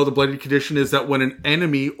that don't know, the bloodied condition is that when an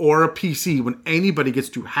enemy or a PC, when anybody gets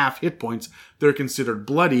to half hit points, they're considered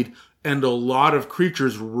bloodied, and a lot of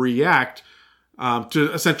creatures react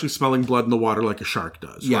to essentially smelling blood in the water like a shark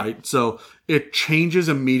does, right? So it changes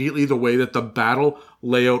immediately the way that the battle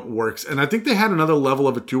layout works. And I think they had another level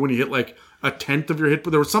of it too when you hit like a 10th of your hit,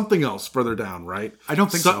 but there was something else further down, right? I don't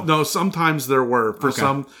think so. No, sometimes there were.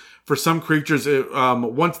 For some creatures,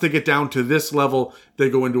 once they get down to this level, they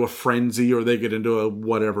go into a frenzy or they get into a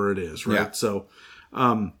whatever it is, right? Yeah. So,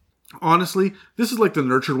 honestly, this is like the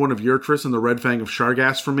Nurtured One of Yurtris and the Red Fang of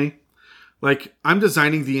Shargas for me. Like, I'm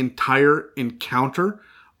designing the entire encounter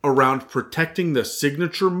around protecting the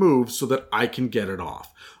signature move so that I can get it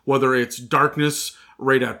off. Whether it's darkness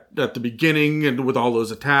right at the beginning and with all those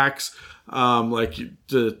attacks, like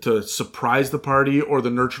to surprise the party, or the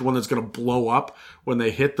Nurtured One that's going to blow up when they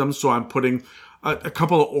hit them. So I'm putting a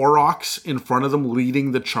couple of Aurochs in front of them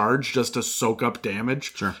leading the charge just to soak up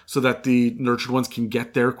damage. Sure. So that the Nurtured Ones can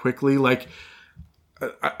get there quickly. Like,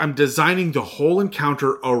 I'm designing the whole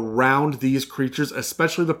encounter around these creatures,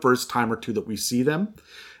 especially the first time or two that we see them.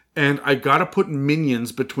 And I gotta put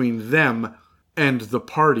minions between them and the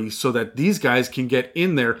party so that these guys can get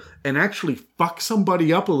in there and actually fuck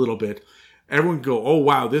somebody up a little bit. Everyone can go, oh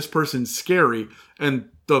wow, this person's scary. And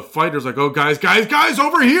the fighter's like, oh guys,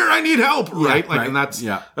 over here, I need help, right? Like, and that's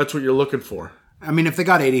what you're looking for. I mean, if they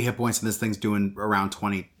got 80 hit points and this thing's doing around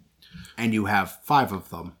 20 and you have 5 of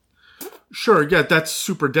them. Sure, yeah, that's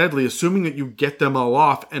super deadly, assuming that you get them all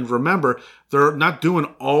off. And remember, they're not doing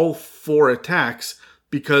all 4 attacks,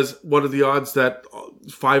 because what are the odds that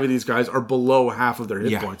 5 of these guys are below half of their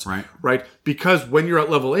hit points? Right? Because when you're at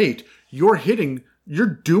level 8, you're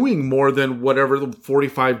doing more than whatever the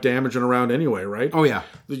 45 damage in a round anyway, right? Oh, yeah.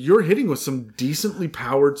 You're hitting with some decently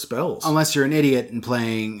powered spells. Unless you're an idiot and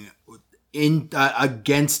playing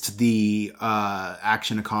against the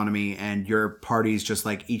action economy, and your party's just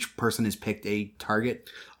like each person has picked a target.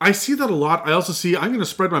 I see that a lot. I also see I'm going to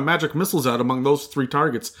spread my magic missiles out among those 3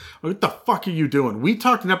 targets. What the fuck are you doing? We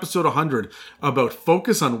talked in episode 100 about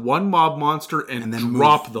focus on one mob monster and then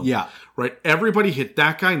drop them. Yeah. Right? Everybody hit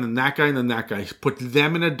that guy and then that guy and then that guy. Put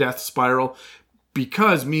them in a death spiral.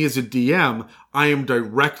 Because me as a DM, I am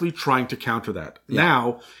directly trying to counter that. Yeah.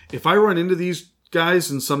 Now, if I run into these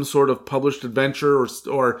guys in some sort of published adventure or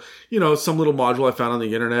some little module I found on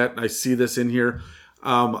the internet, and I see this in here,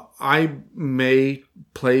 I may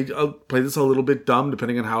play this a little bit dumb,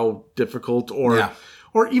 depending on how difficult or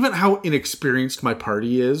even how inexperienced my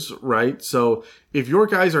party is, right? So if your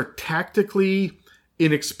guys are tactically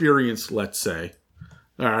inexperienced, let's say,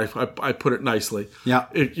 all right, I put it nicely. Yeah.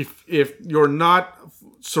 If you're not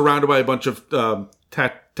surrounded by a bunch of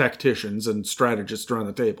tacticians and strategists around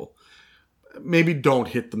the table, maybe don't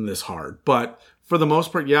hit them this hard. But for the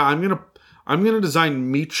most part, yeah, I'm gonna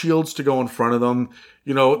design meat shields to go in front of them.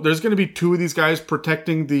 There's gonna be 2 of these guys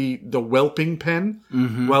protecting the whelping pen,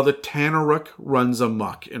 while the Tanaruk runs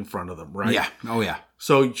amok in front of them, right? Yeah. Oh yeah.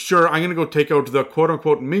 So sure, I'm gonna go take out the quote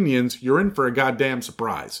unquote minions. You're in for a goddamn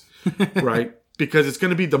surprise, right? Because it's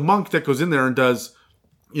gonna be the monk that goes in there and does,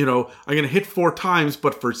 I'm going to hit 4 times,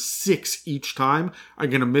 but for 6 each time, I'm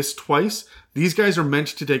going to miss twice. These guys are meant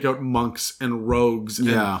to take out monks and rogues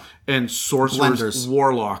and sorcerers, Blenders.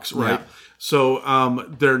 Warlocks, right? Yeah. So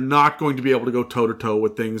they're not going to be able to go toe-to-toe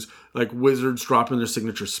with things like wizards dropping their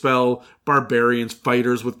signature spell, barbarians,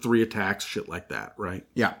 fighters with 3 attacks, shit like that, right?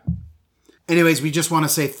 Yeah. Anyways, we just want to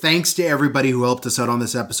say thanks to everybody who helped us out on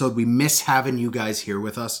this episode. We miss having you guys here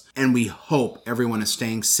with us, and we hope everyone is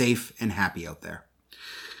staying safe and happy out there.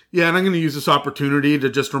 Yeah, and I'm going to use this opportunity to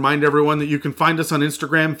just remind everyone that you can find us on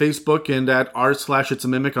Instagram, Facebook, and at r/It's a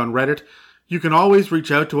Mimic on Reddit. You can always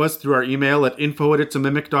reach out to us through our email at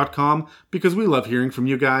info@itsamimic.com because we love hearing from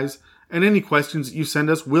you guys. And any questions that you send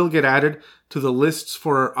us will get added to the lists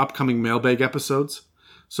for our upcoming mailbag episodes.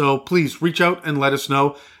 So please reach out and let us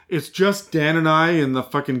know. It's just Dan and I in the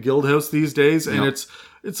fucking guild house these days, and it's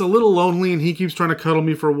a little lonely, and he keeps trying to cuddle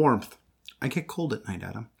me for warmth. I get cold at night,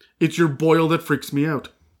 Adam. It's your boil that freaks me out.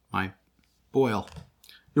 My boil.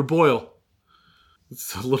 Your boil.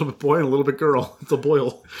 It's a little bit boy and a little bit girl. It's a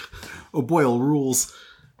boil. Oh, boil rules.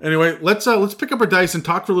 Anyway, let's pick up our dice and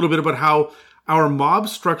talk for a little bit about how our mob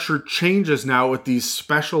structure changes now with these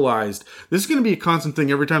specialized. This is going to be a constant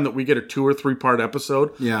thing every time that we get a 2 or 3 part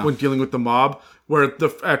episode when dealing with the mob, where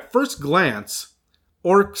at first glance,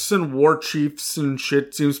 orcs and war chiefs and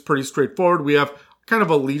shit seems pretty straightforward. We have kind of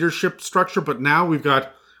a leadership structure, but now we've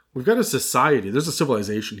got a society. There's a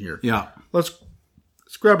civilization here. Yeah. Let's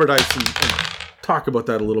grab our dice and talk about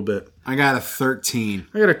that a little bit. I got a 13.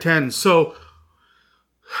 I got a 10. So,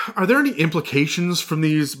 are there any implications from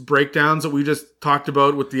these breakdowns that we just talked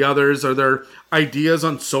about with the others? Are there ideas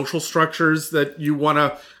on social structures that you want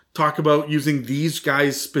to talk about using these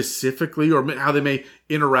guys specifically, or how they may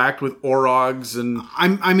interact with Orogs? And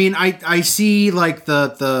I see like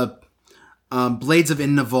the Blades of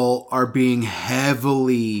Innavul are being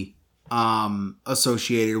heavily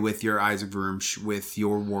associated with your Isaac Vrumsh, with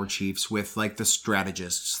your war chiefs, with like the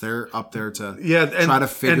strategists. They're up there to try to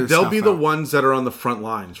figure and they'll stuff be the out. ones that are on the front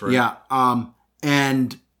lines, right? Yeah.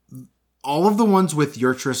 And all of the ones with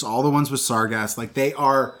Yurtris, all the ones with Sargas, like they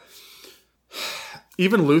are.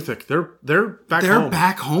 Even Luthik, they're back home. They're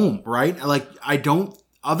back home, right? Like I don't.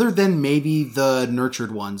 Other than maybe the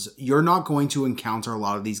nurtured ones, you're not going to encounter a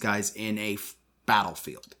lot of these guys in a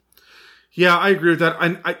battlefield. Yeah, I agree with that.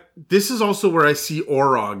 And this is also where I see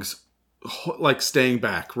Orogs like staying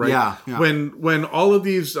back, right? Yeah. When all of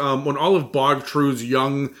these, when all of Bogtru's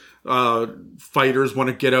young fighters want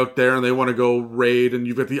to get out there and they want to go raid, and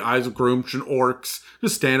you've got the Eyes of Grumsh and orcs,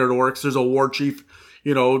 just standard orcs. There's a war chief,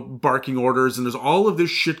 barking orders, and there's all of this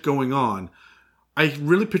shit going on. I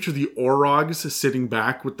really picture the Orogs sitting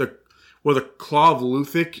back with where the Claw of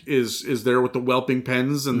Luthik is there with the whelping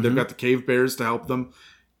pens, and they've got the cave bears to help them.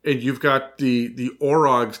 And you've got the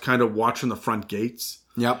Orogs kind of watching the front gates.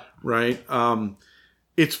 Yep. Right?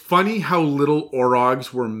 It's funny how little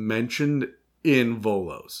Orogs were mentioned in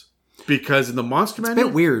Volos. Because in the Monster Manual... It's a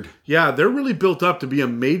bit weird. Yeah, they're really built up to be a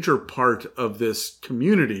major part of this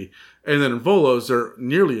community. And then in Volos, they're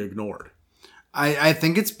nearly ignored. I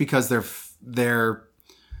think it's because they're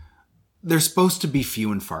supposed to be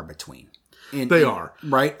few and far between. They are.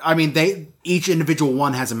 Right? I mean, each individual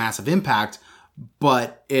one has a massive impact,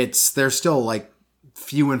 but they're still like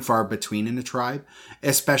few and far between in a tribe,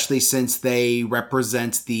 especially since they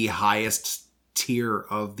represent the highest tier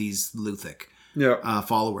of these Luthik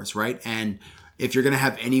followers, right? And if you're going to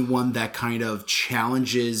have anyone that kind of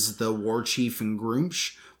challenges the war chief and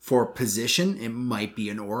Grumsh for position, it might be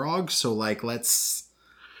an Orog. So like, let's...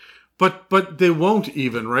 But they won't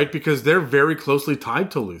even, right? Because they're very closely tied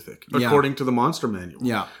to Luthik, according to the Monster Manual.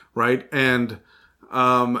 Yeah. Right? And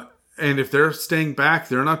if they're staying back,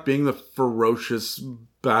 they're not being the ferocious,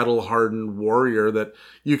 battle-hardened warrior that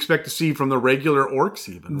you expect to see from the regular orcs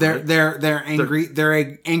even. They're angry.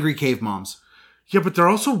 They're angry cave moms. Yeah, but they're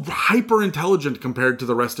also hyper intelligent compared to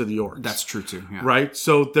the rest of the orcs. That's true too. Yeah. Right?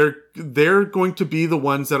 So they're going to be the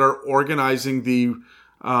ones that are organizing the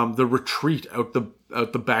retreat out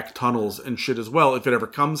the back tunnels and shit as well, if it ever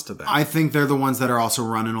comes to that. I think they're the ones that are also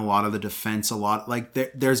running a lot of the defense.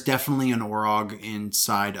 There's definitely an Orog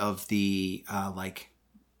inside of the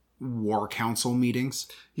war council meetings.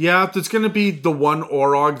 Yeah, there's going to be the one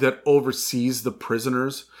Orog that oversees the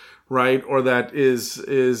prisoners, right? Or that is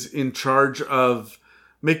in charge of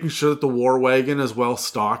making sure that the war wagon is well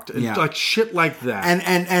stocked and like shit like that.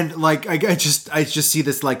 And like I just see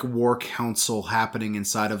this like war council happening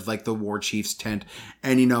inside of like the war chief's tent,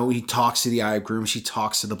 and he talks to the Eye of Grumsh, he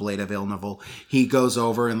talks to the Blade of Innavul, he goes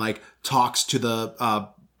over and like talks to the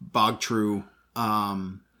Bogtru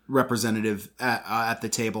representative at the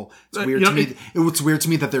table. It's weird to me. It's weird to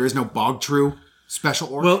me that there is no Bogtru special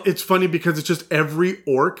orc. Well, it's funny because it's just every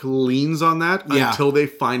orc leans on that until they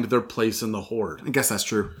find their place in the horde. I guess that's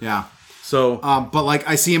true. Yeah. So, but like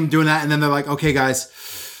I see him doing that, and then they're like, "Okay, guys,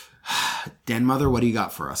 Den Mother, what do you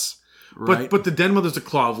got for us?" Right? But the Den Mother's a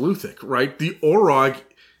Claw of Luthik, right? The Orog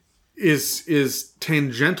is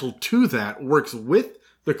tangential to that, works with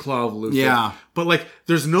the Claw of Luthik. Yeah. But like,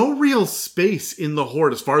 there's no real space in the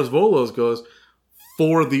horde as far as Volos goes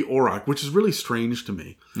for the Orog, which is really strange to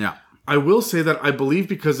me. Yeah. I will say that I believe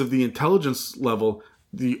because of the intelligence level,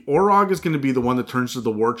 the Orog is going to be the one that turns to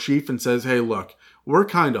the war chief and says, "Hey, look, we're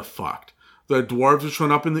kind of fucked. The dwarves have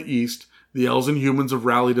shown up in the east. The elves and humans have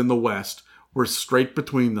rallied in the west. We're straight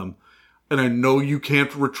between them. And I know you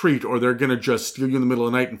can't retreat or they're going to just steal you in the middle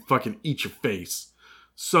of the night and fucking eat your face.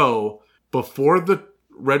 So, before the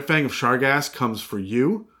Red Fang of Shargass comes for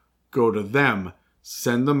you, go to them.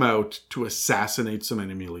 Send them out to assassinate some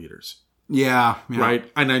enemy leaders. Yeah. Right?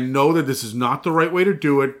 And I know that this is not the right way to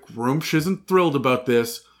do it. Groomsh isn't thrilled about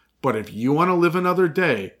this. But if you want to live another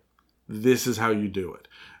day, this is how you do it.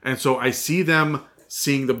 And so I see them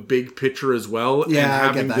seeing the big picture as well. Yeah,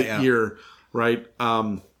 and having the ear, right?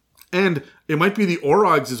 And it might be the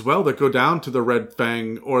Orogs as well that go down to the Red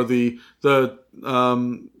Fang or the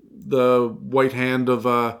White Hand of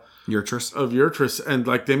Yurtris. And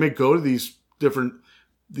like they may go to these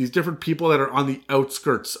different people that are on the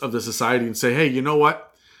outskirts of the society and say, hey, you know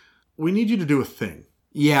what? We need you to do a thing.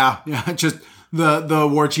 Yeah. Just the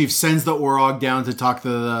war chief sends the Orog down to talk to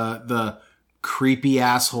the creepy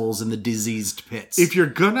assholes in the diseased pits. If you're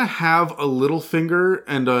gonna have a Littlefinger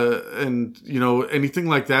and you know anything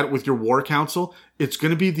like that with your war council, it's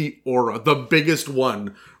gonna be the Aura, the biggest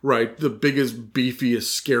one, right? The biggest, beefiest,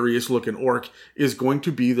 scariest looking orc is going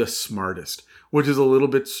to be the smartest, which is a little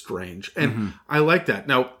bit strange, and I like that.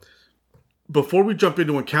 Now, before we jump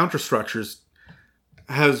into encounter structures,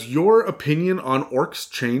 has your opinion on orcs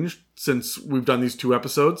changed since we've done these 2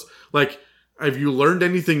 episodes? Like, have you learned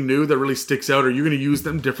anything new that really sticks out? Are you going to use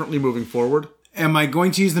them differently moving forward? Am I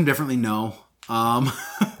going to use them differently? No.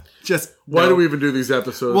 Just why do we even do these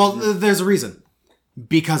episodes? Well, there's a reason.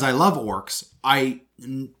 Because I love orcs. I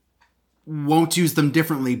won't use them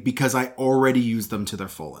differently because I already use them to their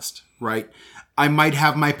fullest, right? I might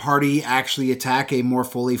have my party actually attack a more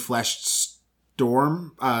fully fleshed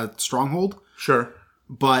stronghold. Sure.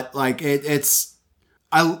 But like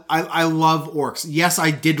I love orcs. Yes,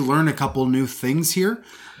 I did learn a couple new things here.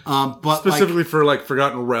 But specifically for like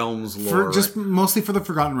Forgotten Realms lore. Mostly for the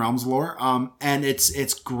Forgotten Realms lore. And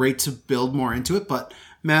it's great to build more into it. But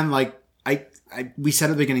man, like we said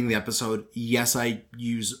at the beginning of the episode, yes, I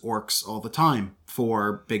use orcs all the time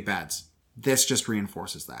for big bads. This just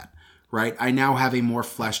reinforces that, right? I now have a more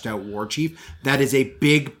fleshed out war chief that is a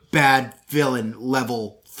big bad villain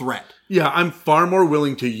level threat. Yeah, I'm far more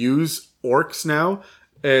willing to use orcs now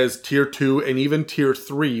as tier 2 and even tier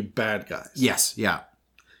 3 bad guys. Yes, yeah.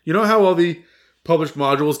 You know how all the published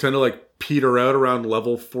modules tend to like peter out around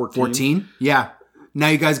level 14? 14? Yeah. Now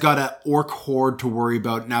you guys got an orc horde to worry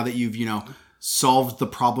about now that you've, solved the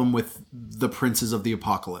problem with the princes of the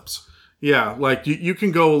apocalypse. Yeah, like you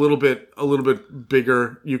can go a little bit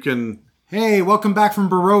bigger. You can... Hey, welcome back from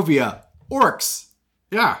Barovia. Orcs.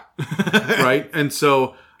 Yeah. Right? And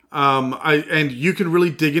so... and you can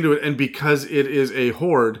really dig into it, and because it is a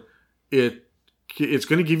horde, it's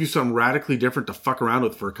going to give you something radically different to fuck around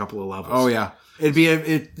with for a couple of levels. Oh yeah, it'd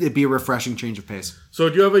be a refreshing change of pace. So,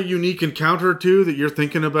 do you have a unique encounter or two that you're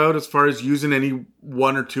thinking about as far as using any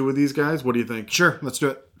 1 or 2 of these guys? What do you think? Sure, let's do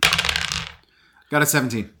it. Got a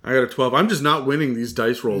 17. I got a 12. I'm just not winning these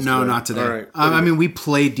dice rolls. No, today. not today. All right. I mean, we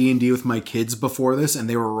played D&D with my kids before this, and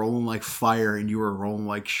they were rolling like fire, and you were rolling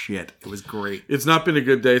like shit. It was great. It's not been a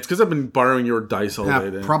good day. It's because I've been borrowing your dice all day.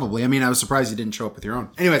 Then. Probably. I mean, I was surprised you didn't show up with your own.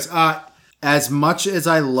 Anyways, as much as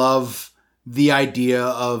I love the idea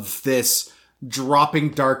of this dropping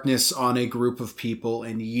darkness on a group of people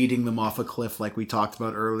and yeeting them off a cliff like we talked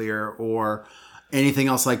about earlier, or anything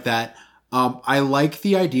else like that, I like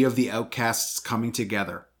the idea of the outcasts coming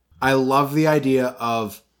together. I love the idea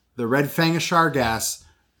of the Red Fang of Shargass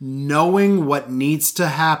knowing what needs to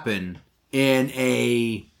happen in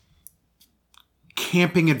a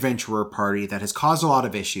camping adventurer party that has caused a lot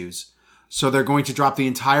of issues. So they're going to drop the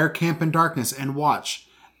entire camp in darkness and watch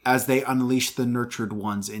as they unleash the nurtured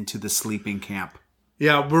ones into the sleeping camp.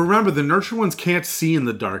 Yeah, but remember, the nurtured ones can't see in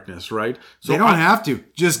the darkness, right? So they don't have to.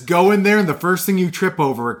 Just go in there and the first thing you trip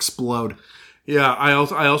over, explode. Yeah, I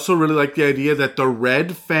also really like the idea that the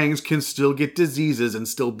Red Fangs can still get diseases and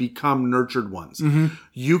still become nurtured ones. Mm-hmm.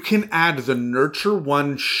 You can add the nurture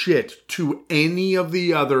one shit to any of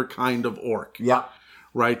the other kind of orc. Yeah.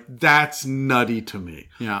 Right? That's nutty to me.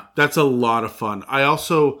 Yeah. That's a lot of fun. I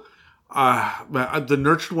also, the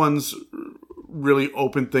nurtured ones really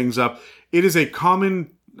open things up. It is a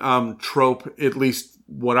common trope, at least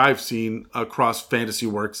what I've seen across fantasy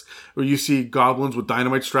works, where you see goblins with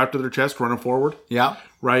dynamite strapped to their chest running forward. Yeah.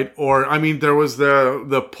 Right? Or, I mean, there was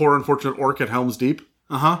the poor unfortunate orc at Helm's Deep.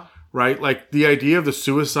 Uh-huh. Right? Like, the idea of the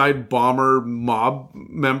suicide bomber mob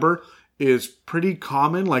member is pretty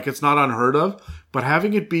common. Like, it's not unheard of. But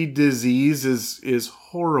having it be disease is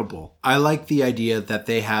horrible. I like the idea that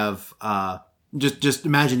they have... just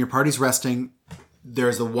imagine your party's resting.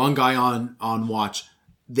 There's the one guy on watch.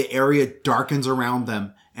 the area darkens around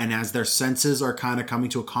them. And as their senses are kind of coming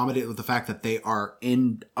to accommodate with the fact that they are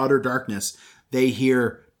in utter darkness, they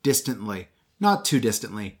hear distantly, not too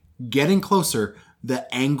distantly, getting closer, the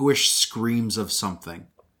anguish screams of something.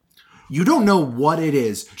 You don't know what it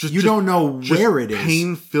is. You don't know where it is.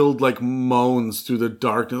 Pain-filled like moans through the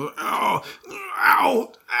darkness. Ow,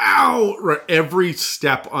 ow, ow. Right, every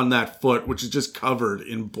step on that foot, which is just covered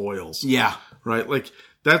in boils. Yeah. Right, like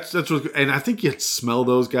that's what, and I think you smell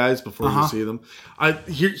those guys before you see them.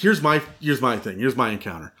 Here's my thing. Here's my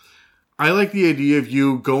encounter. I like the idea of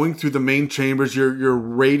you going through the main chambers. You're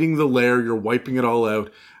raiding the lair. You're wiping it all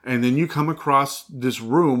out. And then you come across this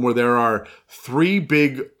room where there are 3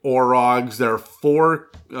 big Orogs. There are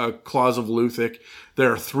 4 Claws of Luthik.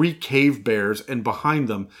 There are 3 cave bears. And behind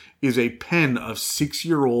them is a pen of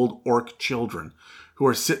 6-year-old orc children who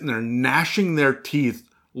are sitting there gnashing their teeth,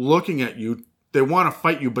 looking at you. They want to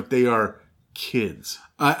fight you, but they are kids.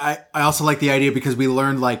 I also like the idea because we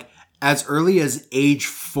learned, like, as early as age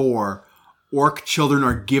 4, orc children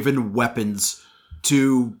are given weapons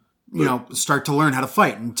to, you know, start to learn how to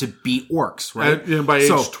fight and to beat orcs, right? And by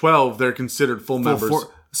age 12, they're considered full members.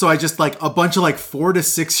 So I just like a bunch of like 4 to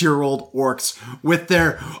 6-year-old orcs with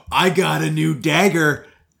their, I got a new dagger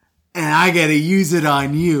and I got to use it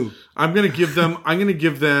on you. I'm going to give them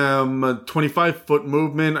a 25-foot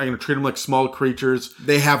movement. I'm going to treat them like small creatures.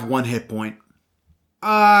 They have 1 hit point.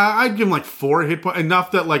 I'd give them like 4 hit points.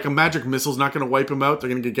 Enough that like a magic missile's not going to wipe them out. They're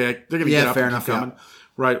going to get up fair and keep enough, coming. Yeah.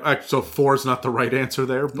 Right. So 4 is not the right answer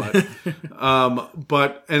there, but,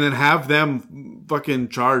 and then have them fucking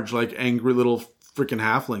charge like angry little freaking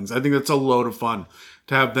halflings. I think that's a load of fun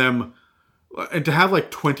to have them, and to have like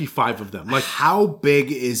 25 of them. Like, how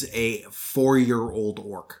big is a 4-year-old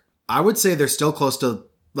orc? I would say they're still close to,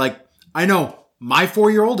 like, I know my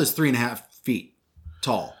 4-year-old is 3.5 feet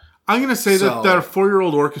tall. I'm going to say that a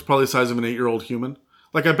 4-year-old orc is probably the size of an 8-year-old human.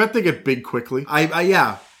 Like, I bet they get big quickly.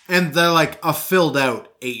 Yeah. And they're like a filled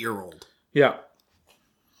out 8-year-old. Yeah.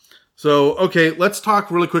 So, okay, let's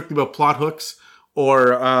talk really quickly about plot hooks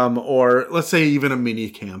or let's say even a mini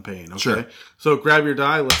campaign. Okay. Sure. So grab your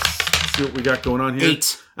die. Let's see what we got going on here.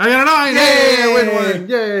 8. I got a 9. Yay! Hey, I win 1.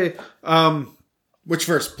 Yay. Which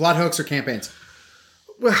first, plot hooks or campaigns?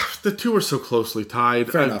 Well, the 2 are so closely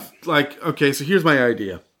tied. Fair enough. Like, okay, so here's my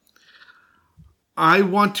idea. I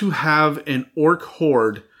want to have an orc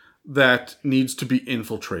horde that needs to be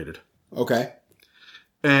infiltrated. Okay.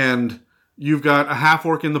 And you've got a half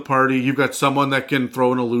orc in the party. You've got someone that can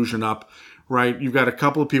throw an illusion up, right? You've got a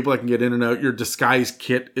couple of people that can get in and out. Your disguise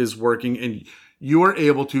kit is working, and you are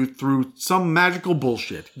able to, through some magical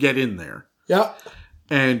bullshit, get in there. Yeah.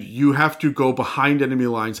 And you have to go behind enemy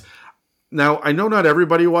lines. Now, I know not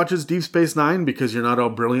everybody watches Deep Space Nine because you're not all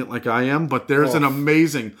brilliant like I am, but there's an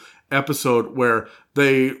amazing episode where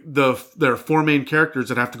there are 4 main characters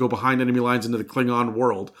that have to go behind enemy lines into the Klingon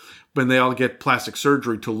world, but they all get plastic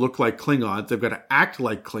surgery to look like Klingons. They've got to act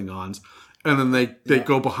like Klingons, and then they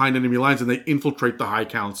go behind enemy lines and they infiltrate the High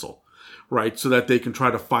Council, right? So that they can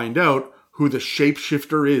try to find out who the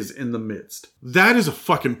shapeshifter is in the midst. That is a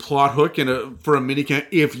fucking plot hook for a minicamp.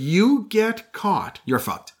 If you get caught, you're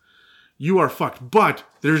fucked. You are fucked. But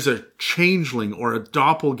there's a changeling or a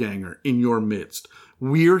doppelganger in your midst.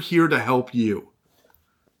 We're here to help you.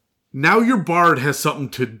 Now your bard has something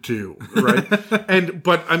to do, right?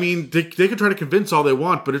 But I mean, they can try to convince all they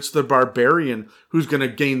want, but it's the barbarian who's going to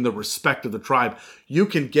gain the respect of the tribe. You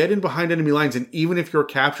can get in behind enemy lines, and even if you're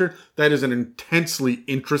captured, that is an intensely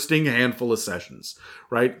interesting handful of sessions,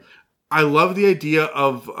 right? I love the idea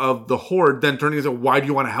of the horde then turning into, why do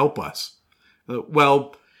you want to help us?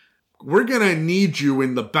 Well, we're going to need you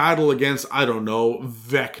in the battle against, I don't know,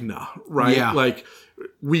 Vecna, right? Yeah. Like,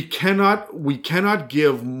 we cannot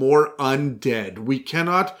give more undead. We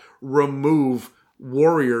cannot remove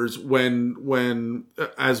warriors when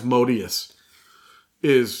Asmodeus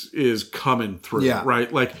is coming through,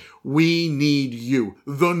 right? Like, we need you.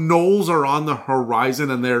 The Gnolls are on the horizon,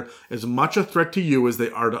 and they're as much a threat to you as they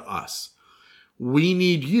are to us. We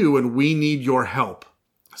need you, and we need your help.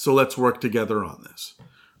 So let's work together on this,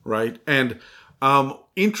 right? And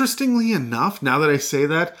interestingly enough, now that I say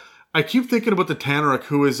that, I keep thinking about the Tanaruk,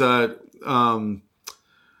 who is like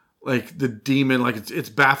the demon, like it's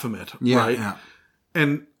Baphomet, right? Yeah.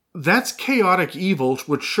 And that's chaotic evil,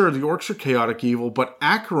 which sure, the orcs are chaotic evil, but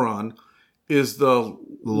Acheron is the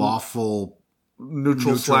lawful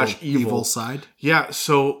neutral / evil side. Yeah,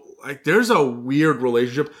 so like there's a weird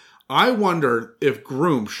relationship. I wonder if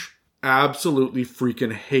Gruumsh absolutely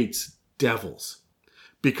freaking hates devils,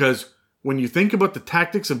 because when you think about the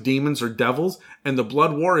tactics of demons or devils, and the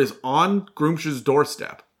blood war is on Gruumsh's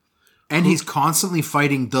doorstep, And he's constantly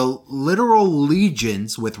fighting the literal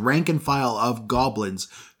legions with rank and file of goblins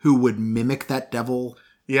who would mimic that devil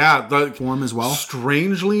form as well.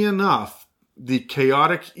 Strangely enough, the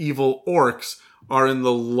chaotic evil orcs are in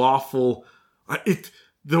the lawful...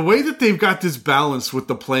 The way that they've got this balance with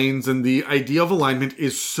the planes and the idea of alignment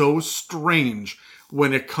is so strange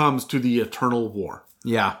when it comes to the Eternal War.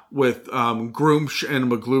 Yeah. With Groomsh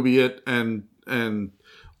and Maglubiot and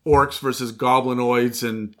orcs versus goblinoids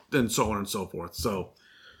and so on and so forth. So,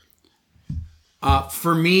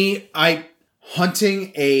 for me,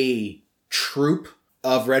 hunting a troop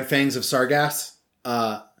of Red Fangs of Shargass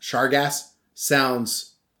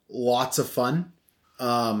sounds lots of fun.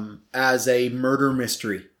 As a murder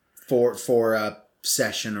mystery for a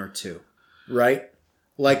session or two, right?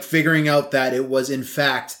 Like figuring out that it was in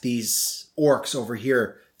fact these orcs over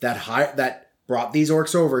here that brought these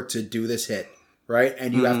orcs over to do this hit, right?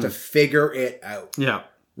 And you have to figure it out,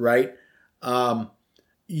 right?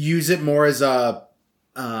 Use it more as a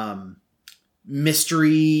murder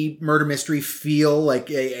mystery feel, like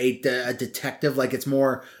a detective, like it's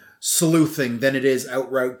more sleuthing than it is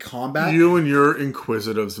outright combat. You and your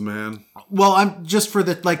inquisitives, man. Well, I'm just for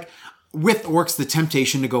the, like, with orcs, the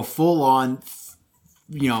temptation to go full on,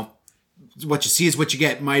 what you see is what you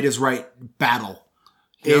get, might is right, battle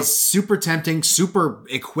is super tempting, super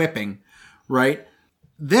equipping, right?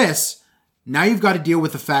 This, now you've got to deal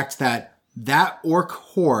with the fact that orc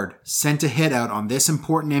horde sent a hit out on this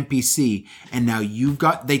important NPC, and now you've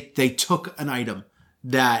got, they took an item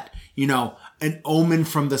that, an omen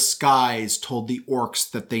from the skies told the orcs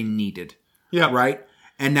that they needed. Yeah. Right?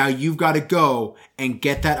 And now you've got to go and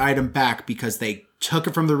get that item back because they took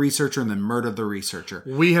it from the researcher and then murdered the researcher.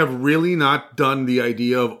 We have really not done the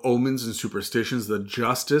idea of omens and superstitions the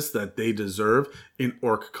justice that they deserve in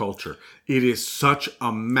orc culture. It is such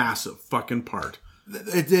a massive fucking part.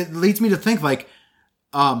 It leads me to think, like,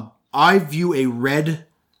 I view a Red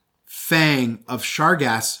Fang of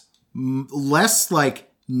Shargass less like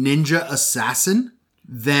ninja assassin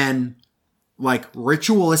than like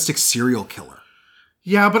ritualistic serial killer.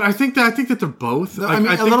 Yeah, but I think that they're both. I think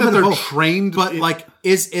that they're trained. But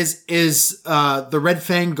is the Red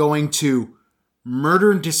Fang going to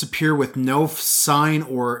murder and disappear with no sign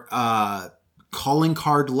or calling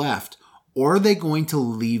card left, or are they going to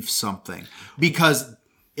leave something? Because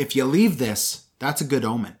if you leave this, that's a good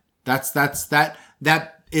omen. That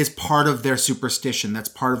is part of their superstition. That's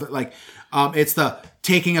part of it. Like, it's the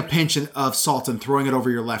taking a pinch of salt and throwing it over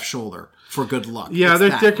your left shoulder for good luck. Yeah,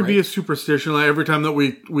 there could be a superstition. Like every time that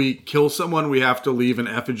we kill someone, we have to leave an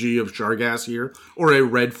effigy of Shargass here, or a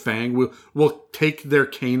red fang. We'll take their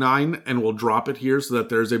canine and we'll drop it here so that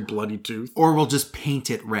there's a bloody tooth. Or we'll just paint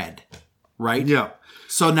it red, right? Yeah.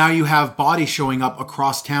 So now you have bodies showing up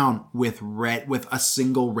across town with a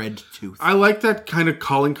single red tooth. I like that kind of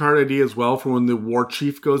calling card idea as well for when the war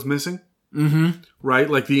chief goes missing. Mm-hmm. Right?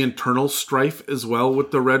 Like the internal strife as well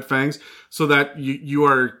with the Red Fangs, so that you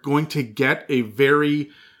are going to get a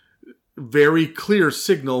very, very clear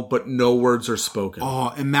signal, but no words are spoken.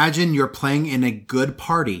 Oh, imagine you're playing in a good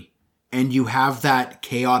party and you have that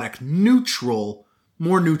chaotic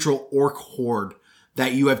more neutral orc horde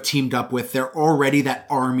that you have teamed up with. They're already that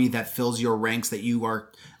army that fills your ranks that you are,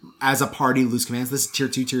 as a party, lose commands. This is tier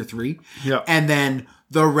 2, tier 3. Yeah. And then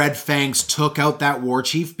the Red Fangs took out that war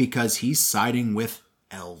chief because he's siding with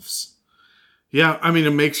elves. Yeah, I mean,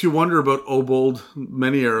 it makes you wonder about Obold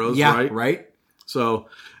Many Arrows, right? Yeah, right. So,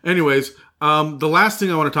 anyways, the last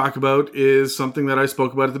thing I want to talk about is something that I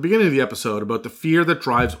spoke about at the beginning of the episode, about the fear that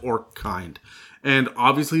drives orc kind. And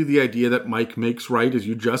obviously the idea that Mike makes right, as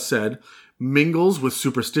you just said, mingles with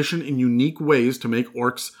superstition in unique ways to make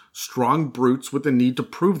orcs strong brutes with the need to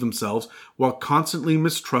prove themselves while constantly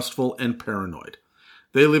mistrustful and paranoid.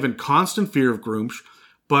 They live in constant fear of Groomsh,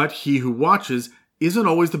 but he who watches isn't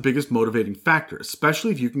always the biggest motivating factor,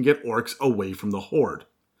 especially if you can get orcs away from the horde.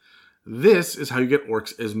 This is how you get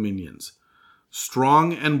orcs as minions.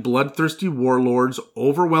 Strong and bloodthirsty warlords,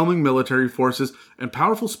 overwhelming military forces, and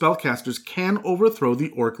powerful spellcasters can overthrow the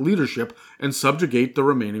orc leadership and subjugate the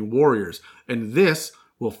remaining warriors, and this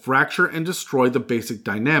will fracture and destroy the basic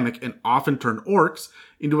dynamic and often turn orcs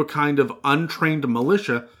into a kind of untrained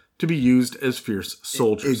militia to be used as fierce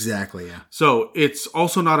soldiers. Exactly, yeah. So it's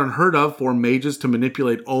also not unheard of for mages to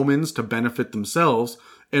manipulate omens to benefit themselves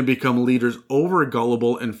and become leaders over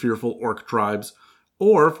gullible and fearful orc tribes,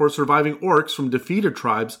 or for surviving orcs from defeated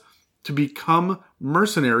tribes to become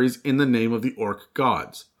mercenaries in the name of the orc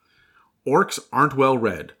gods. Orcs aren't well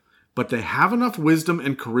read, but they have enough wisdom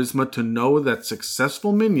and charisma to know that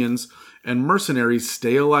successful minions and mercenaries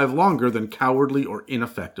stay alive longer than cowardly or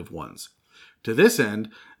ineffective ones. To this end,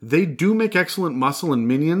 They do make excellent muscle and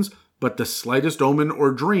minions, but the slightest omen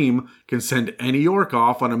or dream can send any orc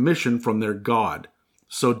off on a mission from their god.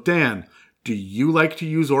 So Dan, do you like to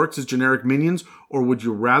use orcs as generic minions, or would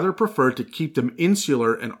you rather prefer to keep them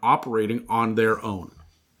insular and operating on their own?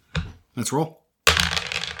 Let's roll.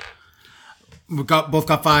 Both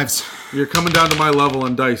got 5s. You're coming down to my level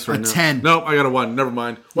on dice right now. 10. Nope, I got a 1. Never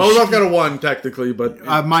mind. Well, we both got a 1 technically, but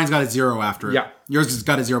Mine's got a 0 after it. Yeah. Yours has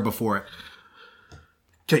got a 0 before it.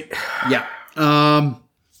 okay. Yeah.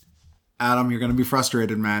 Adam, you're going to be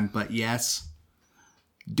frustrated, man, but yes.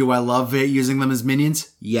 Do I love using them as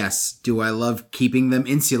minions? Yes. Do I love keeping them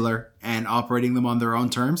insular and operating them on their own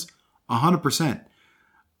terms? 100%.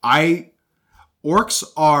 Orcs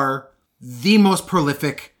are the most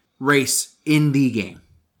prolific race in the game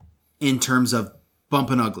in terms of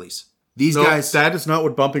bumping uglies. These guys... That is not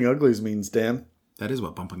what bumping uglies means, Dan. That is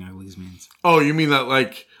what bumping uglies means. Oh, you mean that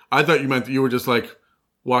like... I thought you meant that you were just like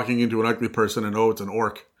walking into an ugly person and it's an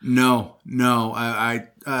orc. No. I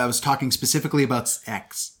was talking specifically about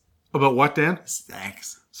sex. About what, Dan?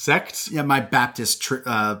 Sex. Sects? Yeah, my Baptist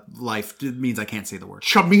life means I can't say the word.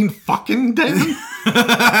 You mean fucking, Dan?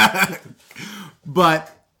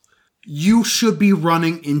 But you should be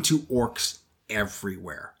running into orcs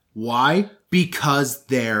everywhere. Why? Because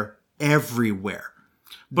they're everywhere.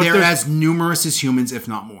 But they're as numerous as humans, if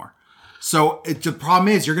not more. So the problem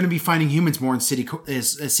is you're going to be finding humans more in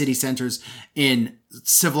city centers, in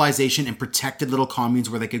civilization, and protected little communes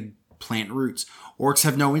where they could plant roots. Orcs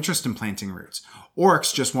have no interest in planting roots.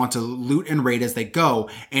 Orcs just want to loot and raid as they go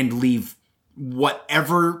and leave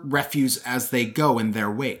whatever refuse as they go in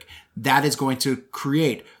their wake. That is going to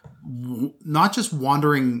create not just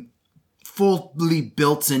wandering, fully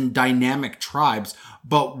built and dynamic tribes,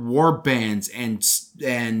 but war bands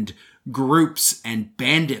and groups and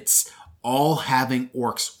bandits all having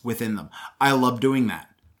orcs within them. I love doing that,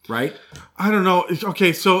 right? I don't know.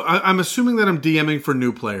 Okay, so I'm assuming that I'm DMing for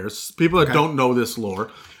new players, people that don't know this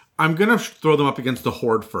lore. I'm going to throw them up against the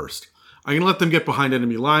Horde first. I'm going to let them get behind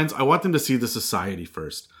enemy lines. I want them to see the society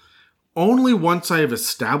first. Only once I have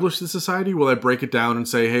established the society will I break it down and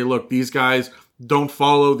say, hey, look, these guys don't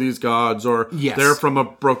follow these gods, or they're from a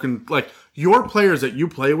broken... Like, your players that you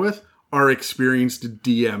play with are experienced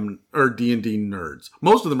DM or D&D nerds.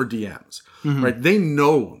 Most of them are DMs, right? They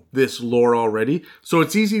know this lore already, so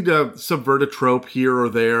it's easy to subvert a trope here or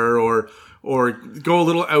there, or go a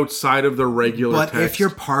little outside of the regular text. But if your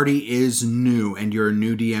party is new and you're a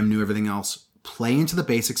new DM, new everything else, play into the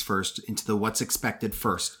basics first, into the what's expected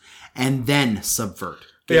first, and then subvert.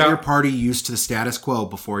 Get your party used to the status quo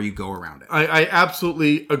before you go around it. I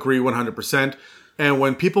absolutely agree 100%. And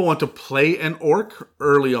when people want to play an orc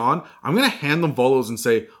early on, I'm going to hand them Volos and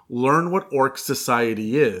say, learn what orc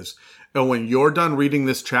society is. And when you're done reading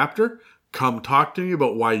this chapter, come talk to me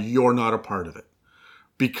about why you're not a part of it.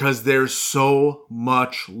 Because there's so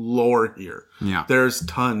much lore here. Yeah. There's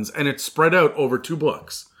tons. And it's spread out over 2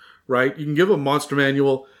 books, right? You can give a monster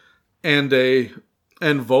manual and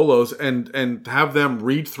Volos and have them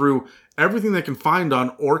read through everything they can find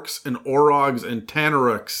on orcs and orogs and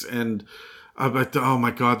tanaruks and... But, oh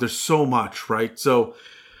my God, there's so much, right? So,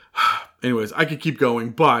 anyways, I could keep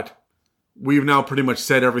going, but we've now pretty much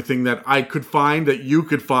said everything that I could find, that you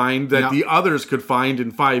could find, that the others could find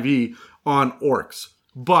in 5e on orcs.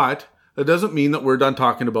 But that doesn't mean that we're done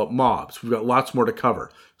talking about mobs. We've got lots more to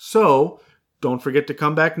cover. So, don't forget to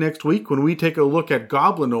come back next week when we take a look at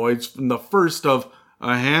goblinoids from the first of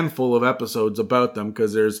a handful of episodes about them,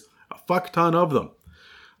 because there's a fuck ton of them.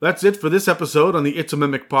 That's it for this episode on the It's a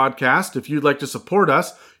Mimic podcast. If you'd like to support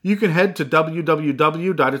us, you can head to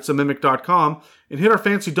www.itsamimic.com and hit our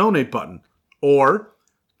fancy donate button. Or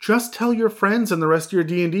just tell your friends and the rest of your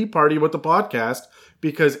D&D party about the podcast,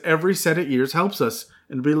 because every set of ears helps us,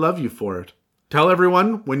 and we love you for it. Tell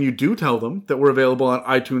everyone, when you do tell them, that we're available on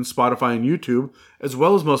iTunes, Spotify, and YouTube, as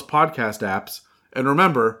well as most podcast apps. And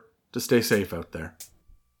remember to stay safe out there.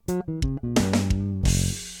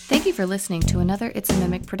 Thank you for listening to another It's a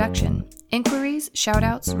Mimic production. Inquiries,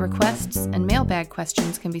 shoutouts, requests, and mailbag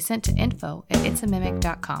questions can be sent to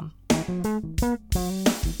info@itsamimic.com.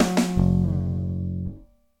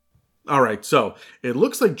 All right, so it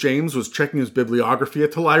looks like James was checking his bibliography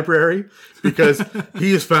at the library, because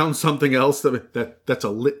he has found something else that's a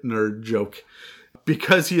lit nerd joke.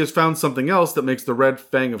 Because he has found something else that makes the Red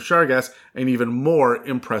Fang of Shargass an even more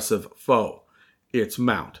impressive foe. Its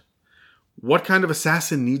mount. What kind of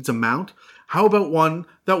assassin needs a mount? How about one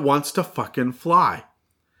that wants to fucking fly?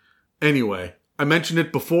 Anyway, I mentioned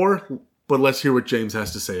it before, but let's hear what James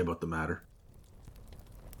has to say about the matter.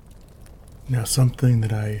 Now, something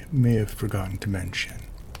that I may have forgotten to mention.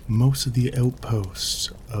 Most of the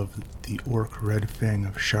outposts of the Orc Red Fang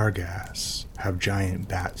of Shargas have giant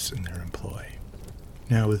bats in their employ.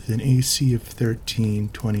 Now, with an AC of 13,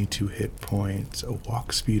 22 hit points, a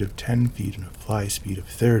walk speed of 10 feet, and a fly speed of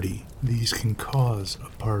 30, these can cause a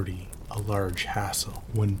party a large hassle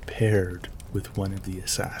when paired with one of the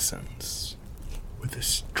assassins. With a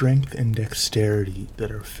strength and dexterity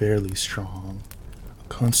that are fairly strong, a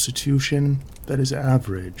constitution that is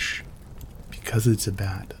average. Because it's a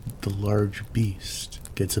bat, the large beast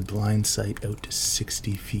gets a blind sight out to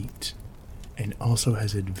 60 feet, and also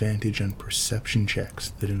has advantage on perception checks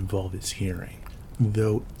that involve its hearing.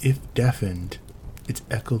 Though, if deafened, its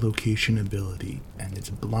echolocation ability and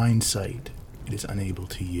its blind sight it is unable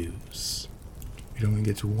to use. It only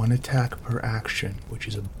gets one attack per action, which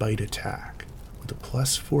is a bite attack, with a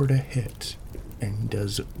 +4 to hit, and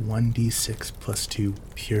does 1d6 + 2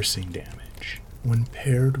 piercing damage. When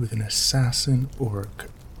paired with an assassin orc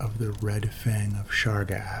of the Red Fang of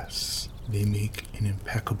Shargas, they make an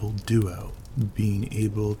impeccable duo, being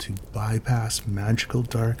able to bypass magical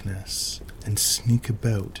darkness and sneak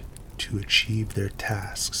about to achieve their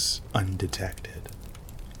tasks undetected.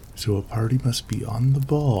 So a party must be on the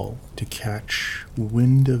ball to catch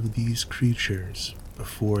wind of these creatures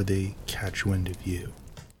before they catch wind of you.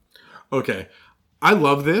 Okay. I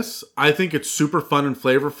love this. I think it's super fun and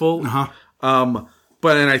flavorful.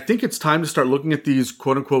 And I think it's time to start looking at these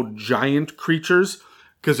quote-unquote giant creatures,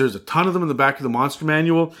 because there's a ton of them in the back of the monster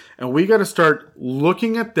manual, and we got to start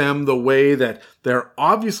looking at them the way that they're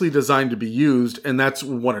obviously designed to be used, and that's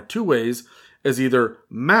one of two ways, as either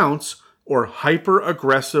mounts or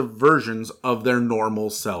hyper-aggressive versions of their normal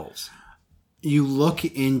selves. You look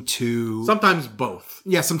into... Sometimes both.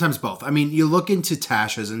 Yeah, sometimes both. I mean, you look into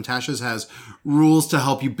Tasha's, and Tasha's has rules to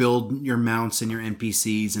help you build your mounts and your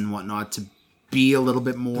NPCs and whatnot to be a little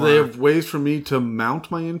bit more... Do they have ways for me to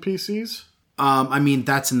mount my NPCs? I mean,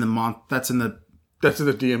 that's in the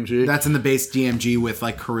DMG. That's in the base DMG with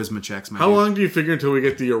like charisma checks. How long do you figure until we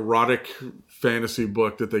get the erotic fantasy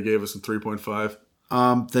book that they gave us in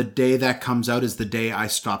 3.5? The day that comes out is the day I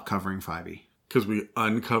stop covering 5e. Because we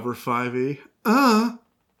uncover 5e?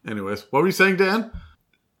 Anyways, what were you saying, Dan?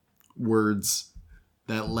 Words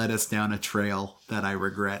that led us down a trail that I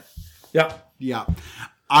regret. Yeah. Yeah.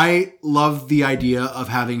 I love the idea of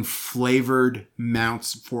having flavored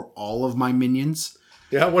mounts for all of my minions.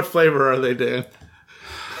 Yeah, what flavor are they, Dan?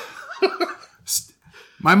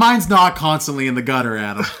 My mind's not constantly in the gutter,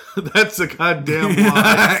 Adam. That's a goddamn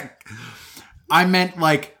lie. I meant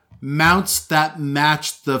like mounts that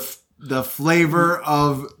match the flavor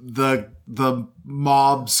of the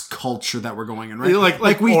mob's culture that we're going in, right?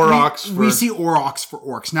 Like we Aurochs. We see Aurochs for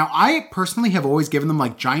orcs. Now, I personally have always given them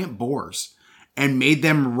like giant boars and made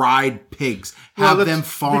them ride pigs, have them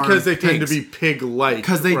farm because they pigs. tend to be pig-like.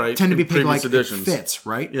 Because they tend to be pig-like. It editions. Fits,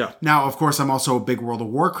 right? Yeah. Now, of course, I'm also a big World of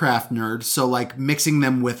Warcraft nerd, so like mixing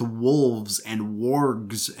them with wolves and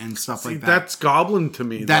wargs and stuff like that. That's goblin to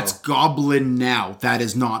me. That's goblin now. That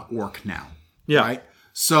is not orc now. Yeah. Right.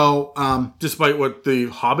 So, despite what the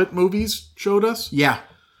Hobbit movies showed us. Yeah.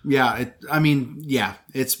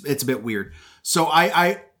 It's a bit weird. So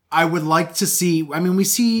I would like to see. I mean, we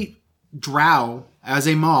see Drow as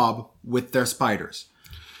a mob with their spiders,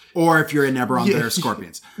 or if you're in Eberron, they're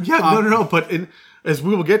scorpions. Yeah, no. But as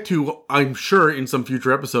we will get to, I'm sure in some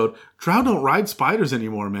future episode, Drow don't ride spiders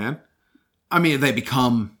anymore, man. I mean, they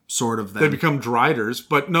become sort of them. They become driders,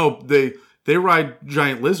 but no, they ride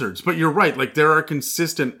giant lizards. But you're right. Like there are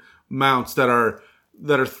consistent mounts that are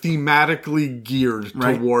thematically geared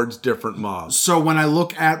towards different mobs. So when I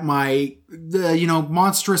look at the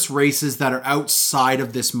monstrous races that are outside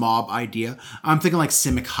of this mob idea, I'm thinking like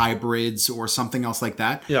Simic hybrids or something else like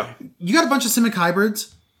that. Yeah. You got a bunch of Simic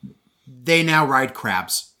hybrids. They now ride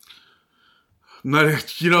crabs. Or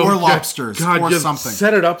lobsters or something.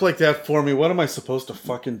 Set it up like that for me. What am I supposed to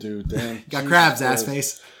fucking do, Dan? Got crabs, ass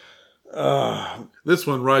face. This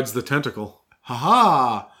one rides the tentacle.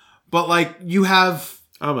 Haha. But like you have...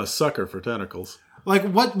 I'm a sucker for tentacles. Like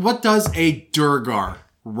what does a Durgar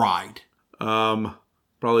ride?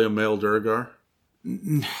 Probably a male Durgar.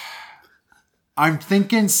 I'm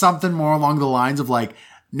thinking something more along the lines of like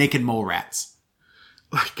naked mole rats.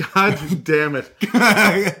 God damn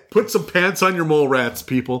it. Put some pants on your mole rats,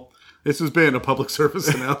 people. This has been a public service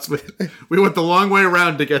announcement. We went the long way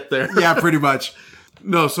around to get there. Yeah, pretty much.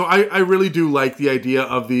 No, so I really do like the idea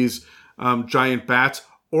of these giant bats.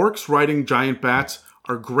 Orcs riding giant bats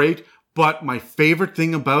are great, But my favorite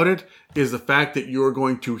thing about it is the fact that you're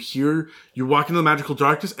going to hear, you walk into the magical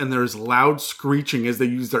darkness and there's loud screeching as they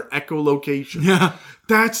use their echolocation. Yeah.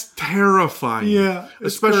 That's terrifying. Yeah,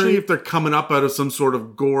 it's Especially great. if they're coming up out of some sort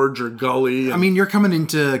of gorge or gully. I mean, you're coming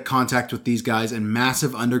into contact with these guys in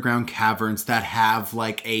massive underground caverns that have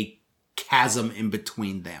like a chasm in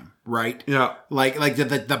between them, right? Yeah. Like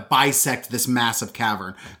the bisect this massive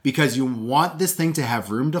cavern, because you want this thing to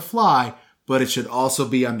have room to fly, but it should also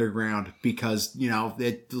be underground because, you know,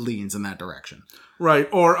 it leans in that direction. Right,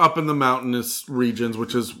 or up in the mountainous regions,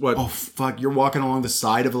 which is what... Oh, fuck. You're walking along the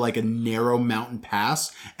side of like a narrow mountain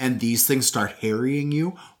pass and these things start harrying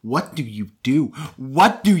you. What do you do?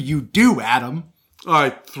 What do you do, Adam? I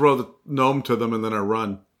throw the gnome to them and then I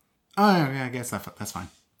run. Oh, yeah, I guess that's fine.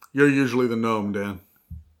 You're usually the gnome, Dan.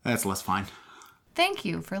 That's less fine. Thank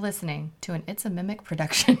you for listening to an It's a Mimic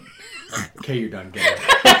production. Okay, you're done. Get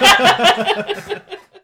it.